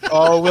question.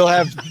 Oh, we'll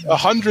have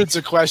hundreds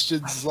of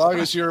questions as long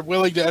as you're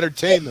willing to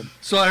entertain them.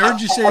 So I heard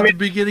you say at the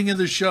beginning of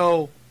the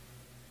show,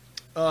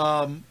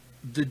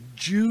 the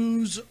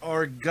Jews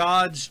are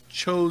God's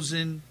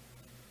chosen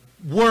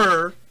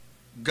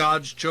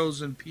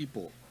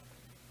people.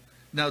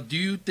 Now, do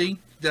you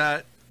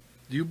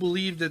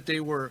believe that they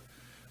were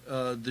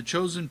the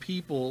chosen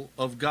people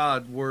of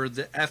God were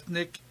the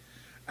ethnic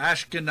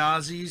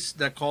Ashkenazis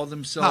that call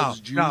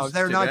themselves Jews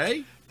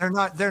today?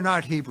 They're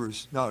not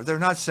Hebrews. No, they're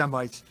not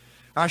Semites.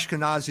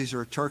 Ashkenazis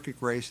are a Turkic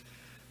race.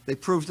 They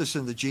proved this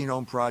in the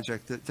Genome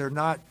Project that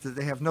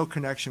they have no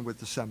connection with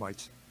the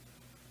Semites.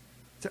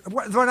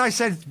 When I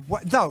said,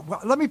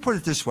 let me put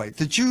it this way.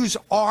 The Jews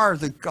are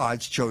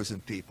God's chosen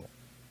people.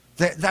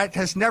 That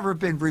has never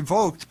been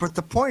revoked. But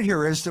the point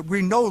here is that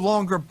we no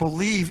longer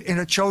believe in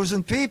a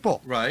chosen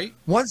people. Right.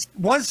 Once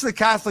the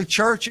Catholic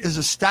Church is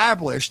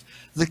established,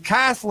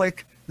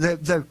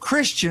 the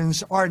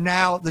Christians are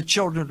now the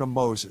children of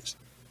Moses.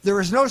 There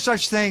is no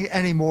such thing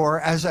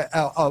anymore as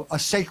a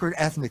sacred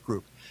ethnic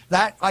group.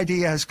 That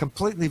idea has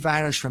completely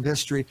vanished from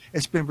history.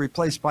 It's been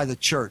replaced by the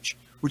church,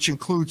 which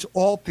includes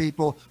all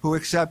people who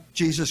accept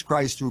Jesus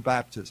Christ through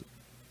baptism.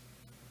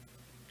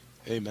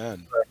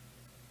 Amen.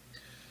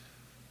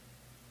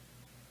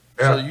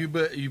 So you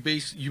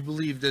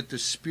believe that the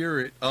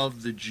spirit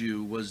of the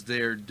Jew was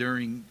there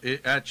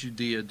at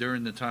Judea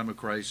during the time of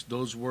Christ.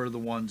 Those were the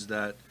ones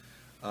that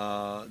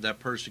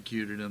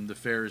persecuted him, the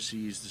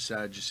Pharisees, the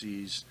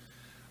Sadducees,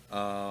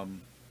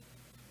 and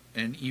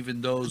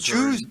even those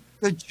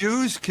the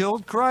Jews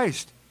killed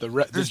Christ.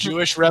 The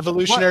Jewish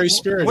revolutionary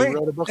spirit. He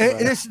wrote a book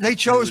about it. They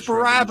chose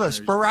Barabbas.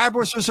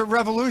 Barabbas was a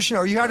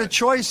revolutionary. You had a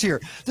choice here.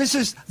 This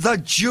is the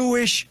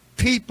Jewish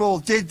people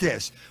did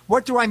this.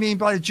 What do I mean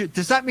by the Jew?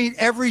 Does that mean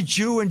every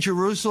Jew in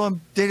Jerusalem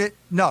did it?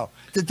 No.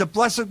 Did the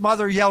Blessed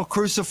Mother yell,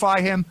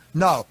 "Crucify him"?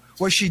 No.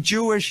 Was she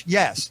Jewish?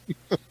 Yes.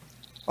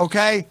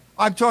 Okay.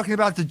 I'm talking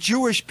about the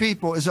Jewish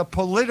people is a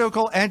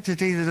political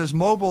entity that is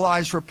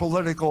mobilized for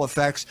political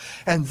effects,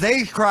 and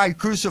they cried,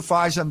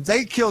 crucify him.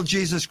 They killed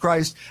Jesus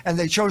Christ, and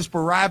they chose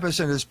Barabbas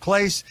in his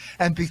place.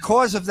 And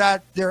because of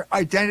that, their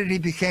identity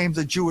became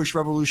the Jewish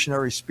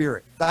revolutionary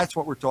spirit. That's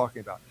what we're talking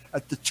about,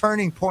 at the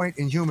turning point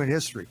in human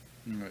history.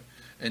 Right.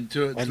 And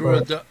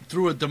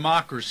through a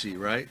democracy,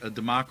 right? A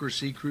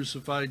democracy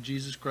crucified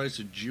Jesus Christ,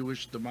 a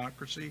Jewish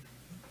democracy?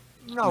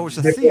 No, it was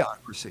a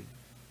theocracy.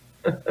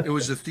 It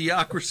was a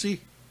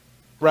theocracy?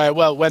 Right.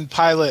 Well, when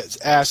Pilate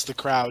asked the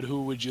crowd,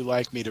 "Who would you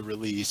like me to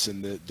release?"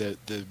 and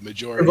the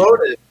majority They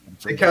voted.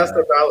 They cast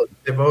their ballot.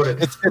 They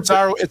voted.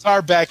 It's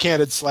our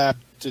backhanded slap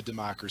to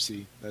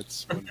democracy.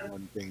 That's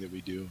one thing that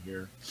we do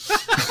here.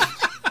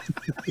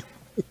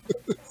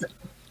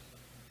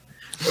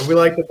 We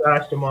like to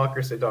bash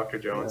democracy, Dr.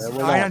 Jones.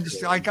 Yeah, I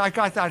understand. I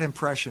got that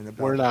impression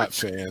about We're not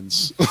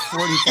fans.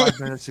 45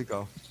 minutes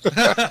ago.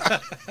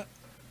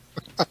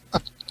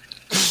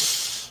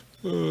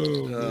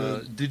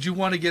 Did you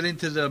want to get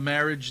into the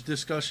marriage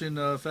discussion,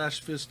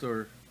 Fast Fist,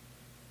 or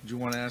did you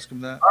want to ask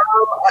him that?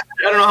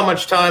 I don't know how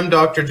much time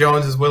Dr.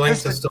 Jones is willing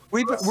to Listen, still.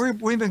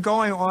 we've been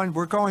going on.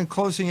 We're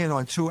closing in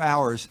on 2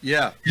 hours.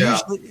 Yeah.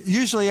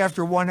 Usually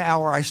after 1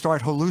 hour, I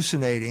start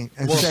hallucinating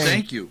and Well, saying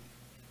thank you.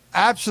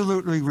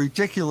 absolutely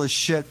ridiculous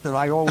shit that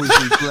I always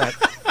regret.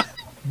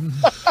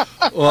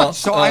 Well,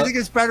 So I think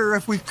it's better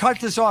if we cut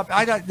this off.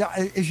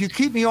 If you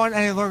keep me on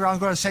any longer, I'm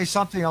going to say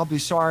something I'll be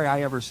sorry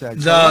I ever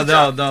said. So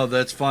no,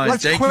 that's fine.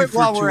 Let's Thank you quit for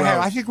while 2 we're ahead.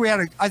 hours. I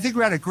think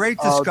we had a great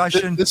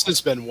discussion. This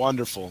has been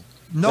wonderful.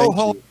 No Thank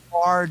hold you.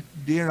 barred.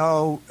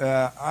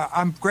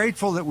 I'm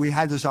grateful that we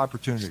had this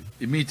opportunity.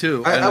 Me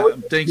too. I And,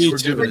 would- thanks Me for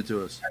too. giving it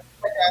to us.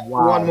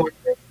 One more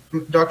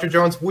thing. Dr.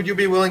 Jones, would you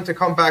be willing to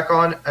come back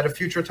on at a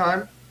future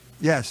time?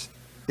 Yes,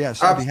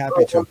 I'd be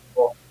happy to.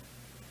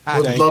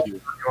 Would Thank love you. to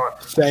have you on.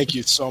 Thank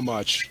you so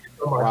much.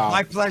 So much. Wow.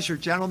 My pleasure,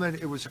 gentlemen.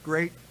 It was a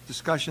great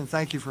discussion.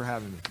 Thank you for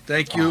having me.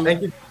 Thank you,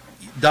 Thank you.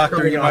 Dr.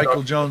 Coming on, Michael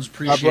Dr. Jones. God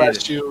Appreciate bless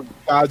it. you.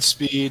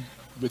 Godspeed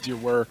with your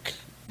work.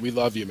 We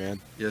love you,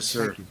 man. Yes,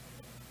 sir.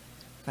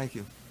 Thank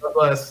you. God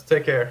bless.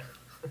 Take care.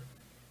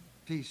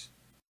 Peace.